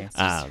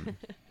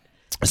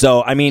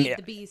 So, I mean,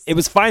 it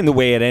was fine the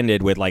way it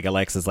ended with, like,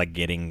 Alexis, like,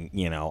 getting,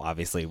 you know,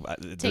 obviously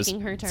taking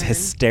her turn.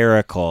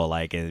 Hysterical,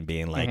 like, and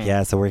being like,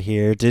 yeah, so we're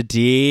here to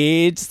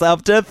teach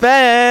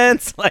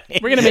self-defense. Like,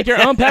 we're going to make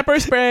your own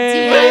pepper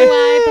spray.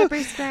 DIY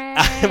pepper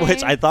spray.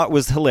 Which I thought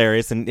was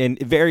hilarious and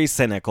very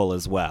cynical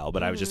as well.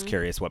 But I was just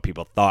curious what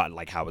people thought,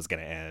 like, how it was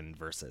going to end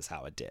versus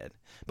how it did,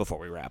 before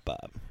we wrap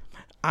up.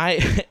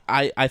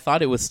 I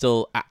thought it was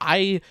still,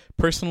 I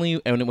personally,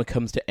 when it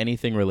comes to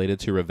anything related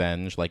to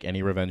revenge, like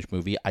any revenge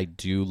movie, I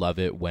do love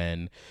it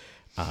when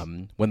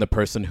the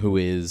person who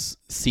is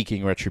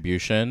seeking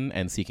retribution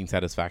and seeking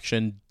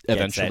satisfaction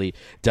eventually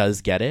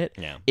does get it.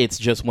 Yeah. It's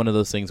just one of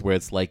those things where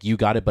it's like, you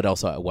got it, but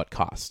also at what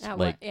cost?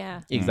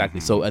 Exactly.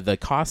 So the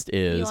cost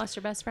is you lost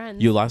your best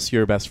friends. You lost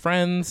your best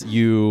friends.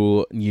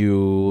 You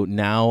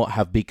now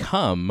have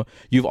become.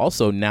 You've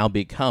also now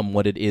become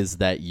what it is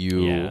that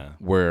you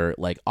were,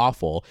 like,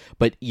 awful.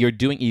 But you're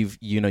doing.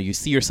 You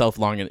see yourself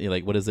long.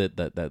 Like, what is it,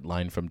 that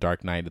line from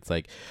Dark Knight? It's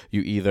like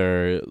you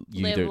either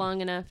live long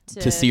enough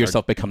to see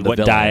yourself become the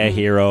villain. Die a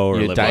hero, or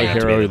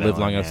live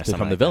long enough to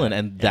become the villain.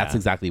 And that's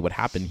exactly what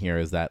happened here.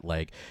 Is that,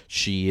 like,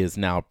 she is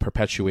now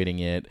perpetuating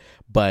it,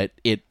 but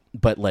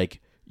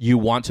like, you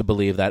want to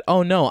believe that,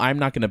 oh no, I'm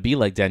not going to be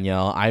like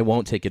Danielle, I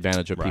won't take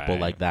advantage of people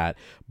like that,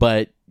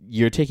 but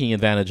you're taking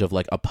advantage of,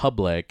 like, a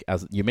public,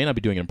 as you may not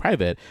be doing it in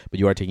private, but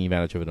you are taking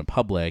advantage of it in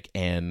public,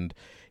 and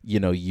you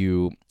know,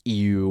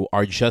 you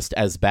are just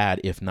as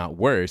bad, if not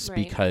worse,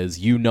 because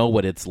you know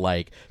what it's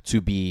like to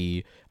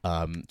be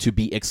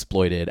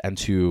exploited and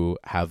to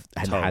have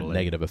had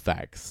negative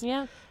effects.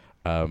 Yeah.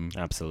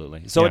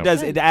 Absolutely. So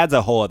it adds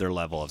a whole other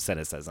level of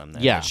cynicism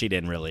that she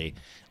didn't really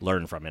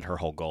learn from it. Her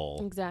whole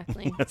goal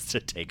was to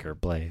take her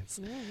place.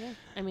 Yeah.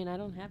 I mean, I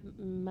don't have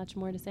much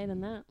more to say than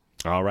that.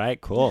 All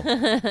right, cool.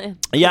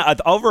 Yeah,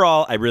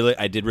 overall,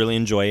 I did really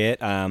enjoy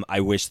it.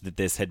 I wish that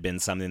this had been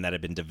something that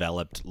had been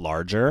developed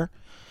larger,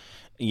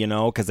 you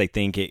know, because I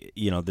think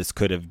this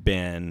could have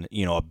been,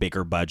 you know, a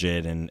bigger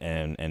budget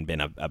and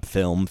been a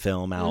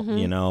film out,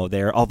 you know,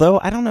 there. Although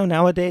I don't know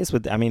nowadays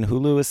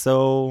Hulu is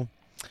so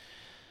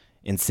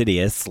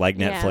insidious, like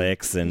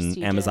Netflix and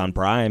Amazon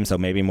Prime, so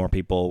maybe more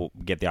people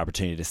get the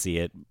opportunity to see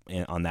it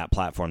on that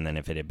platform than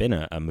if it had been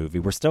a movie.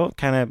 We're still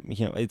kind of,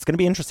 you know, it's going to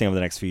be interesting over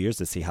the next few years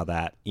to see how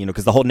that, you know,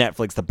 because the whole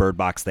Netflix, the Bird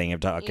Box thing of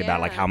talking about,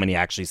 like, how many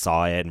actually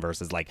saw it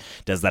versus, like,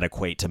 does that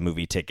equate to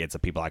movie tickets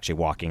of people actually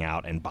walking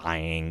out and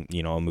buying,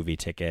 you know, a movie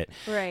ticket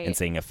and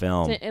seeing a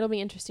film. It'll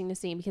be interesting to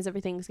see, because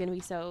everything's going to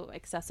be so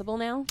accessible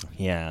now.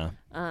 Yeah.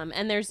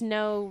 And there's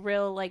no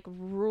real, like,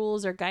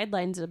 rules or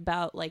guidelines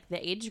about, like,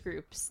 the age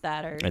groups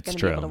that are going going to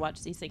true. be able to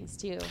watch these things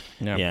too.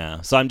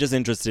 Yeah. So I'm just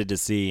interested to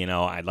see,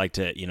 I'd like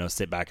to,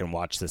 sit back and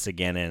watch this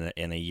again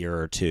in a year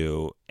or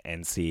two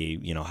and see,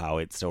 how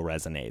it still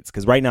resonates.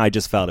 Because right now I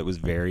just felt it was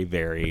very,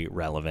 very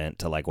relevant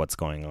to like what's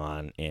going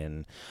on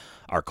in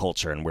our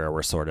culture and where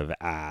we're sort of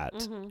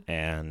at.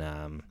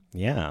 And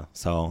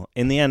so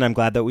in the end, I'm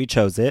glad that we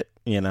chose it.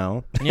 Yeah.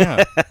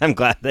 I'm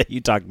glad that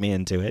you talked me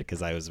into it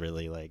because I was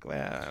really like,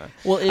 well,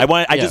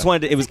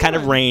 it was kind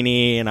of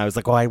rainy, and I was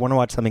like, I want to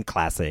watch something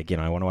classic.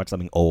 I want to watch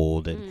something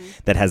old and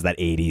that has that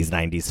 80s,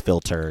 90s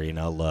filter,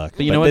 look.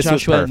 But you know what,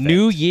 Joshua?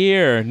 New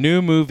year,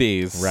 new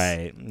movies.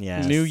 Right.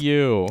 Yeah. New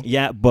you.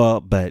 Yeah,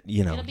 but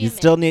you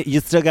still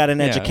got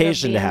an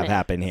education to have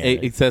happen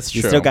here. That's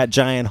true. You still got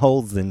giant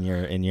holes in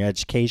your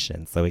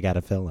education, so we got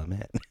to fill them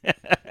in.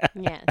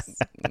 Yes.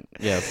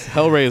 Yes.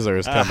 Hellraiser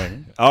is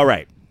coming. All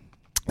right.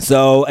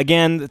 So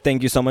again,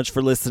 thank you so much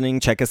for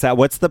listening. Check us out.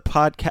 What's the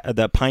podcast?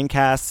 The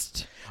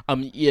Pinecast.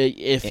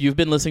 If you've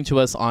been listening to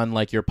us on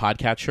like your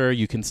podcatcher,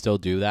 you can still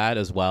do that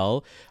as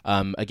well.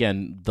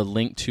 Again, the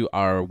link to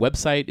our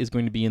website is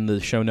going to be in the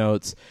show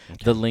notes.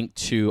 Okay. The link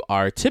to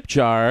our tip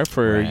jar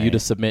for you to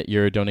submit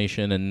your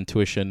donation and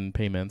tuition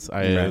payments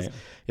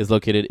is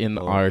located in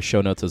our show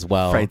notes as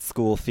well. Fright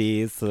school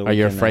fees. So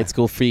your fright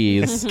school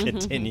fees.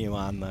 Continue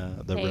on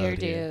the pay road. Your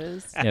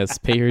dues. Yes,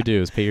 pay your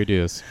dues. Pay your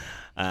dues.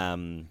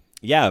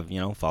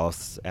 Follow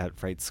us at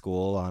Fright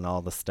School on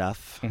all the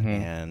stuff.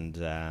 And,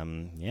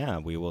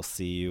 we will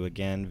see you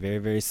again very,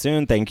 very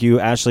soon. Thank you,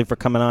 Ashley, for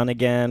coming on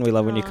again. We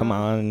love when you come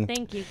on.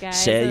 Thank you,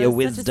 guys. Share your Such a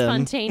wisdom.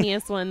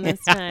 spontaneous one this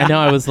time. I know,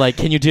 I was like,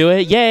 can you do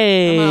it?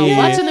 Yay! I'm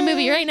watching the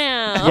movie right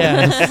now.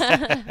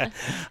 Yes.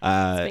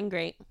 It's been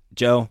great.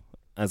 Joe,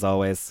 as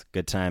always,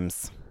 good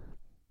times.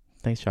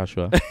 Thanks,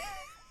 Joshua.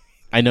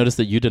 I noticed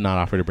that you did not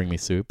offer to bring me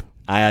soup.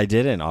 I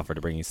didn't offer to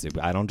bring you soup.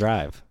 I don't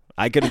drive.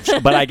 I could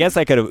have, but I guess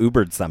I could have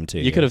Ubered some to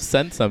you. You could have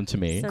sent some to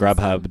me.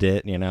 Grubhubbed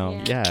it, Yeah.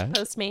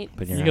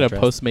 Postmates. You could have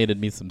Postmated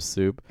me some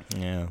soup.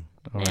 Yeah.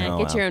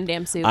 Get your own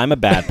damn soup. I'm a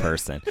bad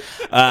person.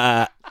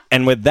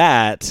 And with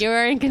that,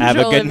 you're in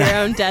control of your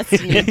own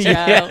destiny, Joe.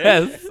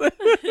 Yes.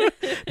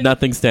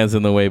 Nothing stands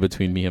in the way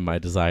between me and my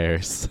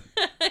desires,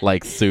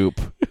 like soup.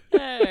 All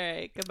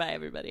right. Goodbye,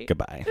 everybody.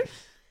 Goodbye.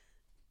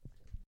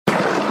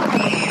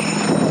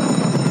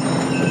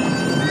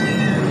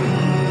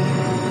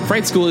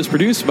 Fright School is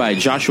produced by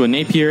Joshua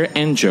Napier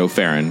and Joe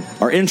Farron.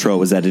 Our intro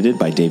was edited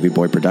by Davey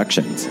Boy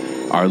Productions.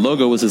 Our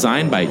logo was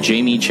designed by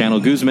Jamie Channel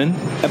Guzman.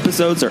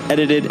 Episodes are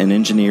edited and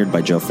engineered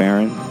by Joe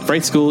Farron.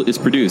 Fright School is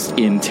produced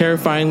in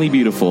terrifyingly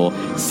beautiful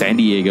San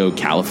Diego,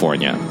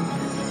 California.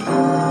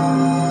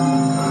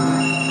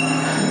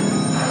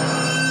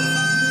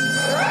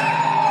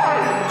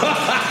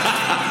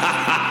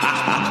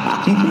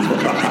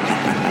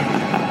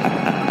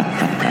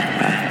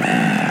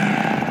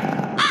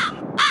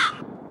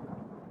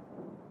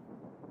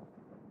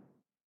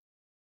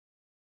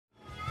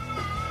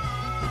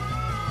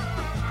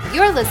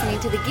 You're listening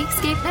to the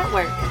Geekscape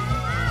Network.